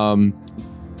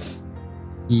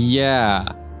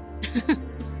 yeah.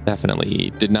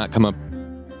 Definitely did not come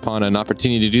upon an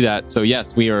opportunity to do that. So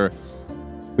yes, we are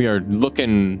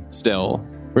looking still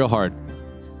real hard.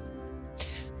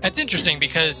 That's interesting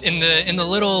because in the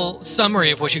little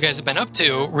summary of what you guys have been up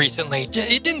to recently,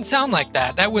 it didn't sound like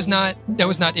that. That was not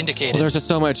indicated. Well, there's just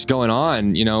so much going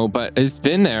on, but it's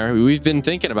been there. We've been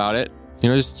thinking about it.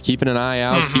 just keeping an eye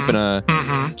out, keeping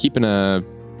a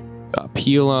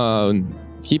peel,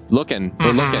 keep looking.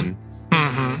 We're looking.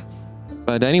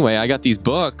 But anyway, I got these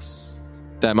books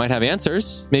that might have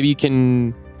answers. Maybe you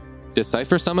can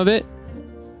decipher some of it.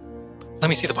 Let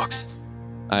me see the books.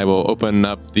 I will open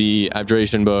up the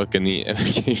abjuration book and the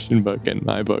evocation book and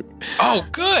my book. Oh,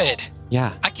 good.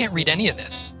 Yeah. I can't read any of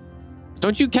this.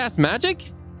 Don't you cast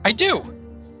magic? I do.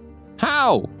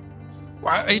 How?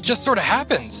 Well, it just sort of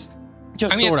happens.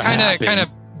 Just I mean, it's sorta kind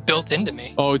happens. of built into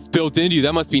me. Oh, it's built into you.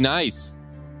 That must be nice.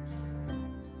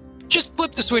 Just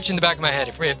flip the switch in the back of my head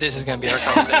if this is going to be our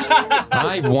conversation.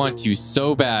 I want to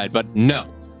so bad, but no.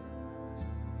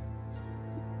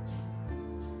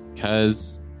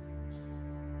 Because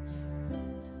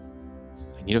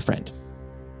I need a friend.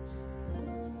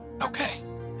 Okay.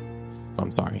 So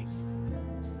I'm sorry.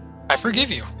 I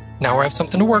forgive you. Now we have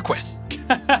something to work with.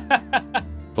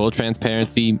 Full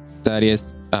transparency,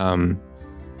 Thaddeus.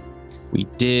 We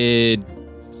did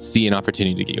see an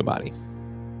opportunity to get you a body.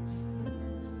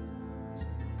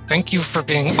 Thank you for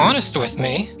being honest with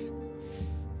me.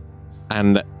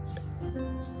 And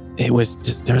it was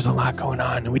just, there was a lot going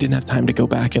on, and we didn't have time to go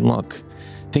back and look.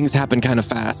 Things happened kind of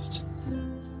fast.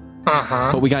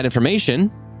 Uh-huh. But we got information.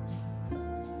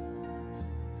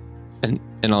 And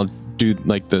I'll do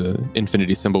like the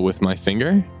infinity symbol with my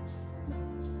finger.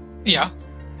 Yeah.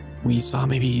 We saw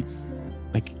maybe,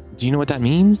 like, do you know what that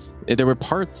means? There were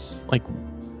parts like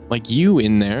you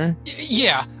in there.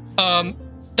 Yeah.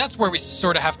 That's where we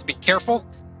sort of have to be careful.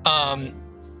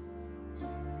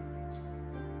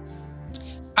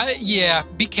 Yeah,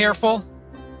 be careful.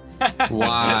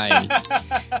 Why?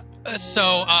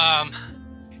 So,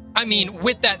 I mean,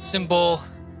 with that symbol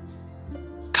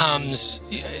comes,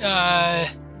 I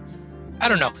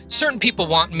don't know. Certain people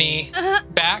want me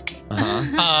back.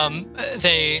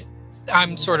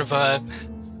 I'm sort of a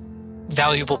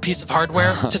valuable piece of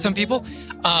hardware to some people.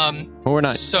 Well, we're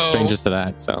not strangers to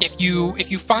that. So if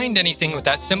you find anything with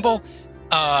that symbol,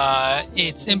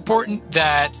 it's important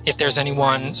that if there's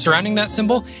anyone surrounding that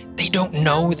symbol, they don't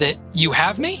know that you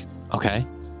have me. Okay.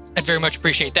 I'd very much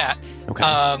appreciate that. Okay.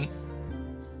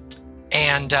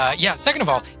 Yeah, second of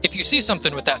all, if you see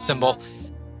something with that symbol,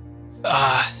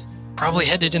 probably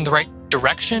headed in the right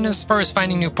direction as far as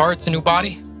finding new parts, a new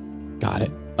body. Got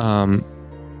it.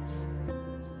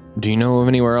 Do you know of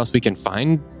anywhere else we can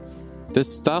find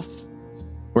this stuff?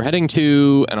 We're heading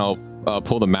to, and I'll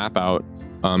pull the map out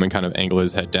and kind of angle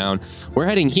his head down. We're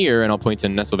heading here, and I'll point to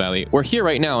Nestle Valley. We're here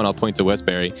right now, and I'll point to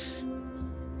Westbury.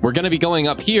 We're going to be going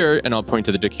up here, and I'll point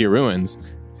to the Jakir ruins.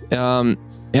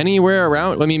 Anywhere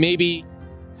around? I mean, maybe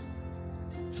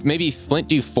Flint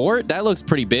Dew Fort? That looks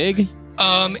pretty big.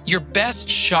 Your best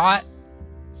shot,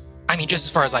 I mean, just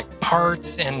as far as like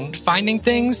parts and finding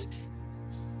things,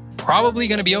 probably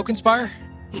going to be Oakenspire.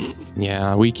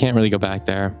 Yeah, we can't really go back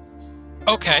there.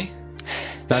 Okay.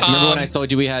 Remember when I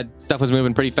told you we had stuff was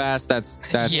moving pretty fast? That's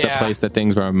the place that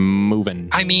things were moving.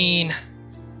 I mean,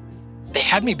 they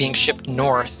had me being shipped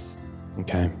north.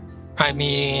 Okay. I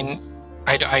mean,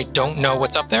 I don't know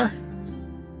what's up there.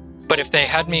 But if they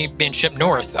had me being shipped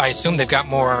north, I assume they've got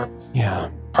more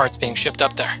parts being shipped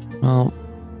up there. Well,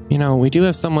 we do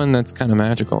have someone that's kind of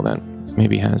magical that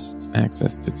maybe has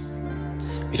access to...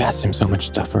 We've asked him so much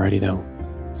stuff already, though.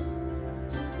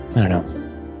 I don't know.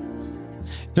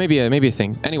 It's maybe a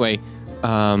thing. Anyway,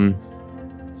 yeah,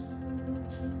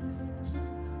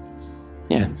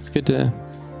 it's good to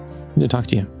talk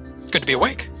to you. Good to be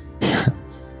awake. How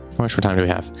much more time do we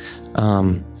have?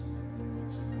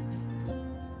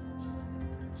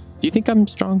 Do you think I'm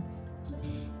strong?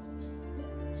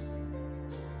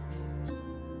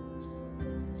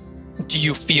 Do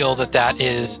you feel that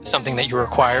is something that you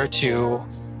require to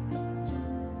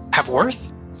have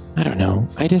worth? I don't know.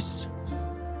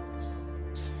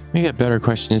 Maybe a better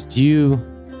question is, do you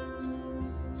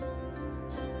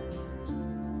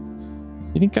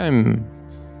think I'm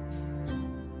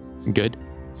good?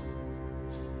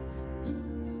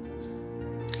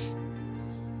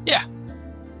 Yeah.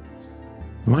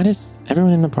 Why does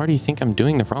everyone in the party think I'm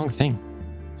doing the wrong thing?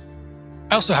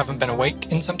 I also haven't been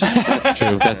awake in some time. That's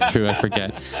true. I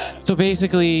forget. So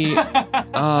basically,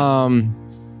 I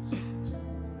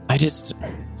just feel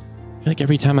like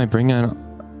every time I bring an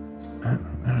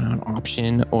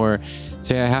option or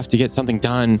say I have to get something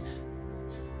done,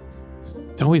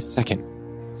 it's always second.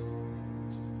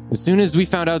 As soon as we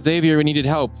found out Xavier needed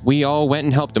help, we all went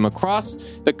and helped him across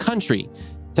the country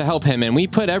to help him, and we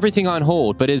put everything on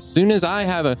hold. But as soon as I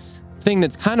have a thing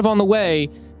that's kind of on the way,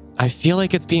 I feel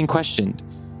like it's being questioned,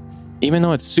 even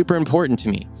though it's super important to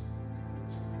me.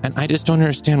 And I just don't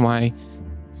understand why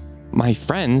my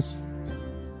friends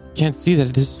can't see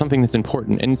that this is something that's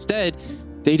important. And instead,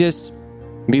 they just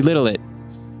belittle it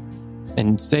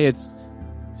and say it's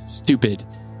stupid.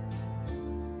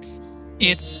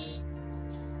 It's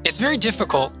very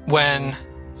difficult when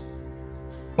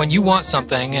you want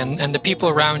something and the people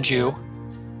around you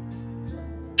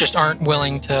just aren't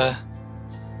willing to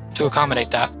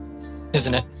accommodate that,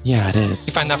 isn't it? Yeah, it is.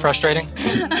 You find that frustrating?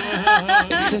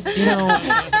 It's just,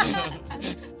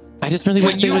 I just really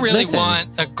wish When they you would really listen. want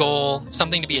a goal,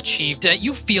 something to be achieved that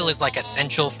you feel is like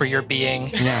essential for your being.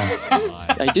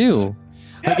 Yeah, I do.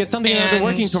 Like it's something I've been And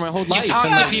working for my whole life. You talk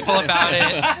and to like- people about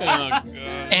it,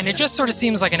 and it just sort of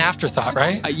seems like an afterthought,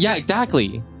 right? Yeah,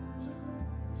 exactly.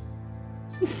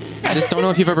 I just don't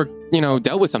know if you've ever,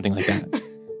 dealt with something like that.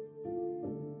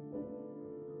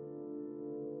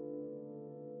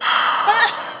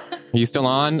 Are you still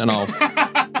on? And I'll.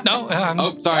 No.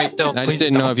 Oh, sorry. Still, I just please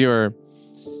didn't know don't. if you were.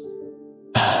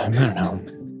 I don't know.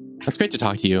 It's great to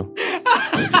talk to you.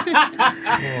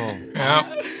 Yeah,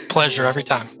 pleasure every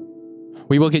time.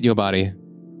 We will get you a body.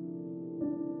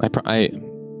 I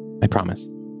promise.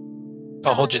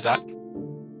 I'll hold you to that.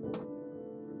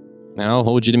 And I'll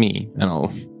hold you to me. And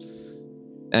I'll.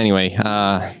 Anyway,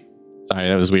 sorry,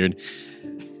 that was weird.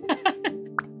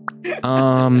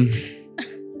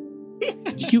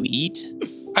 Do you eat?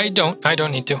 I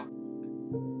don't need to.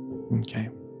 Okay.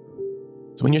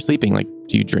 So when you're sleeping,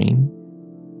 do you dream?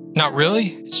 Not really.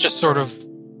 It's just sort of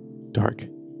Dark.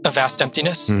 a vast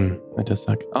emptiness. That does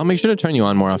suck. I'll make sure to turn you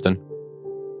on more often.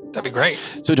 That'd be great.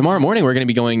 So tomorrow morning, we're going to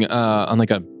be going on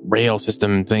a rail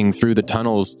system thing through the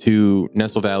tunnels to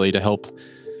Nestle Valley to help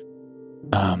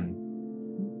a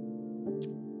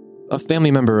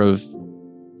family member of,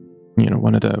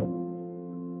 one of the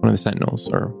Sentinels,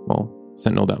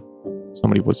 Sentinel that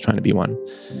somebody was trying to be one.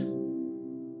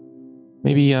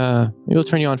 Maybe we'll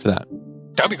turn you on for that.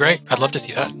 That'd be great. I'd love to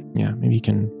see that. Yeah, maybe you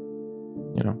can,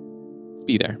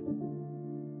 be there.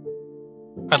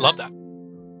 I'd love that.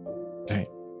 Okay.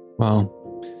 Well,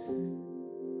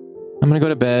 I'm going to go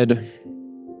to bed.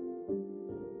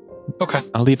 Okay.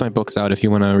 I'll leave my books out if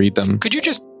you want to read them. Could you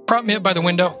just prop me up by the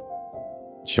window?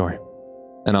 Sure.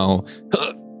 And I'll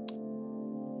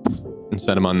and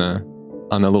set them on the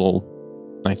little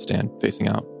nightstand facing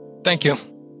out. Thank you.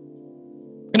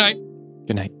 Good night.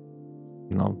 Good night.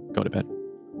 And I'll go to bed.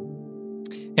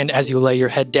 And as you lay your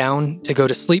head down to go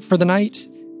to sleep for the night,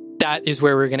 that is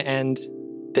where we're going to end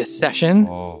this session.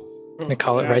 I'm going to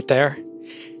call it right there.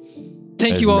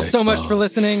 Thank you all so much for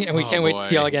listening, and we can't wait to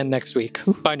see y'all again next week.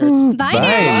 Bye, nerds. Bye,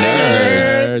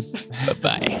 nerds.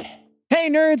 Bye-bye. Hey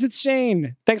nerds, it's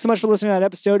Shane. Thanks so much for listening to that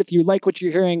episode. If you like what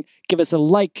you're hearing, give us a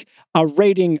like, a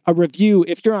rating, a review.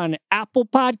 If you're on Apple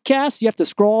Podcasts, you have to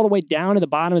scroll all the way down to the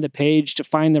bottom of the page to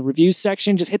find the review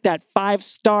section. Just hit that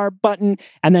 5-star button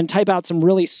and then type out some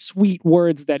really sweet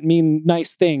words that mean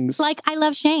nice things. Like, I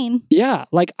love Shane. Yeah,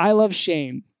 like I love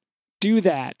Shane. Do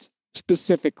that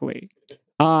specifically.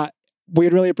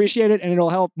 We'd really appreciate it, and it'll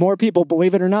help more people,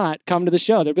 believe it or not, come to the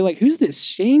show. They'll be like, who's this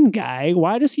Shane guy?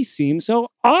 Why does he seem so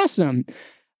awesome?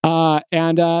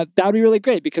 And that would be really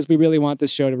great because we really want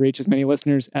this show to reach as many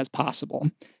listeners as possible.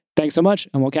 Thanks so much,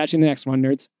 and we'll catch you in the next one,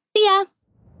 nerds. See ya.